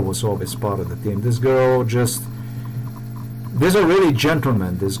 This girl was always part of the team. This girl just. These are really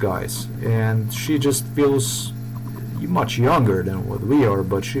gentlemen, these guys, and she just feels much younger than what we are,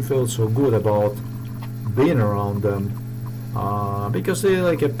 but she feels so good about being around them because they're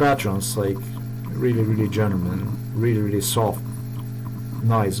like a patrons, like really gentlemen, really soft,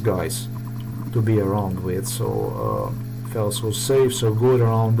 nice guys to be around with. So felt so safe, so good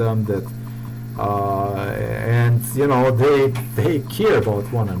around them that and you know they care about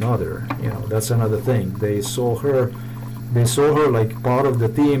one another. You know, that's another thing. They saw her like part of the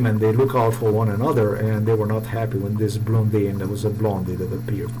team, and they look out for one another, and they were not happy when this blondie, and there was a blondie that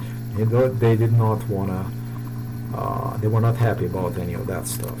appeared. They did not want to, they were not happy about any of that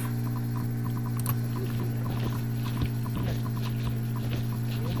stuff.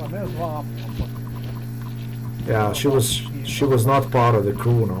 Yeah, she was not part of the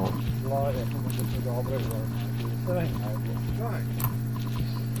crew, no.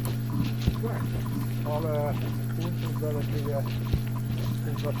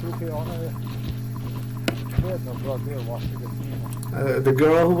 The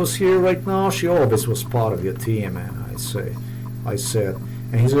girl who was here right now, she always was part of your team, man. I said,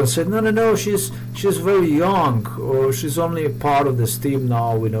 and he's gonna say, no, she's very young, or she's only a part of this team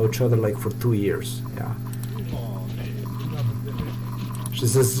now. We know each other like for 2 years. Yeah. She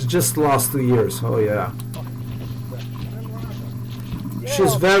says just last 2 years. Oh yeah.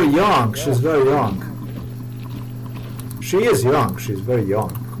 She's very young. She's very young. She is young. She's very young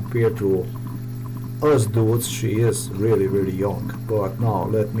compared to us dudes. She is really young. But now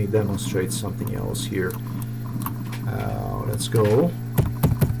let me demonstrate something else here. Let's go.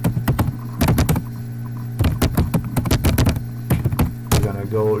 We're gonna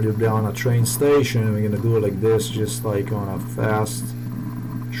go Ljubljana train station. We're gonna do it like this, just like on a fast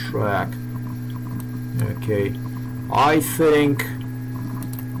track. Okay. I think,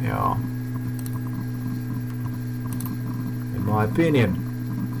 yeah. My opinion.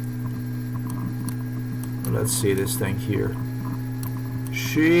 Let's see this thing here.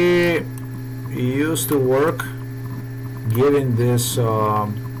 She used to work giving this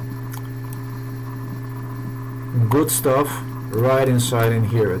good stuff right inside in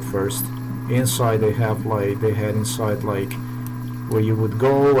here at first. Inside they had inside like where you would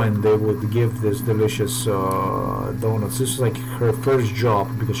go and they would give this delicious donuts. This is like her first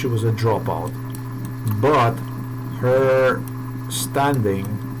job because she was a dropout. But her standing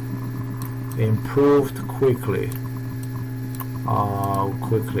improved quickly.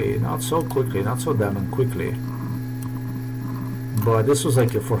 Not so damn quickly. But this was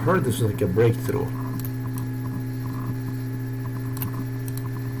like for her. This was like a breakthrough.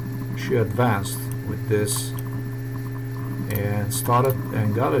 She advanced with this, and started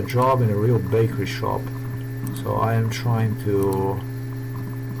and got a job in a real bakery shop. So I am trying to,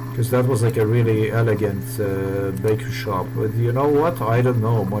 because that was like a really elegant bakery shop. But you know what? I don't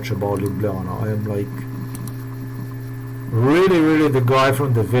know much about Ljubljana. I am like really the guy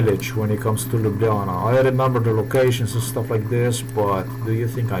from the village when it comes to Ljubljana. I remember the locations and stuff like this, but do you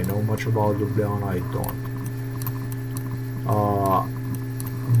think I know much about Ljubljana? I don't.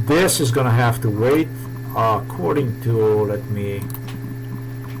 This is gonna have to wait. According to, let me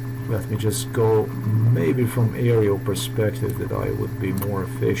just go maybe from aerial perspective that I would be more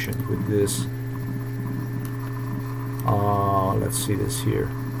efficient with this. Let's see this here.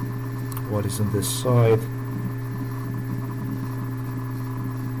 What is on this side?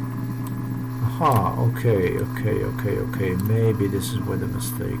 Aha, okay. Maybe this is where the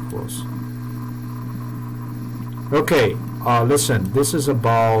mistake was. Okay, listen, this is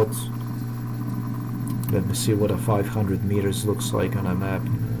about, let me see what a 500 meters looks like on a map.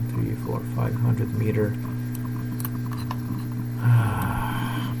 3, 4, 500 meter.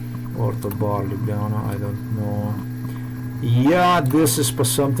 Ortobar Ljubljana, I don't know. Yeah, this is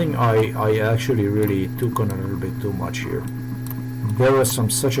something I actually really took on a little bit too much here. There are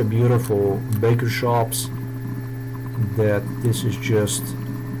such a beautiful bakery shops that this is just,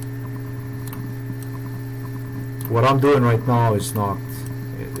 what I'm doing right now is not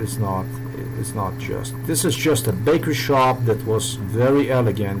just, this is just a bakery shop that was very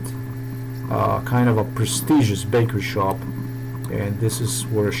elegant, kind of a prestigious bakery shop, and this is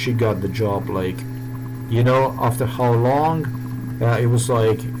where she got the job. Like, you know, after how long? It was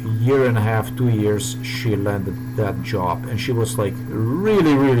like a year and a half, 2 years she landed that job, and she was like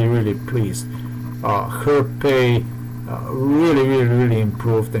really pleased. Her pay really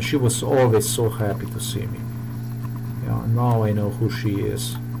improved, and she was always so happy to see me. Yeah, now I know who she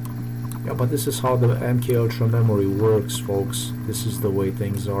is. Yeah, but this is how the MK Ultra memory works, folks. This is the way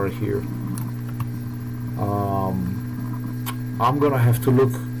things are here. I'm gonna have to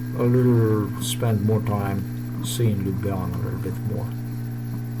look a little, spend more time seeing Ljubljana a little bit more,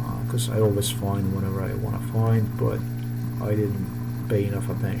 because I always find whenever I want to find, but I didn't pay enough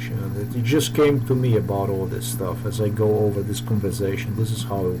attention. It just came to me about all this stuff as I go over this conversation. This is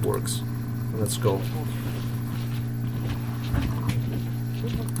how it works. Let's go.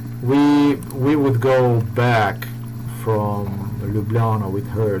 We would go back from Ljubljana with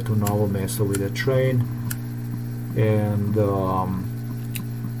her to Novo mesto with a train, and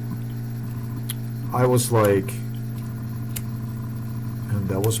I was like, and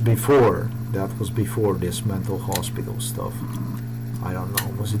that was before this mental hospital stuff. I don't know,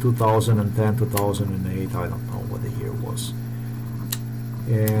 was it 2010, 2008? I don't know what the year was.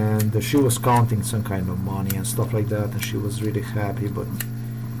 And she was counting some kind of money and stuff like that, and she was really happy, but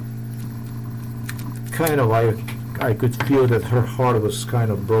kind of I could feel that her heart was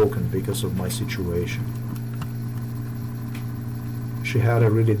kind of broken because of my situation. She had a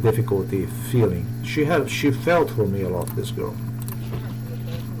really difficulty feeling. She felt for me a lot, this girl.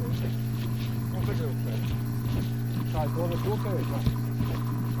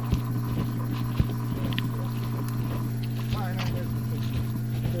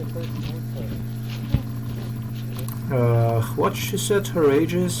 What she said her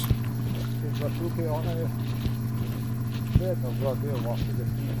age is?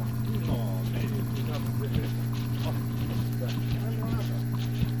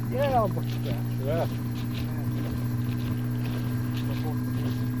 Yeah, but yeah.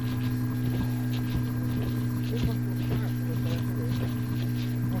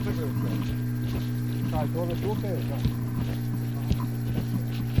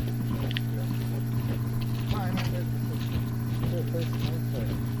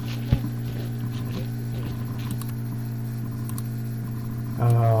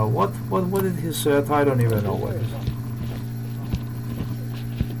 What did he say? I don't even know what it is.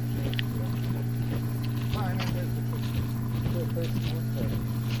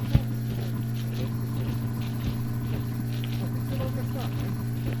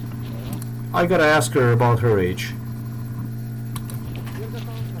 I gotta ask her about her age.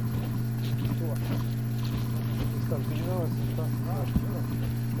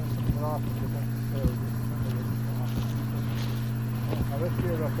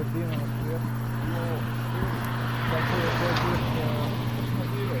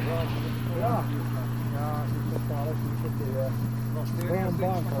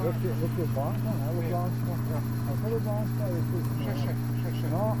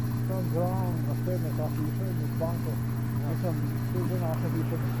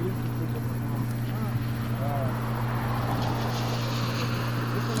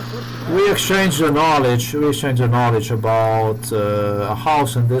 We exchanged the knowledge. We exchanged the knowledge about a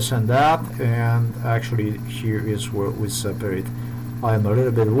house and this and that, and actually here is where we separate. I'm a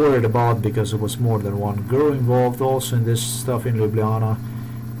little bit worried about because there was more than one girl involved also in this stuff in Ljubljana,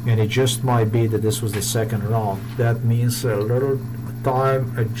 and it just might be that this was the second round. That means a little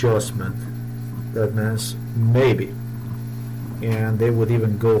time adjustment. That means maybe, and they would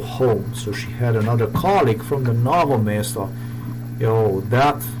even go home. So she had another colleague from the Novo mesto. Yo,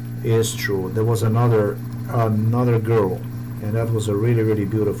 that is true. There was another girl, and that was a really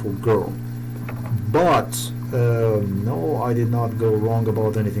beautiful girl. But no, I did not go wrong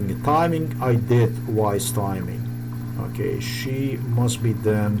about anything. The timing, I did wise timing. Okay, she must be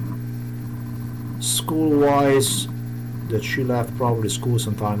then school-wise that she left probably school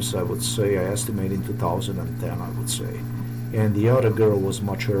sometimes, I would say, I estimate in 2010, I would say. And the other girl was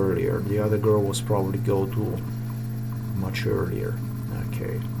much earlier. The other girl was probably go to much earlier.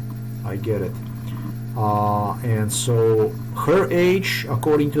 Okay, I get it. And so her age,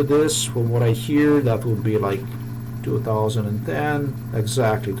 according to this, from what I hear, that would be like 2010,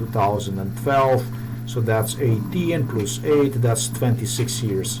 exactly 2012. So that's 18 plus 8, that's 26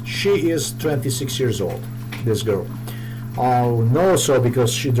 years. She is 26 years old, this girl. No, so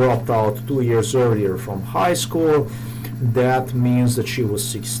because she dropped out 2 years earlier from high school, that means that she was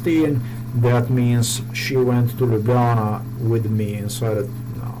 16. That means she went to Ljubljana with me inside of,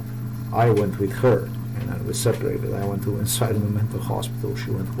 no, I went with her, and then we separated. I went to inside of the mental hospital,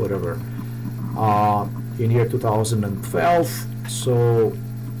 she went whatever. In year 2012, so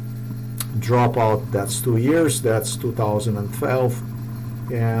dropout, that's 2 years, that's 2012,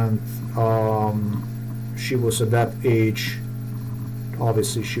 and she was at that age,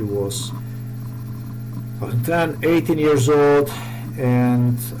 obviously she was then 18 years old,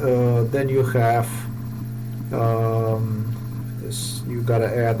 and then you have this, you gotta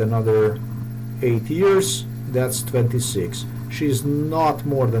add another 8 years, that's 26. She's not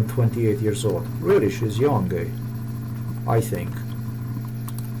more than 28 years old. Really, she's young, I think.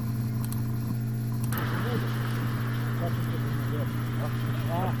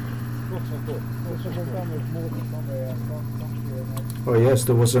 Oh yes,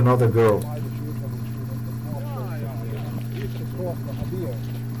 there was another girl.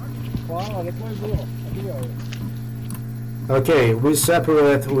 Okay, we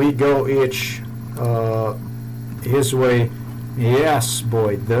separate, we go each his way. Yes,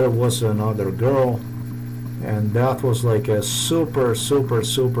 boy, there was another girl, and that was like a super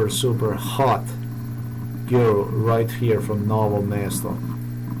hot girl right here from Novo mesto.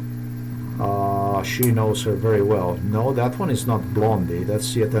 She knows her very well. No, that one is not Blondie,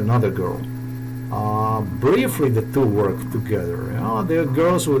 that's yet another girl. Briefly the two worked together. The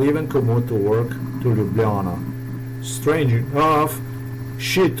girls would even commute to work to Ljubljana. Strange enough,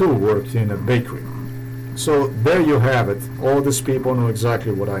 she too worked in a bakery. So there you have it. All these people know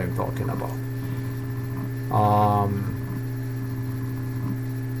exactly what I am talking about.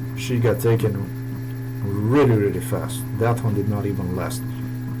 She got taken really fast. That one did not even last.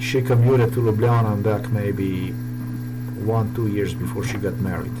 She commuted to Ljubljana and back maybe 1-2 years before she got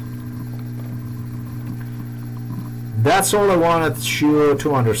married. That's all I wanted you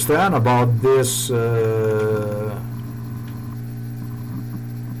to understand about this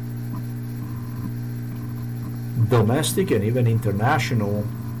domestic and even international,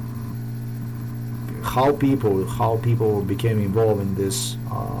 how people became involved in this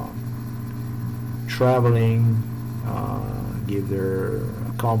traveling, give their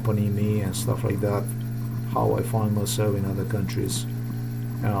accompany me and stuff like that, how I find myself in other countries,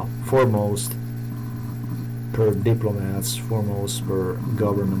 foremost per diplomats, foremost per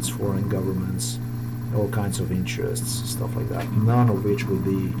governments, foreign governments, all kinds of interests, stuff like that, none of which would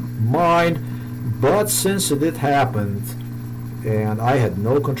be mine. But since it did happen and I had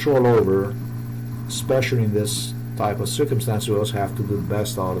no control over, especially in this type of circumstance, we also have to do the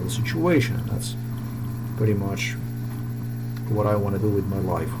best out of the situation. That's pretty much what I want to do with my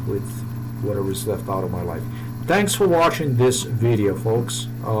life, with whatever is left out of my life. Thanks for watching this video, folks.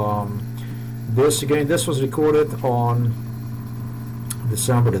 This was recorded on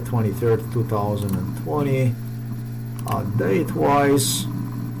December the 23rd, 2020. Date-wise,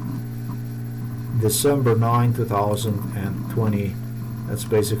 December 9, 2020. That's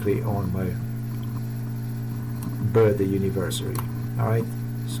basically on my birthday anniversary. Alright,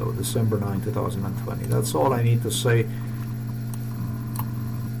 so December 9, 2020. That's all I need to say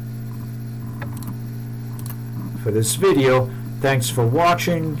for this video. Thanks for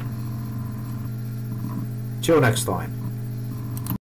watching. Till next time.